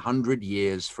 100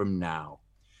 years from now.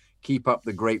 Keep up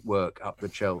the great work up the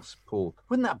Chelsea, Paul.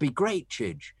 Wouldn't that be great,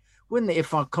 Chidge? Wouldn't it,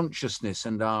 if our consciousness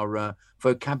and our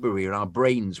vocabulary and our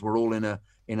brains were all in a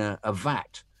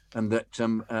vat, and that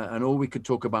and all we could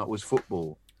talk about was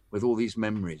football with all these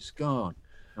memories? God.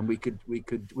 And we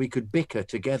could bicker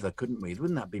together, couldn't we?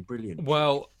 Wouldn't that be brilliant?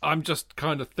 Well, I'm just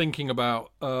kind of thinking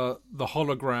about the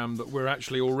hologram that we're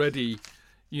actually already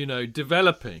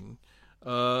developing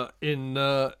in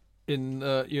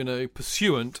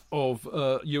pursuant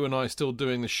of you and I still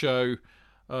doing the show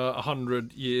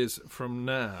 100 years from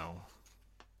now.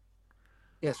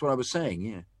 Yes, what I was saying,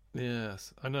 yeah.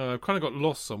 Yes, I know. I've kind of got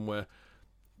lost somewhere.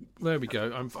 There we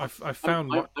go. I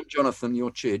found. I'm Jonathan.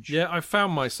 You're Chidge. Yeah, I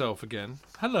found myself again.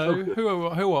 Hello. Oh,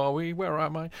 who are we? Where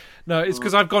am I? No, it's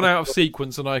because I've gone out of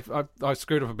sequence and I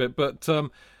screwed up a bit. But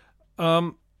let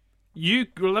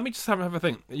me just have a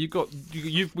think. We got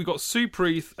Sue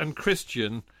Preeth and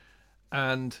Christian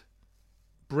and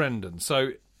Brendan.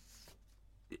 So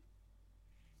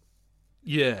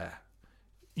yeah,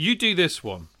 you do this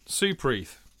one. Sue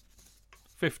Preeth,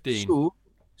 15.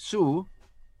 Sue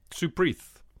Preeth.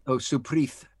 Oh,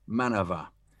 Supreeth Manava.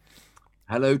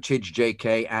 Hello, Chidge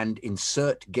JK, and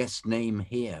insert guest name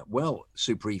here. Well,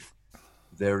 Supreeth,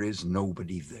 there is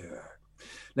nobody there.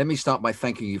 Let me start by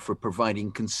thanking you for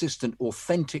providing consistent,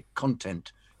 authentic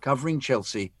content covering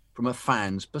Chelsea from a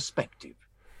fan's perspective.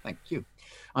 Thank you.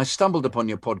 I stumbled upon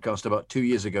your podcast about 2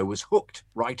 years ago, was hooked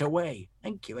right away.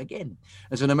 Thank you again.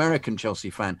 As an American Chelsea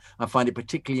fan, I find it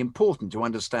particularly important to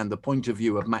understand the point of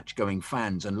view of match-going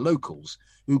fans and locals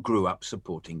who grew up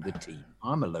supporting the team.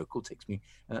 I'm a local. It takes me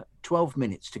 12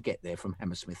 minutes to get there from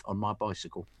Hammersmith on my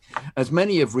bicycle. As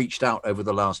many have reached out over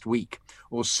the last week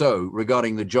or so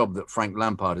regarding the job that Frank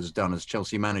Lampard has done as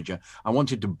Chelsea manager, I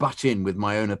wanted to butt in with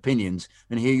my own opinions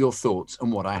and hear your thoughts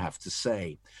on what I have to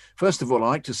say. First of all, I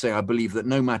like to say I believe that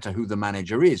no matter who the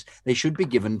manager is, they should be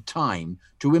given time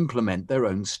to implement their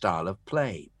own style of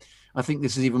play. I think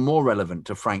this is even more relevant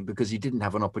to Frank because he didn't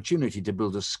have an opportunity to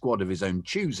build a squad of his own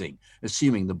choosing,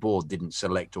 assuming the board didn't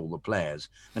select all the players,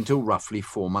 until roughly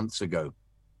 4 months ago.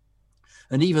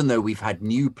 And even though we've had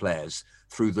new players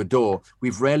through the door,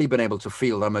 we've rarely been able to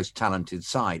field our most talented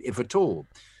side, if at all.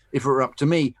 If it were up to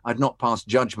me, I'd not pass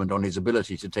judgment on his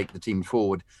ability to take the team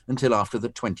forward until after the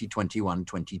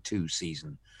 2021-22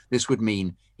 season. This would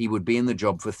mean he would be in the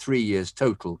job for 3 years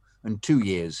total and 2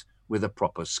 years with a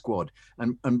proper squad,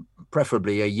 and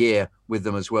preferably a year with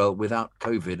them as well, without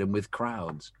COVID and with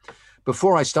crowds.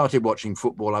 Before I started watching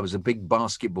football, I was a big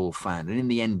basketball fan. And in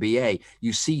the NBA,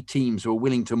 you see teams who are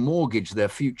willing to mortgage their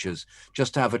futures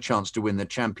just to have a chance to win the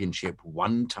championship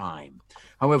one time.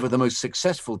 However, the most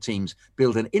successful teams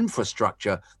build an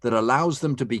infrastructure that allows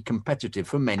them to be competitive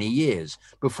for many years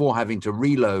before having to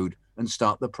reload and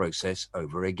start the process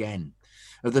over again.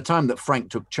 At the time that Frank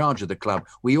took charge of the club,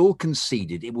 we all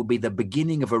conceded it would be the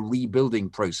beginning of a rebuilding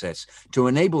process to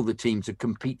enable the team to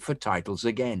compete for titles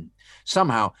again.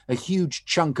 Somehow, a huge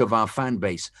chunk of our fan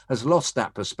base has lost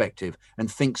that perspective and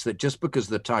thinks that just because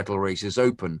the title race is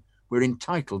open, we're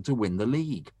entitled to win the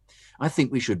league. I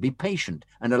think we should be patient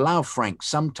and allow Frank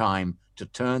some time to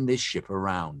turn this ship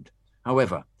around.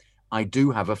 However, I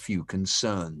do have a few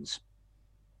concerns.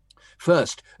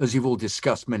 First, as you've all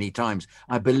discussed many times,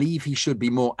 I believe he should be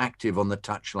more active on the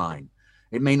touchline.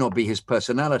 It may not be his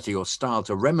personality or style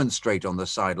to remonstrate on the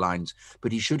sidelines,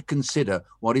 but he should consider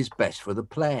what is best for the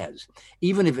players.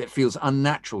 Even if it feels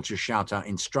unnatural to shout out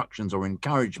instructions or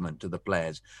encouragement to the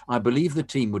players, I believe the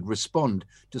team would respond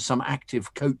to some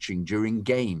active coaching during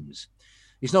games.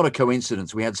 It's not a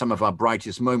coincidence we had some of our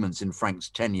brightest moments in Frank's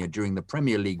tenure during the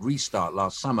Premier League restart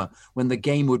last summer when the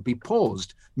game would be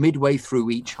paused midway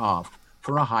through each half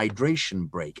for a hydration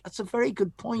break. That's a very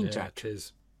good point, actually. It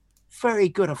is. Very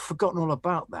good. I've forgotten all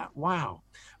about that. Wow.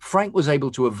 Frank was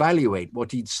able to evaluate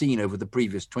what he'd seen over the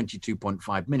previous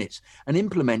 22.5 minutes and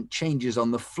implement changes on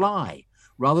the fly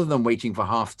rather than waiting for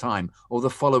half time or the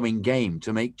following game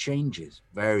to make changes.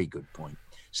 Very good point.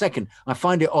 Second, I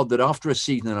find it odd that after a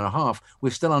season and a half, we're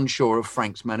still unsure of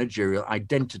Frank's managerial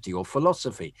identity or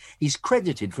philosophy. He's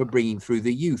credited for bringing through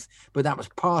the youth, but that was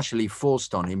partially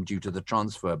forced on him due to the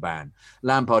transfer ban.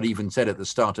 Lampard even said at the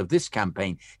start of this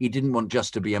campaign he didn't want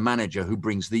just to be a manager who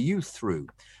brings the youth through.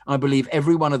 I believe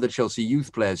every one of the Chelsea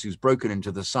youth players who's broken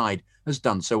into the side has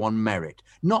done so on merit,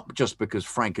 not just because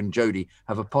Frank and Jody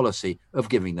have a policy of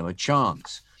giving them a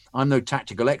chance. I'm no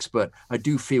tactical expert. I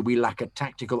do fear we lack a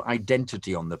tactical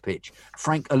identity on the pitch.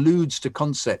 Frank alludes to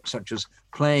concepts such as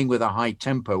playing with a high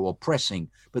tempo or pressing,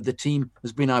 but the team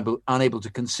has been unable to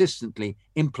consistently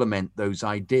implement those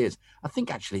ideas. I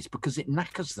think actually it's because it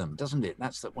knackers them, doesn't it?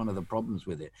 That's one of the problems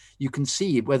with it. You can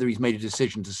see whether he's made a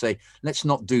decision to say, let's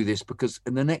not do this because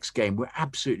in the next game, we're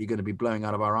absolutely going to be blowing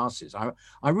out of our asses. I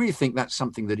really think that's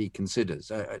something that he considers.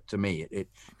 To me,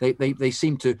 they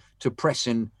seem to press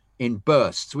in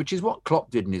bursts, which is what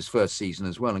Klopp did in his first season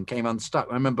as well and came unstuck.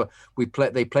 I remember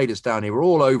they played us down here, were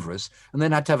all over us, and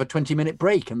then had to have a 20-minute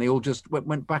break, and they all just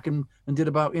went back and did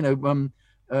about,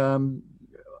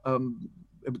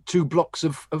 2 blocks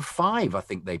of 5, I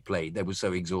think they played. They were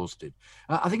so exhausted.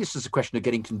 I think it's just a question of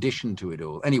getting conditioned to it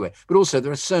all. Anyway, but also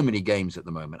there are so many games at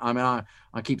the moment. I mean,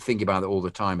 I keep thinking about it all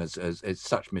the time as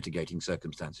such mitigating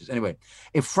circumstances. Anyway,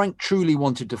 if Frank truly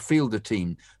wanted to field a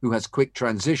team who has quick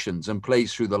transitions and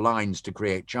plays through the lines to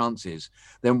create chances,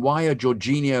 then why are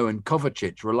Jorginho and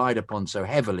Kovacic relied upon so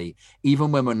heavily,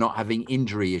 even when we're not having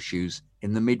injury issues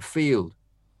in the midfield?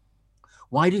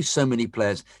 Why do so many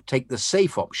players take the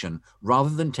safe option rather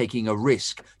than taking a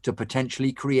risk to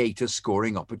potentially create a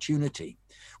scoring opportunity?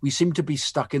 We seem to be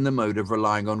stuck in the mode of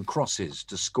relying on crosses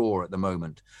to score at the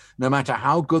moment. No matter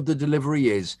how good the delivery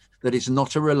is, that is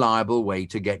not a reliable way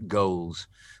to get goals.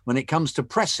 When it comes to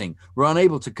pressing, we're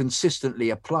unable to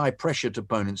consistently apply pressure to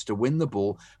opponents to win the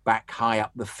ball back high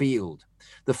up the field.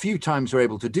 The few times we're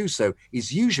able to do so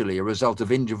is usually a result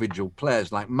of individual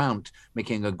players like Mount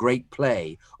making a great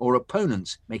play or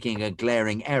opponents making a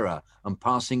glaring error and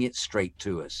passing it straight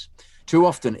to us. Too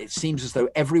often, it seems as though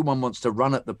everyone wants to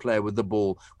run at the player with the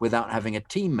ball without having a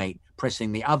teammate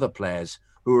pressing the other players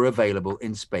who are available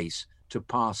in space to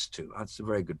pass to. That's a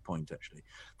very good point, actually.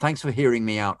 Thanks for hearing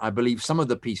me out. I believe some of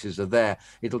the pieces are there.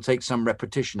 It'll take some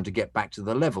repetition to get back to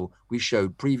the level we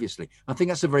showed previously. I think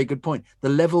that's a very good point. The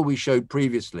level we showed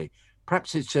previously.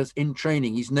 Perhaps it's just in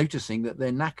training, he's noticing that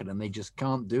they're knackered and they just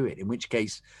can't do it, in which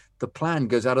case the plan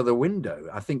goes out of the window.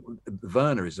 I think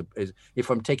Werner is if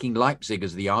I'm taking Leipzig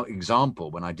as the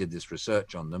example, when I did this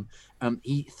research on them,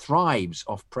 he thrives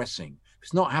off pressing. If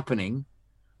it's not happening,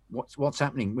 what's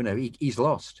happening? You know, he's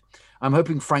lost. I'm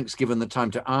hoping Frank's given the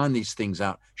time to iron these things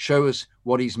out, show us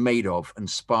what he's made of, and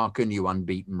spark a new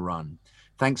unbeaten run.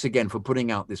 Thanks again for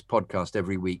putting out this podcast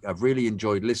every week. I've really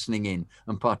enjoyed listening in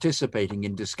and participating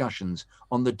in discussions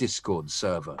on the Discord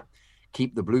server.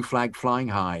 Keep the blue flag flying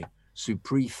high.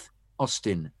 Supreeth,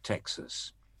 Austin,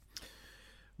 Texas.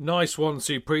 Nice one,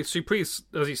 Supreeth. Supreeth,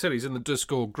 as he said, he's in the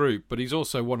Discord group, but he's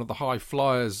also one of the high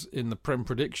flyers in the Prem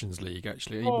Predictions League,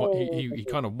 actually. He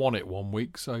kind of won it one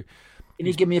week, so... Can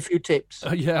you give me a few tips?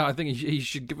 Yeah, I think he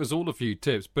should give us all a few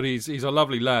tips, but he's a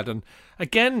lovely lad. And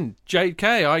again,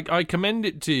 JK, I commend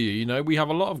it to you. You know, we have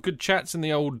a lot of good chats in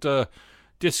the old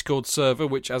Discord server,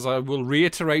 which, as I will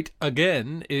reiterate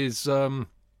again, is, open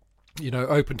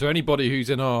to anybody who's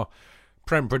in our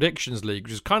Prem Predictions League,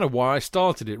 which is kind of why I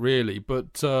started it, really.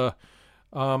 But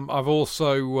I've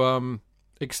also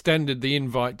extended the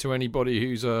invite to anybody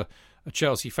who's a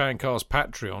Chelsea FanCast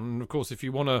Patreon. And, of course, if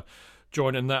you want to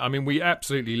join in that, I mean, we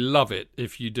absolutely love it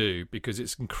if you do, because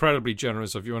it's incredibly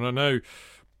generous of you. And I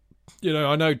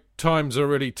know times are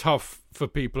really tough for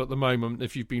people at the moment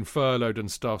if you've been furloughed and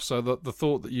stuff. So the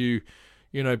thought that you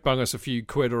bung us a few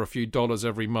quid or a few dollars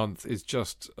every month is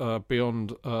just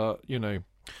beyond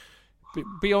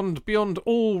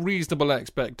all reasonable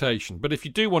expectation. But if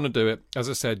you do want to do it, as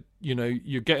I said,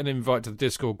 you get an invite to the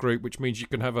Discord group, which means you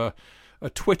can have a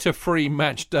Twitter-free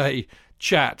match day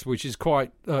chat, which is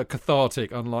quite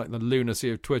cathartic, unlike the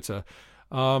lunacy of Twitter.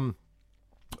 Also,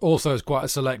 there's quite a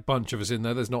select bunch of us in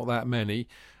there. There's not that many.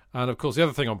 And, of course, the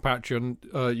other thing on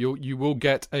Patreon, you will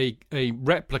get a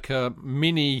replica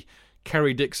mini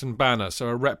Kerry Dixon banner, so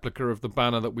a replica of the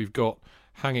banner that we've got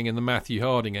hanging in the Matthew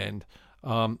Harding end.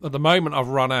 At the moment, I've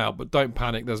run out, but don't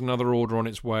panic. There's another order on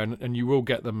its way, and you will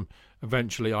get them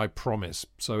eventually, I promise.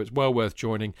 So it's well worth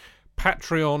joining.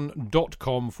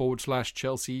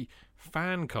 Patreon.com/Chelsea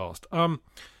Fancast.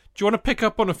 Do you want to pick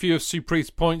up on a few of Supreeth's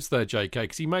points there, JK?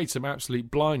 Because he made some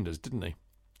absolute blinders, didn't he?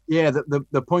 Yeah,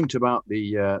 the point about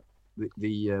the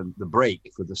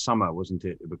break for the summer, wasn't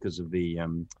it? Because of the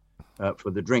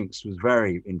for the drinks was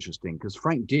very interesting, because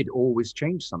Frank did always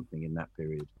change something in that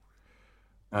period,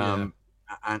 and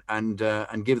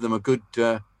give them a good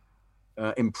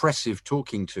impressive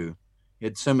talking to. He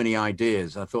had so many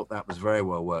ideas. I thought that was very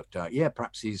well worked out. Yeah,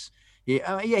 perhaps he's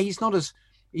not as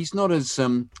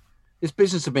this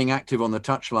business of being active on the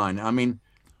touchline. I mean,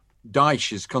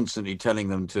 Dyche is constantly telling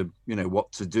them to,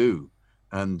 what to do,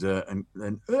 and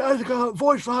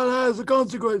voice file has a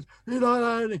consequence,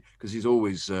 because he's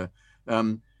always.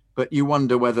 But you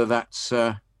wonder whether that's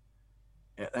not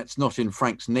in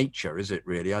Frank's nature, is it?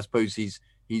 Really, I suppose he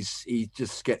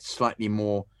just gets slightly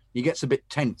more. He gets a bit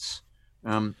tense.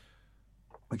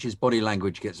 Which his body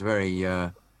language gets very,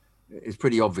 it's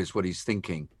pretty obvious what he's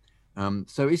thinking.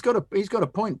 So he's got a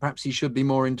point. Perhaps he should be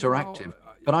more interactive.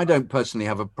 But I don't personally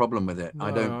have a problem with it. No,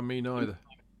 I mean either.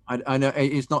 I know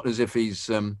it's not as if he's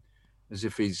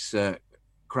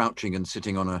crouching and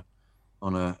sitting on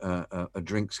a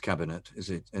drinks cabinet, is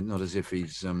it? And not as if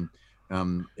he's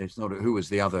it's not. Who was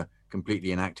the other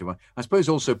completely inactive one? I suppose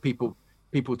also people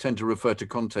tend to refer to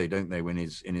Conte, don't they? When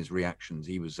in his reactions,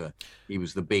 he was the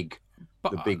big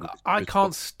But the big. I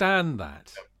can't stand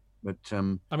that. But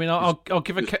I mean, I'll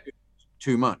give a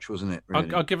too much, wasn't it?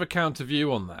 Really? I'll give a counter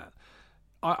view on that.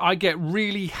 I get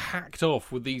really hacked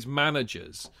off with these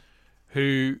managers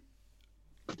who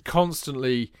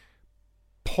constantly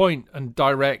point and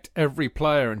direct every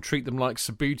player and treat them like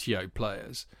Sabutio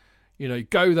players. You know,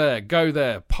 go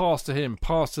there, pass to him,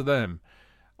 pass to them.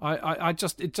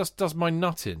 It just does my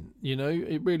nut in, you know,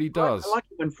 it really does. I like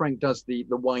it when Frank does the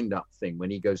wind up thing when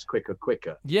he goes quicker.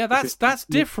 Yeah, that's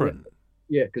different.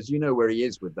 Yeah, because you know where he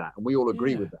is with that, and we all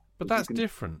agree with that. But that's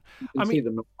different. You can see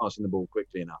them not passing the ball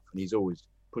quickly enough, and he's always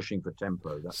pushing for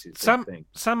tempo. That's his thing.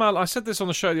 I said this on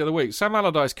the show the other week. Sam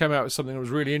Allardyce came out with something that was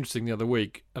really interesting the other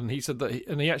week, and he said that,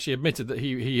 he actually admitted that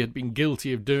he had been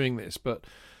guilty of doing this. But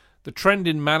the trend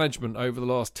in management over the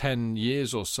last 10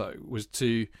 years or so was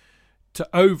to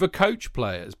overcoach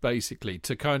players, basically,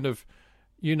 to kind of,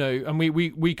 you know, and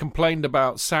we complained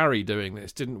about Sarri doing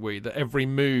this, didn't we? That every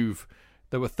move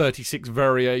there were 36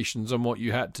 variations on what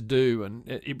you had to do, and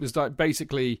it was like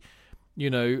basically, you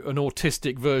know, an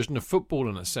autistic version of football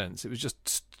in a sense. It was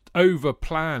just over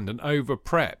planned and over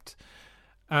prepped.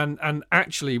 And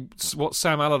actually, what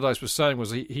Sam Allardyce was saying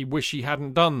was he wished he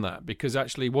hadn't done that, because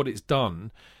actually what it's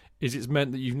done is it's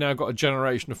meant that you've now got a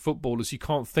generation of footballers who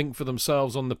can't think for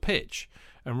themselves on the pitch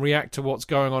and react to what's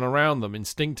going on around them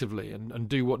instinctively and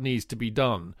do what needs to be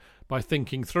done by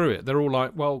thinking through it. They're all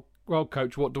like, well,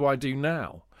 coach, what do I do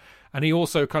now? And he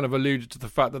also kind of alluded to the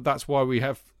fact that that's why we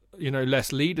have, you know,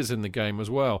 less leaders in the game as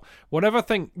well. Whatever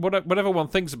one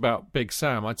thinks about Big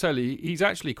Sam, I tell you, he's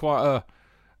actually quite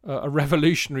a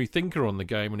revolutionary thinker on the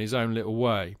game in his own little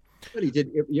way. Well, he did.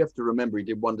 You have to remember, he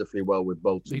did wonderfully well with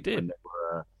Bolton. He did.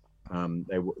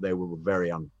 They were a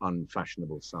very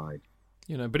unfashionable side.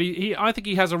 You know, but I think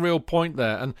he has a real point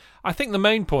there. And I think the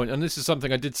main point, and this is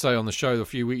something I did say on the show a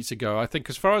few weeks ago, I think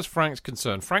as far as Frank's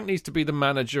concerned, Frank needs to be the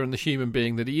manager and the human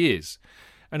being that he is.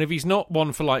 And if he's not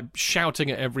one for like shouting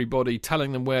at everybody,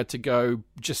 telling them where to go,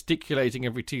 gesticulating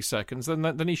every 2 seconds,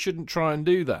 then he shouldn't try and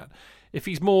do that. If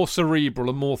he's more cerebral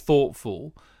and more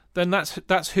thoughtful, then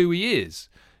that's who he is.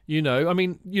 You know, I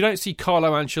mean, you don't see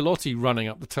Carlo Ancelotti running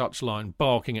up the touchline,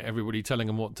 barking at everybody, telling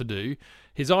them what to do.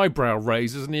 His eyebrow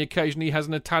raises and he occasionally has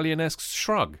an Italian-esque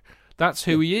shrug. That's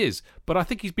who he is. But I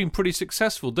think he's been pretty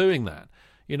successful doing that.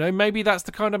 You know, maybe that's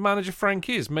the kind of manager Frank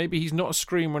is. Maybe he's not a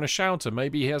screamer and a shouter.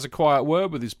 Maybe he has a quiet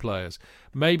word with his players.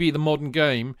 Maybe the modern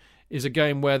game is a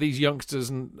game where these youngsters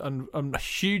and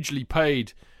hugely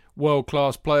paid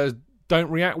world-class players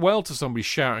don't react well to somebody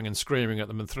shouting and screaming at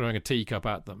them and throwing a teacup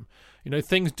at them. You know,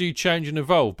 things do change and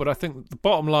evolve, but I think the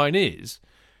bottom line is,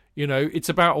 you know, it's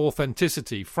about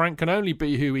authenticity. Frank can only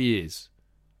be who he is,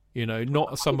 you know,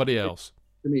 not somebody else.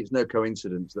 To me, it's no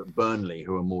coincidence that Burnley,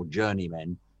 who are more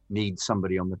journeymen, need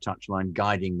somebody on the touchline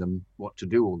guiding them what to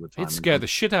do all the time. It'd scare the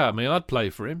shit out of me. I'd play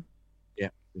for him. Yeah.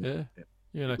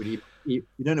 You know, but you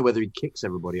don't know whether he kicks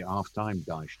everybody at half-time,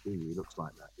 Dyche, do you? He looks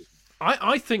like that, doesn't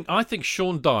he? I think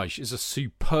Sean Dyche is a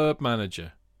superb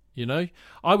manager. You know,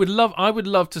 I would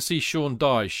love to see Sean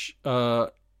Dyche,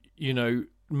 you know,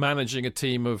 managing a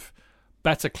team of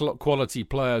better quality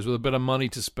players with a bit of money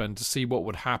to spend to see what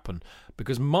would happen.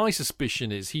 Because my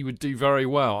suspicion is he would do very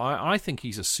well. I think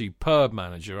he's a superb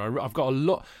manager. I've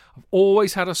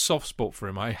always had a soft spot for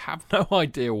him. I have no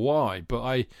idea why, but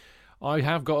I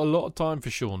have got a lot of time for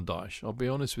Sean Dyche. I'll be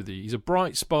honest with you. He's a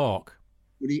bright spark.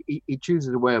 But he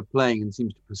chooses a way of playing and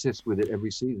seems to persist with it every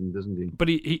season, doesn't he? But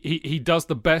he does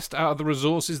the best out of the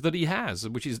resources that he has,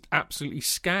 which is absolutely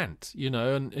scant, you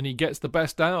know, and he gets the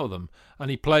best out of them, and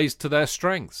he plays to their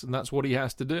strengths, and that's what he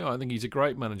has to do. I think he's a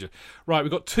great manager. Right, we've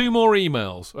got 2 more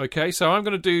emails, okay? So I'm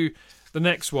going to do the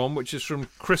next one, which is from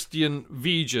Christian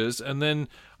Viges, and then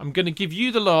I'm going to give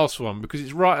you the last one because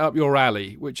it's right up your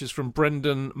alley, which is from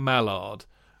Brendan Mallard,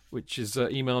 which is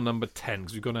email number 10,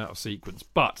 because we've gone out of sequence.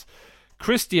 But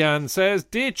Christian says,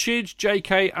 Dear Chidge,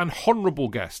 JK and honourable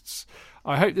guests,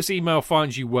 I hope this email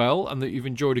finds you well and that you've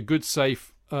enjoyed a good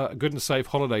and safe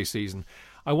holiday season.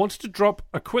 I wanted to drop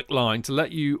a quick line to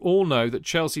let you all know that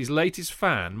Chelsea's latest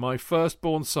fan, my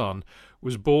firstborn son,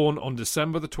 was born on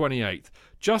December the 28th,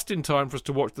 just in time for us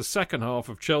to watch the second half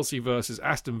of Chelsea versus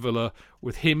Aston Villa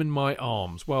with him in my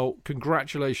arms. Well,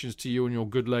 congratulations to you and your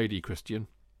good lady, Christian.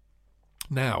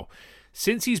 Now,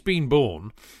 since he's been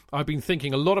born, I've been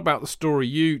thinking a lot about the story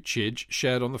you, Chidge,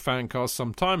 shared on the FanCast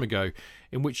some time ago,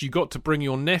 in which you got to bring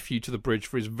your nephew to the bridge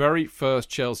for his very first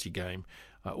Chelsea game.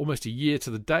 Almost a year to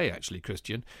the day, actually,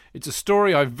 Christian. It's a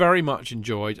story I very much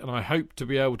enjoyed, and I hope to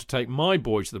be able to take my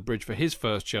boy to the bridge for his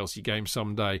first Chelsea game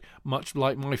someday, much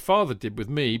like my father did with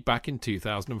me back in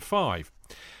 2005.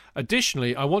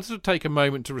 Additionally, I wanted to take a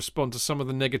moment to respond to some of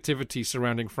the negativity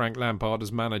surrounding Frank Lampard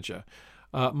as manager.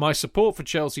 My support for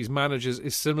Chelsea's managers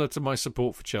is similar to my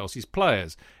support for Chelsea's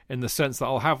players, in the sense that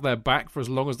I'll have their back for as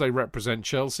long as they represent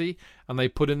Chelsea and they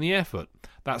put in the effort.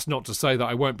 That's not to say that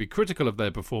I won't be critical of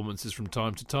their performances from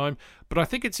time to time, but I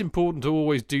think it's important to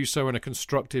always do so in a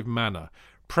constructive manner.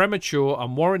 Premature,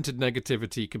 unwarranted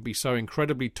negativity can be so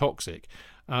incredibly toxic,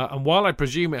 and while I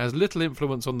presume it has little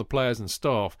influence on the players and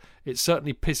staff, it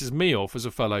certainly pisses me off as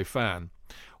a fellow fan.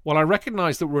 While I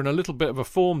recognise that we're in a little bit of a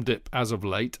form dip as of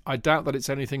late, I doubt that it's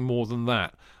anything more than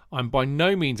that. I'm by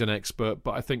no means an expert,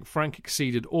 but I think Frank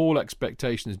exceeded all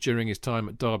expectations during his time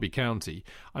at Derby County.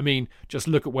 I mean, just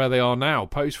look at where they are now,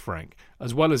 post-Frank,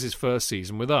 as well as his first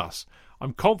season with us.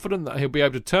 I'm confident that he'll be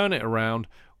able to turn it around.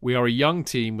 We are a young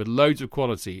team with loads of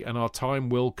quality, and our time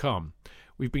will come.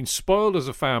 We've been spoiled as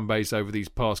a fan base over these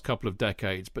past couple of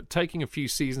decades, but taking a few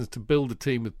seasons to build a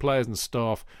team with players and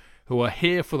staff who are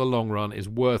here for the long run is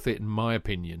worth it in my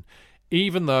opinion.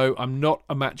 Even though I'm not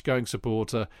a match-going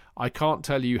supporter, I can't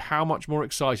tell you how much more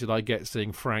excited I get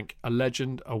seeing Frank, a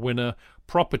legend, a winner,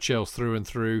 proper Chelsea through and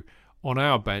through, on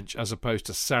our bench as opposed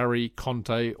to Sarri,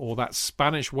 Conte or that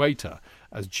Spanish waiter,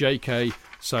 as JK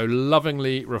so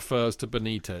lovingly refers to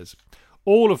Benitez,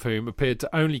 all of whom appeared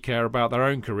to only care about their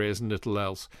own careers and little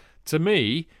else. To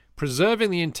me, preserving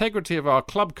the integrity of our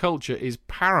club culture is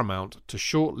paramount to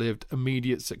short-lived,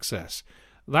 immediate success.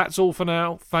 That's all for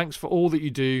now. Thanks for all that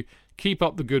you do. Keep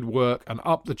up the good work and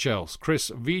up the Chelsea. Chris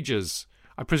Vejas.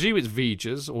 I presume it's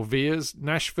Vejas or Viers.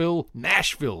 Nashville,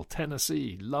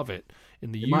 Tennessee. Love it.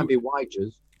 It might be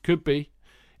Weigers. Could be.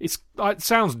 It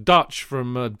sounds Dutch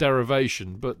from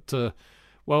derivation, but,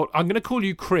 well, I'm going to call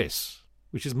you Chris,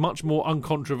 which is much more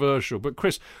uncontroversial. But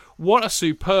Chris, what a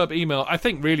superb email. I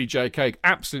think really, JK,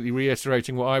 absolutely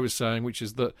reiterating what I was saying, which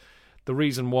is that the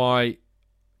reason why,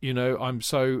 I'm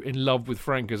so in love with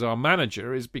Frank as our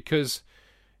manager is because,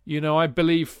 I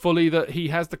believe fully that he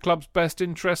has the club's best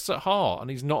interests at heart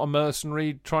and he's not a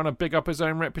mercenary trying to big up his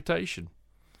own reputation.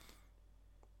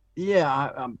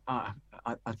 Yeah, I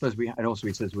suppose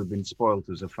he says we've been spoiled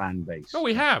as a fan base. Oh,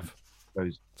 we have.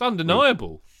 It's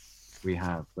undeniable. We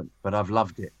have, but I've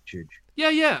loved it, Chidge.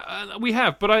 Yeah, we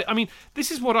have. But I mean,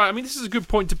 this is a good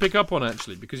point to pick up on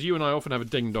actually, because you and I often have a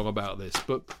ding dong about this.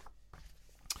 But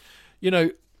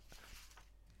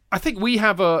I think we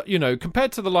have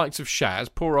compared to the likes of Shaz,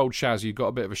 poor old Shaz, who got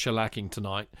a bit of a shellacking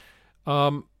tonight.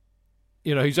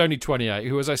 He's only 28.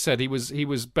 Who, as I said, he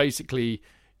was basically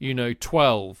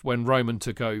 12 when Roman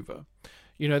took over.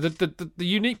 The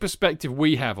unique perspective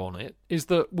we have on it is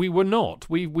that we were not.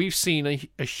 We've seen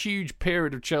a huge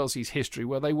period of Chelsea's history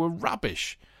where they were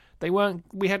rubbish. They weren't.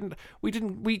 We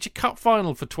didn't reach a cup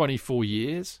final for 24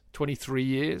 years, 23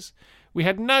 years. We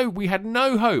had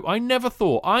no hope. I never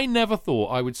thought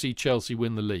I would see Chelsea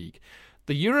win the league.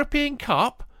 The European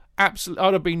Cup, absolutely,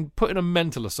 I'd have been put in a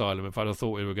mental asylum if I'd have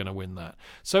thought we were going to win that.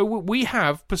 So we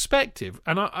have perspective,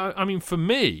 and I mean, for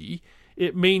me,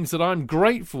 it means that I'm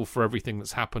grateful for everything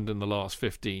that's happened in the last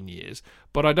 15 years,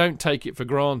 but I don't take it for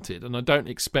granted, and I don't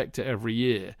expect it every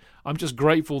year. I'm just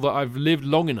grateful that I've lived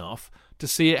long enough to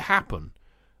see it happen.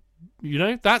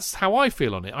 That's how I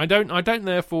feel on it. I don't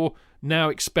therefore now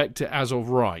expect it as of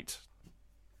right.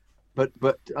 But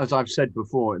as I've said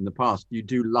before in the past, you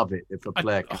do love it if a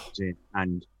player comes in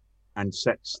and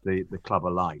sets the club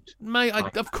alight. Mate,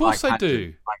 of course I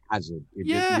do. Like Hazard.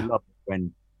 You love it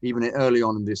when, even early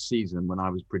on in this season, when I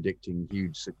was predicting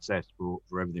huge success for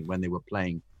everything, when they were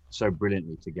playing so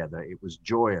brilliantly together, it was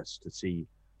joyous to see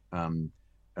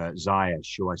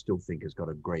Ziyech, who I still think has got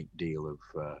a great deal of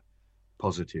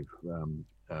positive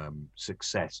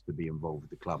success to be involved with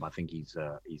the club. I think he's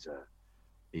a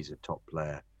top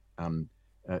player.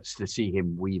 To see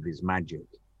him weave his magic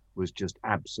was just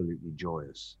absolutely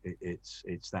joyous.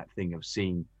 It's that thing of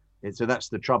seeing it. So that's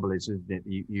the trouble, isn't it?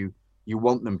 You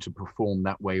want them to perform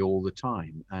that way all the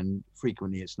time, and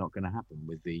frequently it's not going to happen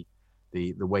with the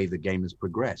way the game has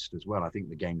progressed as well. I think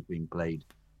the game's being played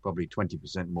probably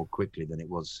 20% more quickly than it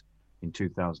was in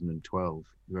 2012.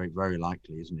 Very, very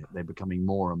likely, isn't it? They're becoming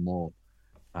more and more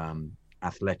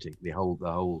athletic. The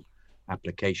whole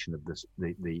application of the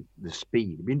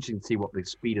speed. It'd be interesting to see what the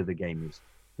speed of the game is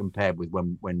compared with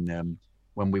when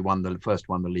we first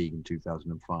won the league in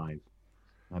 2005.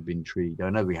 I've been intrigued. I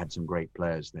know we had some great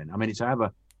players then. I mean, to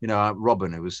have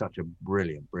Robin, who was such a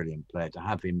brilliant player, to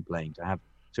have him playing,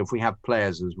 so if we have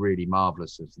players as really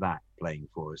marvellous as that playing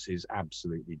for us is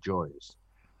absolutely joyous.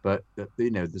 But at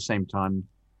the same time,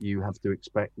 you have to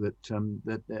expect that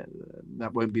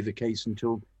that won't be the case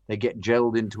until they get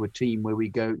gelled into a team where we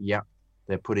go, yeah,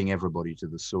 they're putting everybody to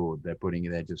the sword.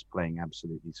 They're just playing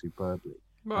absolutely superbly.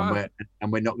 Well,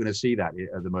 and we're not going to see that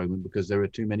at the moment because there are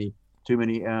too many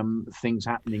things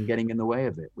happening, getting in the way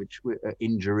of it, which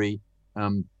injury,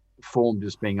 form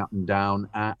just being up and down,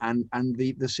 and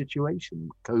the situation,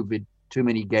 COVID, too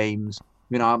many games.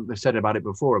 I've said about it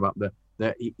before about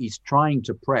he's trying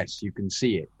to press, you can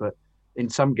see it, but in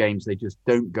some games they just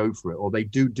don't go for it, or they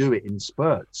do it in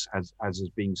spurts, as is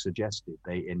being suggested.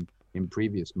 In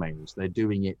previous mails, they're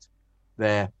doing it.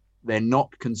 They're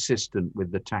not consistent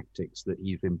with the tactics that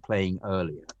he's been playing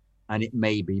earlier, and it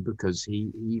may be because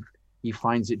he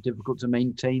finds it difficult to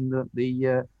maintain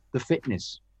the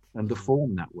fitness and the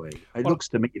form that way. It looks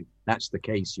to me that's the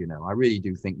case. I really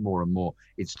do think more and more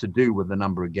it's to do with the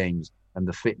number of games and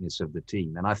the fitness of the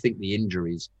team, and I think the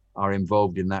injuries are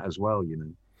involved in that as well.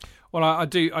 Well, I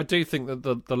do think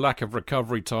that the lack of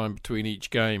recovery time between each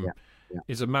game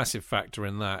is a massive factor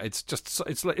in that.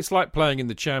 It's like playing in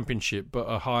the Championship, but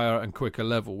a higher and quicker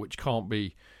level, which can't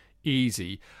be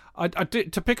easy.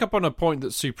 To pick up on a point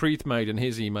that Supreet made in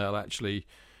his email, actually,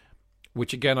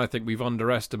 which again I think we've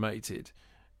underestimated,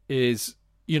 is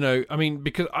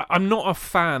because I'm not a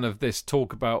fan of this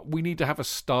talk about we need to have a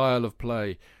style of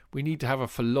play, we need to have a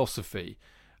philosophy.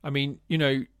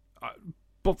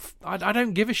 But I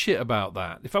don't give a shit about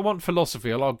that. If I want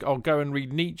philosophy, I'll go and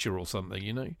read Nietzsche or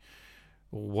something,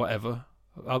 or whatever.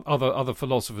 Other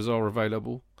philosophers are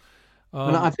available.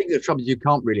 Well, I think the trouble is you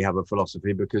can't really have a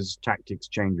philosophy because tactics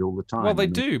change all the time. Well, they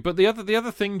do. But the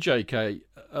other thing, JK,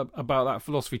 about that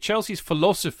philosophy, Chelsea's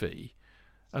philosophy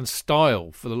and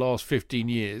style for the last 15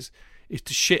 years is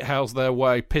to shithouse their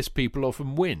way, piss people off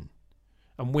and win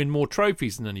more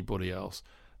trophies than anybody else.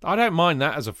 I don't mind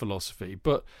that as a philosophy,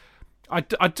 but I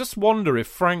just wonder if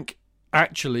Frank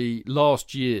actually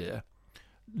last year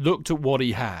looked at what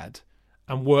he had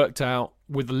and worked out,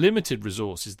 with the limited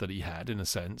resources that he had, in a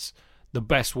sense, the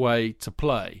best way to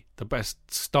play, the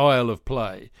best style of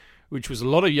play, which was a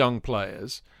lot of young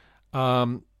players,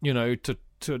 to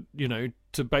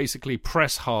basically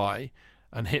press high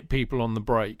and hit people on the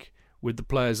break with the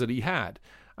players that he had.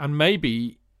 And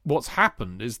maybe what's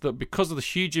happened is that because of the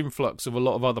huge influx of a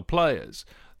lot of other players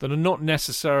that are not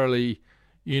necessarily,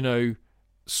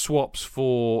 swaps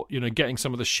for, getting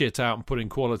some of the shit out and putting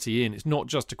quality in. It's not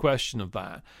just a question of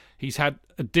that. He's had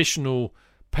additional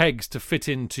pegs to fit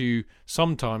into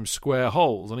sometimes square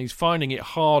holes, and he's finding it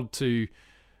hard to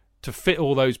fit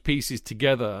all those pieces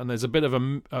together. And there's a bit of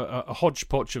a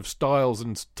hodgepodge of styles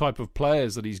and type of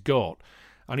players that he's got,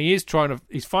 and he's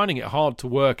finding it hard to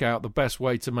work out the best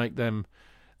way to make them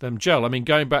gel. I mean,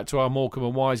 going back to our Morecambe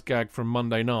and Wise gag from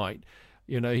Monday night,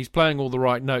 he's playing all the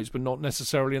right notes, but not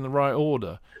necessarily in the right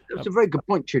order. It's a very good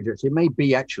point, Chidget. It may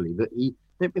be actually that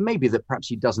it may be that perhaps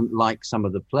he doesn't like some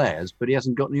of the players, but he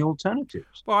hasn't got any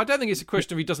alternatives. Well, I don't think it's a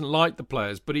question of he doesn't like the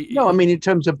players, but No, I mean in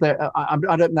terms of I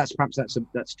don't.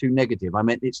 That's too negative. I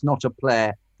mean it's not a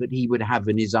player that he would have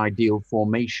in his ideal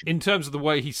formation in terms of the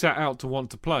way he set out to want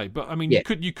to play. But I mean, you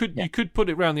could put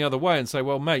it round the other way and say,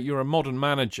 well, mate, you're a modern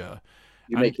manager,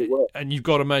 make it work, and you've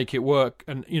got to make it work.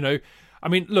 And I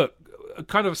mean, look, a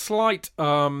kind of slight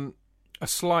kind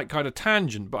of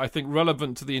tangent, but I think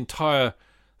relevant to the entire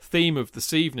theme of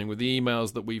this evening with the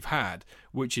emails that we've had,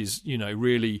 which is,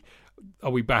 really,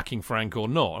 are we backing Frank or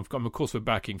not? Of course we're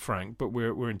backing Frank, but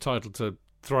we're entitled to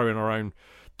throw in our own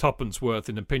tuppence worth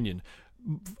in opinion.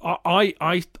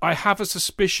 I have a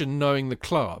suspicion, knowing the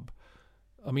club.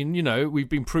 I mean, we've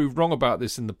been proved wrong about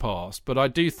this in the past, but I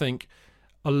do think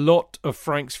a lot of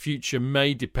Frank's future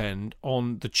may depend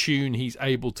on the tune he's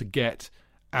able to get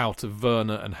out of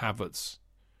Werner and Havertz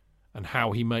and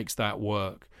how he makes that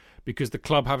work, because the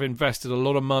club have invested a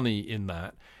lot of money in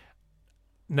that.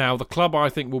 Now, the club, I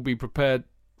think, will be prepared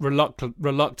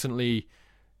reluctantly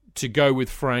to go with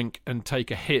Frank and take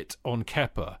a hit on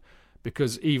Kepa,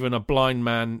 because even a blind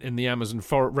man in the Amazon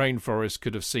rainforest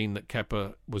could have seen that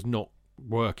Kepa was not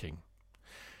working.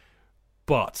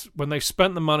 But when they've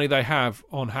spent the money they have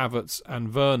on Havertz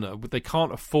and Werner, they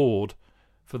can't afford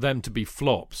for them to be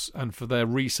flops and for their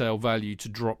resale value to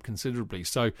drop considerably.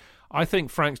 So I think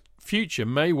Frank's future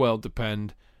may well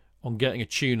depend on getting a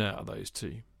tune out of those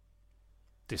two.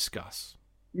 Discuss.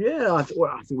 Yeah, I think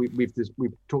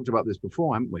we've talked about this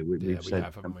before, haven't we? We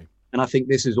have, haven't we? And I think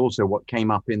this is also what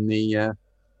came up in the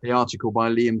article by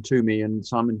Liam Toomey and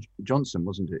Simon Johnson,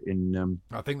 wasn't it?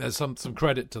 I think there's some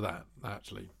credit to that,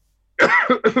 actually.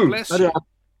 Bless you.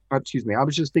 Excuse me. I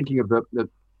was just thinking of the.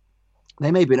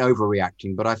 They may have been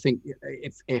overreacting, but I think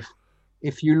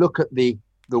if you look at the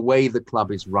way the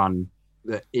club is run,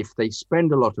 that if they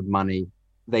spend a lot of money,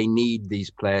 they need these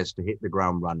players to hit the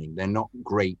ground running. They're not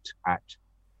great at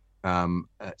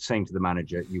saying to the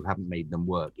manager, "You haven't made them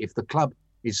work." If the club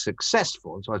is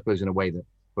successful. So I suppose in a way that,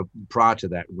 but prior to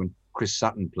that, when Chris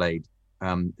Sutton played,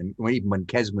 and even when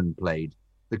Kesman played,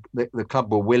 the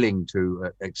club were willing to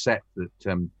accept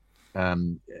that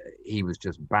he was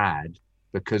just bad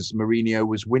because Mourinho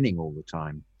was winning all the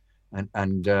time.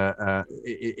 And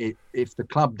if the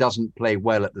club doesn't play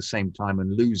well at the same time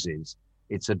and loses,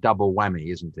 it's a double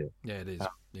whammy, isn't it? Yeah, it is.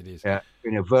 It is.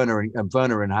 Werner and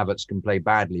Havertz can play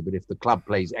badly, but if the club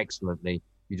plays excellently,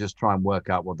 you just try and work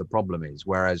out what the problem is.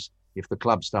 Whereas if the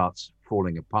club starts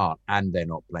falling apart and they're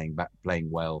not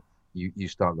playing well, you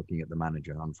start looking at the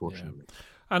manager, unfortunately. Yeah.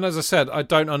 And as I said, I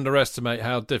don't underestimate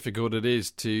how difficult it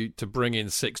is to bring in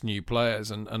 6 new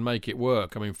players and make it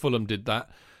work. I mean, Fulham did that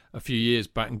a few years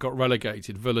back and got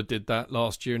relegated. Villa did that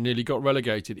last year and nearly got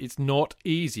relegated. It's not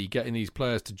easy getting these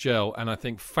players to gel, and I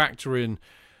think factor in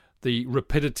the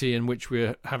rapidity in which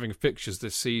we're having fixtures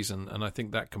this season, and I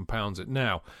think that compounds it.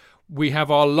 Now, we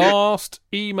have our last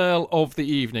email of the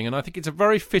evening, and I think it's a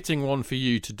very fitting one for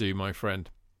you to do, my friend.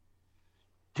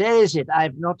 Where is it?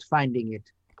 I'm not finding it.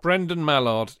 Brendan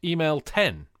Mallard, email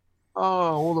 10. Oh,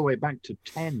 all the way back to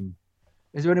 10.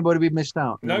 Is there anybody we've missed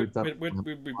out? No, we've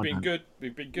been good.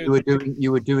 We've been good.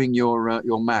 You were doing your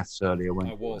maths earlier when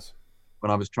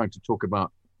I was trying to talk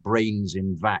about brains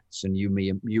in vats and you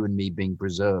and me being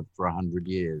preserved for 100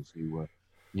 years.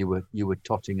 You were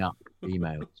totting up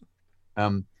emails.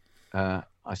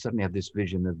 I suddenly had this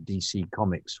vision of DC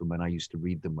Comics from when I used to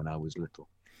read them when I was little,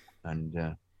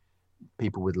 and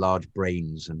people with large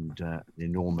brains and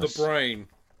enormous. The brain.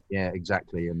 Yeah,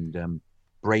 exactly, and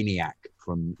Brainiac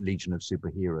from Legion of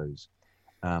Superheroes,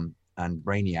 and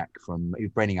Brainiac from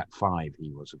Brainiac 5.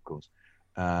 He was, of course.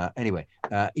 Anyway,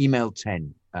 email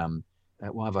 10.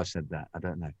 Why have I said that? I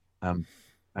don't know.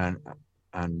 And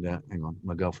hang on,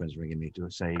 my girlfriend's ringing me to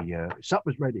say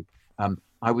supper's ready.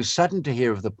 I was saddened to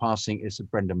hear of the passing. It's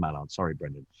Brendan Mallard. Sorry,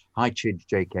 Brendan. Hi, Chidge,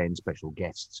 JK, and special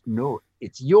guests. No,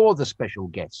 you're the special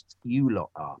guests. You lot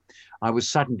are. I was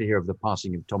saddened to hear of the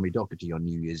passing of Tommy Docherty on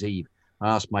New Year's Eve. I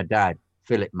asked my dad,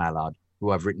 Philip Mallard,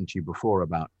 who I've written to you before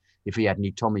about, if he had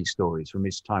any Tommy stories from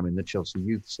his time in the Chelsea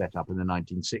youth setup in the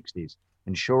 1960s.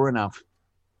 And sure enough,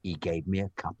 he gave me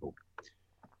a couple.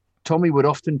 Tommy would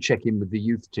often check in with the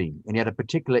youth team, and he had a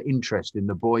particular interest in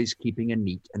the boys keeping a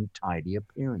neat and tidy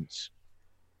appearance.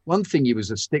 One thing he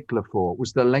was a stickler for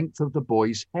was the length of the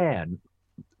boys' hair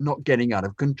not getting out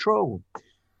of control.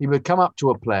 He would come up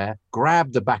to a player,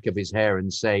 grab the back of his hair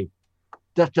and say,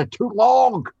 "That's too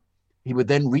long." He would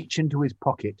then reach into his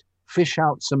pocket, fish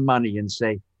out some money and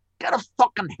say, "Get a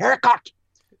fucking haircut."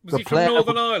 Was he from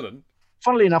Northern Ireland?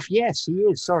 Funnily enough, yes, he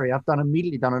is. Sorry, I've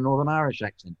immediately done a Northern Irish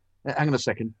accent. Hang on a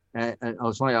second.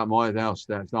 I'll say at my house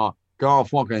that's not go a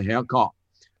fucking haircut.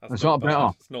 That's not better.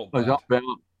 That's not better.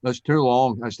 That's too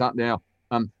long. That's not there.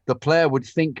 The player would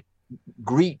think,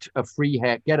 get a free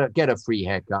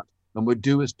haircut, and would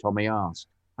do as Tommy asked.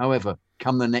 However,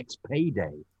 come the next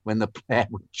payday, when the player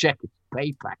would check his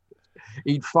pay packet,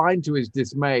 he'd find to his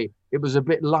dismay it was a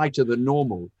bit lighter than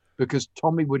normal because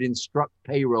Tommy would instruct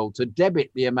payroll to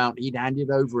debit the amount he'd handed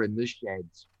over in the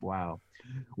sheds. Wow.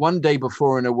 One day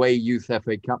before an away youth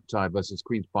FA Cup tie versus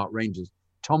Queen's Park Rangers,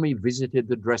 Tommy visited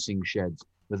the dressing sheds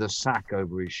with a sack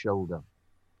over his shoulder.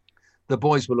 The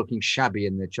boys were looking shabby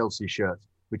in their Chelsea shirts,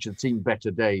 which had seen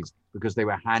better days because they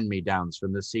were hand-me-downs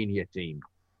from the senior team.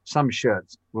 Some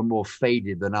shirts were more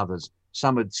faded than others.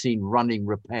 Some had seen running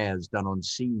repairs done on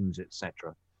seams,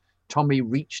 etc. Tommy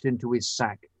reached into his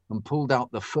sack and pulled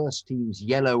out the first team's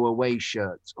yellow away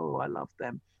shirts. Oh, I love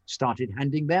them. Started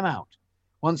handing them out.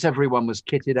 Once everyone was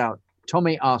kitted out,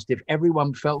 Tommy asked if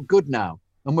everyone felt good now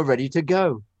and were ready to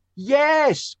go.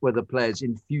 Yes, were the players'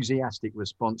 enthusiastic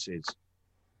responses.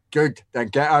 Good, then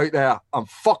get out there and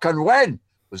fucking win,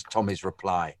 was Tommy's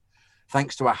reply.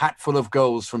 Thanks to a hatful of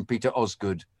goals from Peter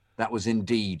Osgood, that was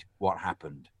indeed what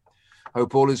happened.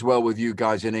 Hope all is well with you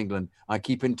guys in England. I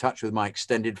keep in touch with my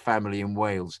extended family in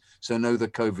Wales, so know the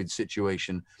COVID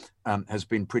situation has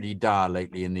been pretty dire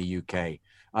lately in the UK.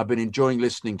 I've been enjoying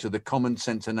listening to the common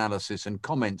sense analysis and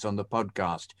comments on the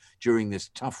podcast during this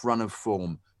tough run of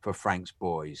form for Frank's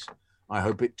boys. I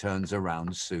hope it turns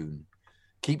around soon.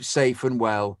 Keep safe and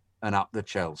well, and up the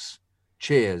Chelsea.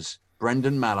 Cheers,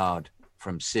 Brendan Mallard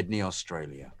from Sydney,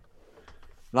 Australia.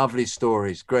 Lovely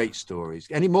stories, great stories.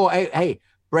 Any more? Hey,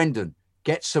 Brendan,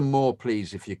 get some more,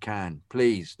 please, if you can.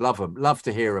 Please, love him. Love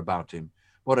to hear about him.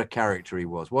 What a character he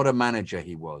was. What a manager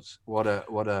he was.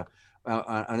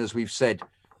 And as we've said,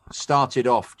 started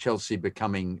off Chelsea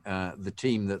becoming the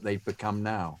team that they've become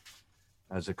now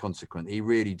as a consequence. He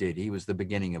really did. He was the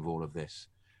beginning of all of this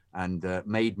and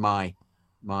made my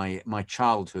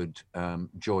childhood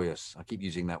joyous. I keep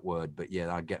using that word, but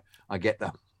yeah, I get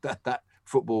that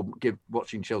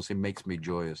watching Chelsea makes me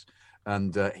joyous,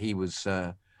 and he was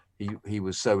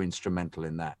so instrumental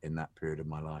in that period of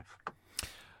my life.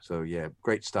 So yeah,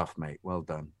 great stuff, mate. Well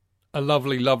done. A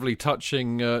lovely, lovely,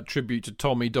 touching tribute to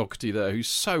Tommy Docherty there, who's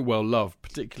so well loved,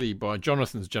 particularly by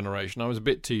Jonathan's generation. I was a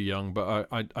bit too young, but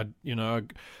I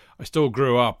still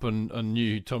grew up and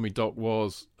knew who Tommy Doc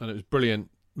was, and it was brilliant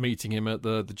meeting him at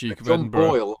the Duke of Edinburgh.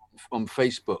 John Boyle on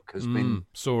Facebook has been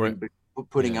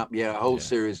putting up a whole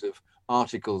series of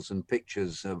articles and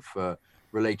pictures of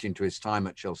relating to his time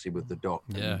at Chelsea with the Doc.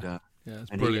 And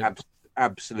brilliant. He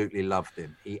absolutely loved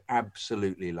him. He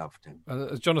absolutely loved him.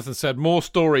 As Jonathan said, more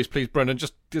stories, please, Brendan.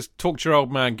 Just talk to your old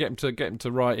man, get him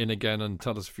to write in again and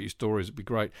tell us a few stories. It'd be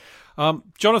great.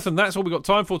 Jonathan, that's all we've got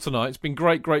time for tonight. It's been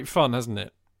great fun, hasn't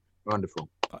it? Wonderful.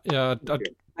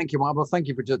 Thank you, Mark. Well, thank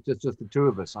you for just the two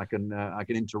of us. I can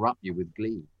interrupt you with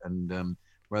glee, and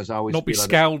whereas I always not be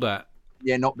scowled at.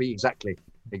 Yeah, not be exactly.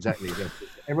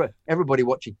 Everybody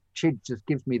watching Chid just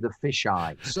gives me the fish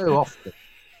eye so often.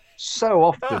 So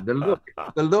often,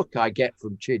 the look I get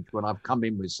from Chid when I've come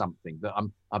in with something that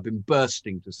I've been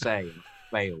bursting to say and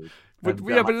failed. But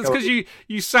it's because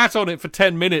you sat on it for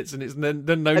 10 minutes and it's then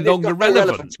no longer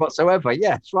relevant whatsoever.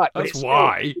 Yes, right. That's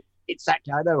why.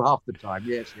 Exactly. I know half the time.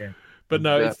 Yes, yeah. But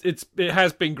no, it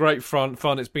has been great fun.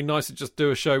 It's been nice to just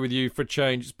do a show with you for a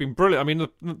change. It's been brilliant. I mean,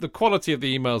 the quality of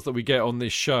the emails that we get on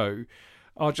this show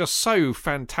are just so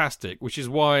fantastic, which is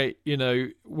why,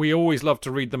 we always love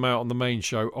to read them out on the main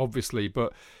show, obviously.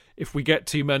 But if we get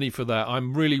too many for that,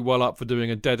 I'm really well up for doing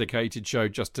a dedicated show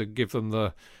just to give them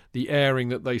the airing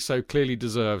that they so clearly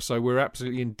deserve. So we're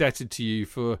absolutely indebted to you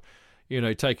for,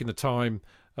 taking the time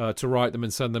to write them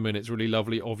and send them in. It's really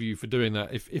lovely of you for doing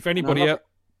that. If anybody else...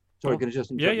 Sorry, can I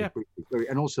just interrupt you briefly?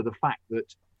 And also the fact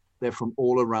that they're from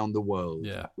all around the world,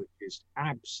 which is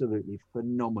absolutely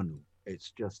phenomenal.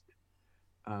 It's just...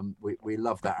 we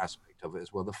love that aspect of it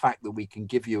as well. The fact that we can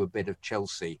give you a bit of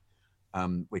Chelsea,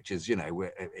 which is,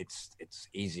 it's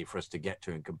easy for us to get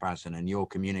to in comparison, and you're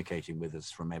communicating with us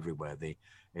from everywhere.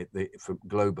 From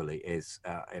globally is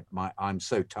I'm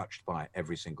so touched by it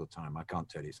every single time. I can't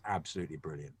tell you, it's absolutely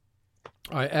brilliant.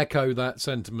 I echo that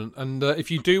sentiment, and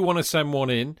if you do want to send one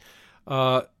in,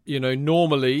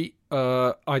 normally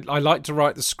I like to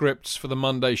write the scripts for the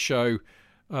Monday show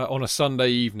on a Sunday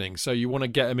evening, so you want to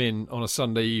get them in on a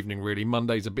Sunday evening, really.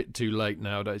 Monday's a bit too late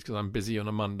nowadays because I'm busy on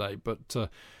a Monday, but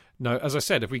no, as I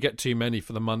said, if we get too many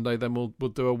for the Monday, then we'll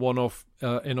do a one-off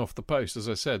in off the post, as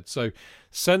I said. So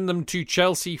send them to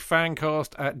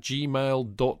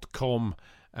chelseafancast@gmail.com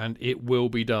and it will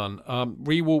be done.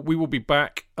 We will be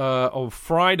back on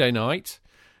Friday night.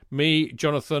 Me,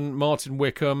 Jonathan, Martin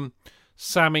Wickham,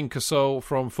 Sam Ingersoll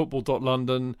from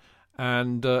Football.London,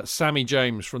 and Sammy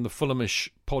James from the Fulhamish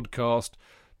podcast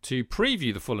to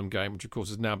preview the Fulham game, which of course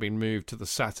has now been moved to the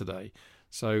Saturday.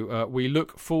 So we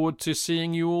look forward to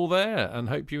seeing you all there and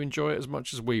hope you enjoy it as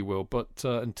much as we will. But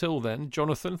until then,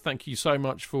 Jonathan, thank you so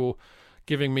much for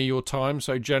giving me your time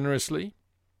so generously.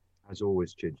 As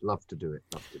always, Chid, love to do it.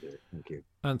 Thank you.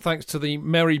 And thanks to the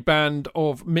merry band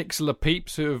of Mixler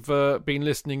peeps who have been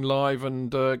listening live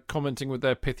and commenting with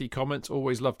their pithy comments.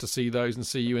 Always love to see those and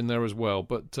see you in there as well.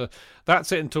 But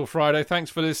that's it until Friday.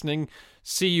 Thanks for listening.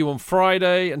 See you on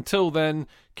Friday. Until then,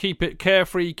 keep it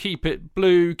carefree, keep it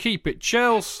blue, keep it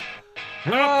Chelsea.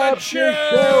 Up the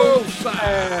Chelsea!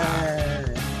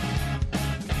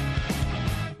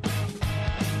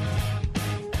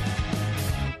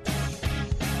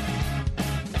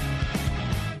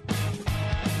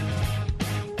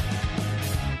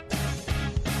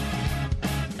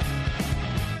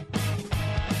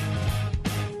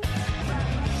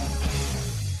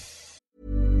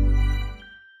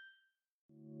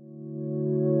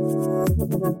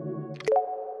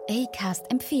 Acast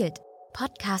empfiehlt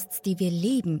Podcasts, die wir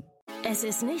lieben. Es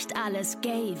ist nicht alles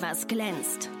gay, was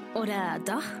glänzt. Oder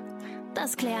doch?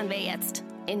 Das klären wir jetzt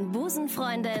in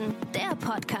Busenfreundin, der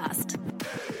Podcast.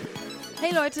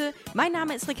 Hey Leute, mein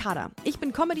Name ist Ricarda. Ich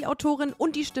bin Comedy-Autorin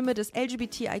und die Stimme des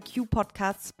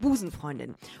LGBTIQ-Podcasts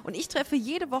Busenfreundin. Und ich treffe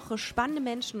jede Woche spannende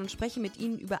Menschen und spreche mit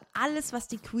ihnen über alles, was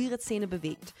die queere Szene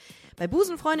bewegt. Bei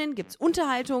Busenfreundin gibt's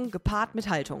Unterhaltung gepaart mit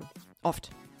Haltung. Oft.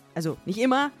 Also nicht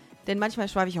immer, denn manchmal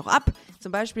schweife ich auch ab.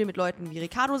 Zum Beispiel mit Leuten wie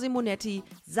Riccardo Simonetti,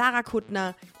 Sarah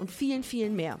Kuttner und vielen,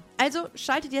 vielen mehr. Also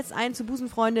schaltet jetzt ein zu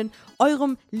Busenfreundin,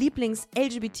 eurem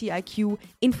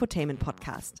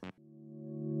Lieblings-LGBTIQ-Infotainment-Podcast.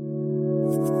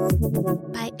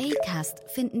 Bei Acast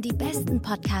finden die besten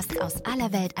Podcasts aus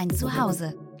aller Welt ein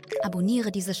Zuhause.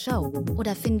 Abonniere diese Show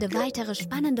oder finde weitere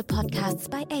spannende Podcasts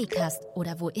bei Acast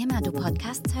oder wo immer du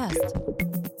Podcasts hörst.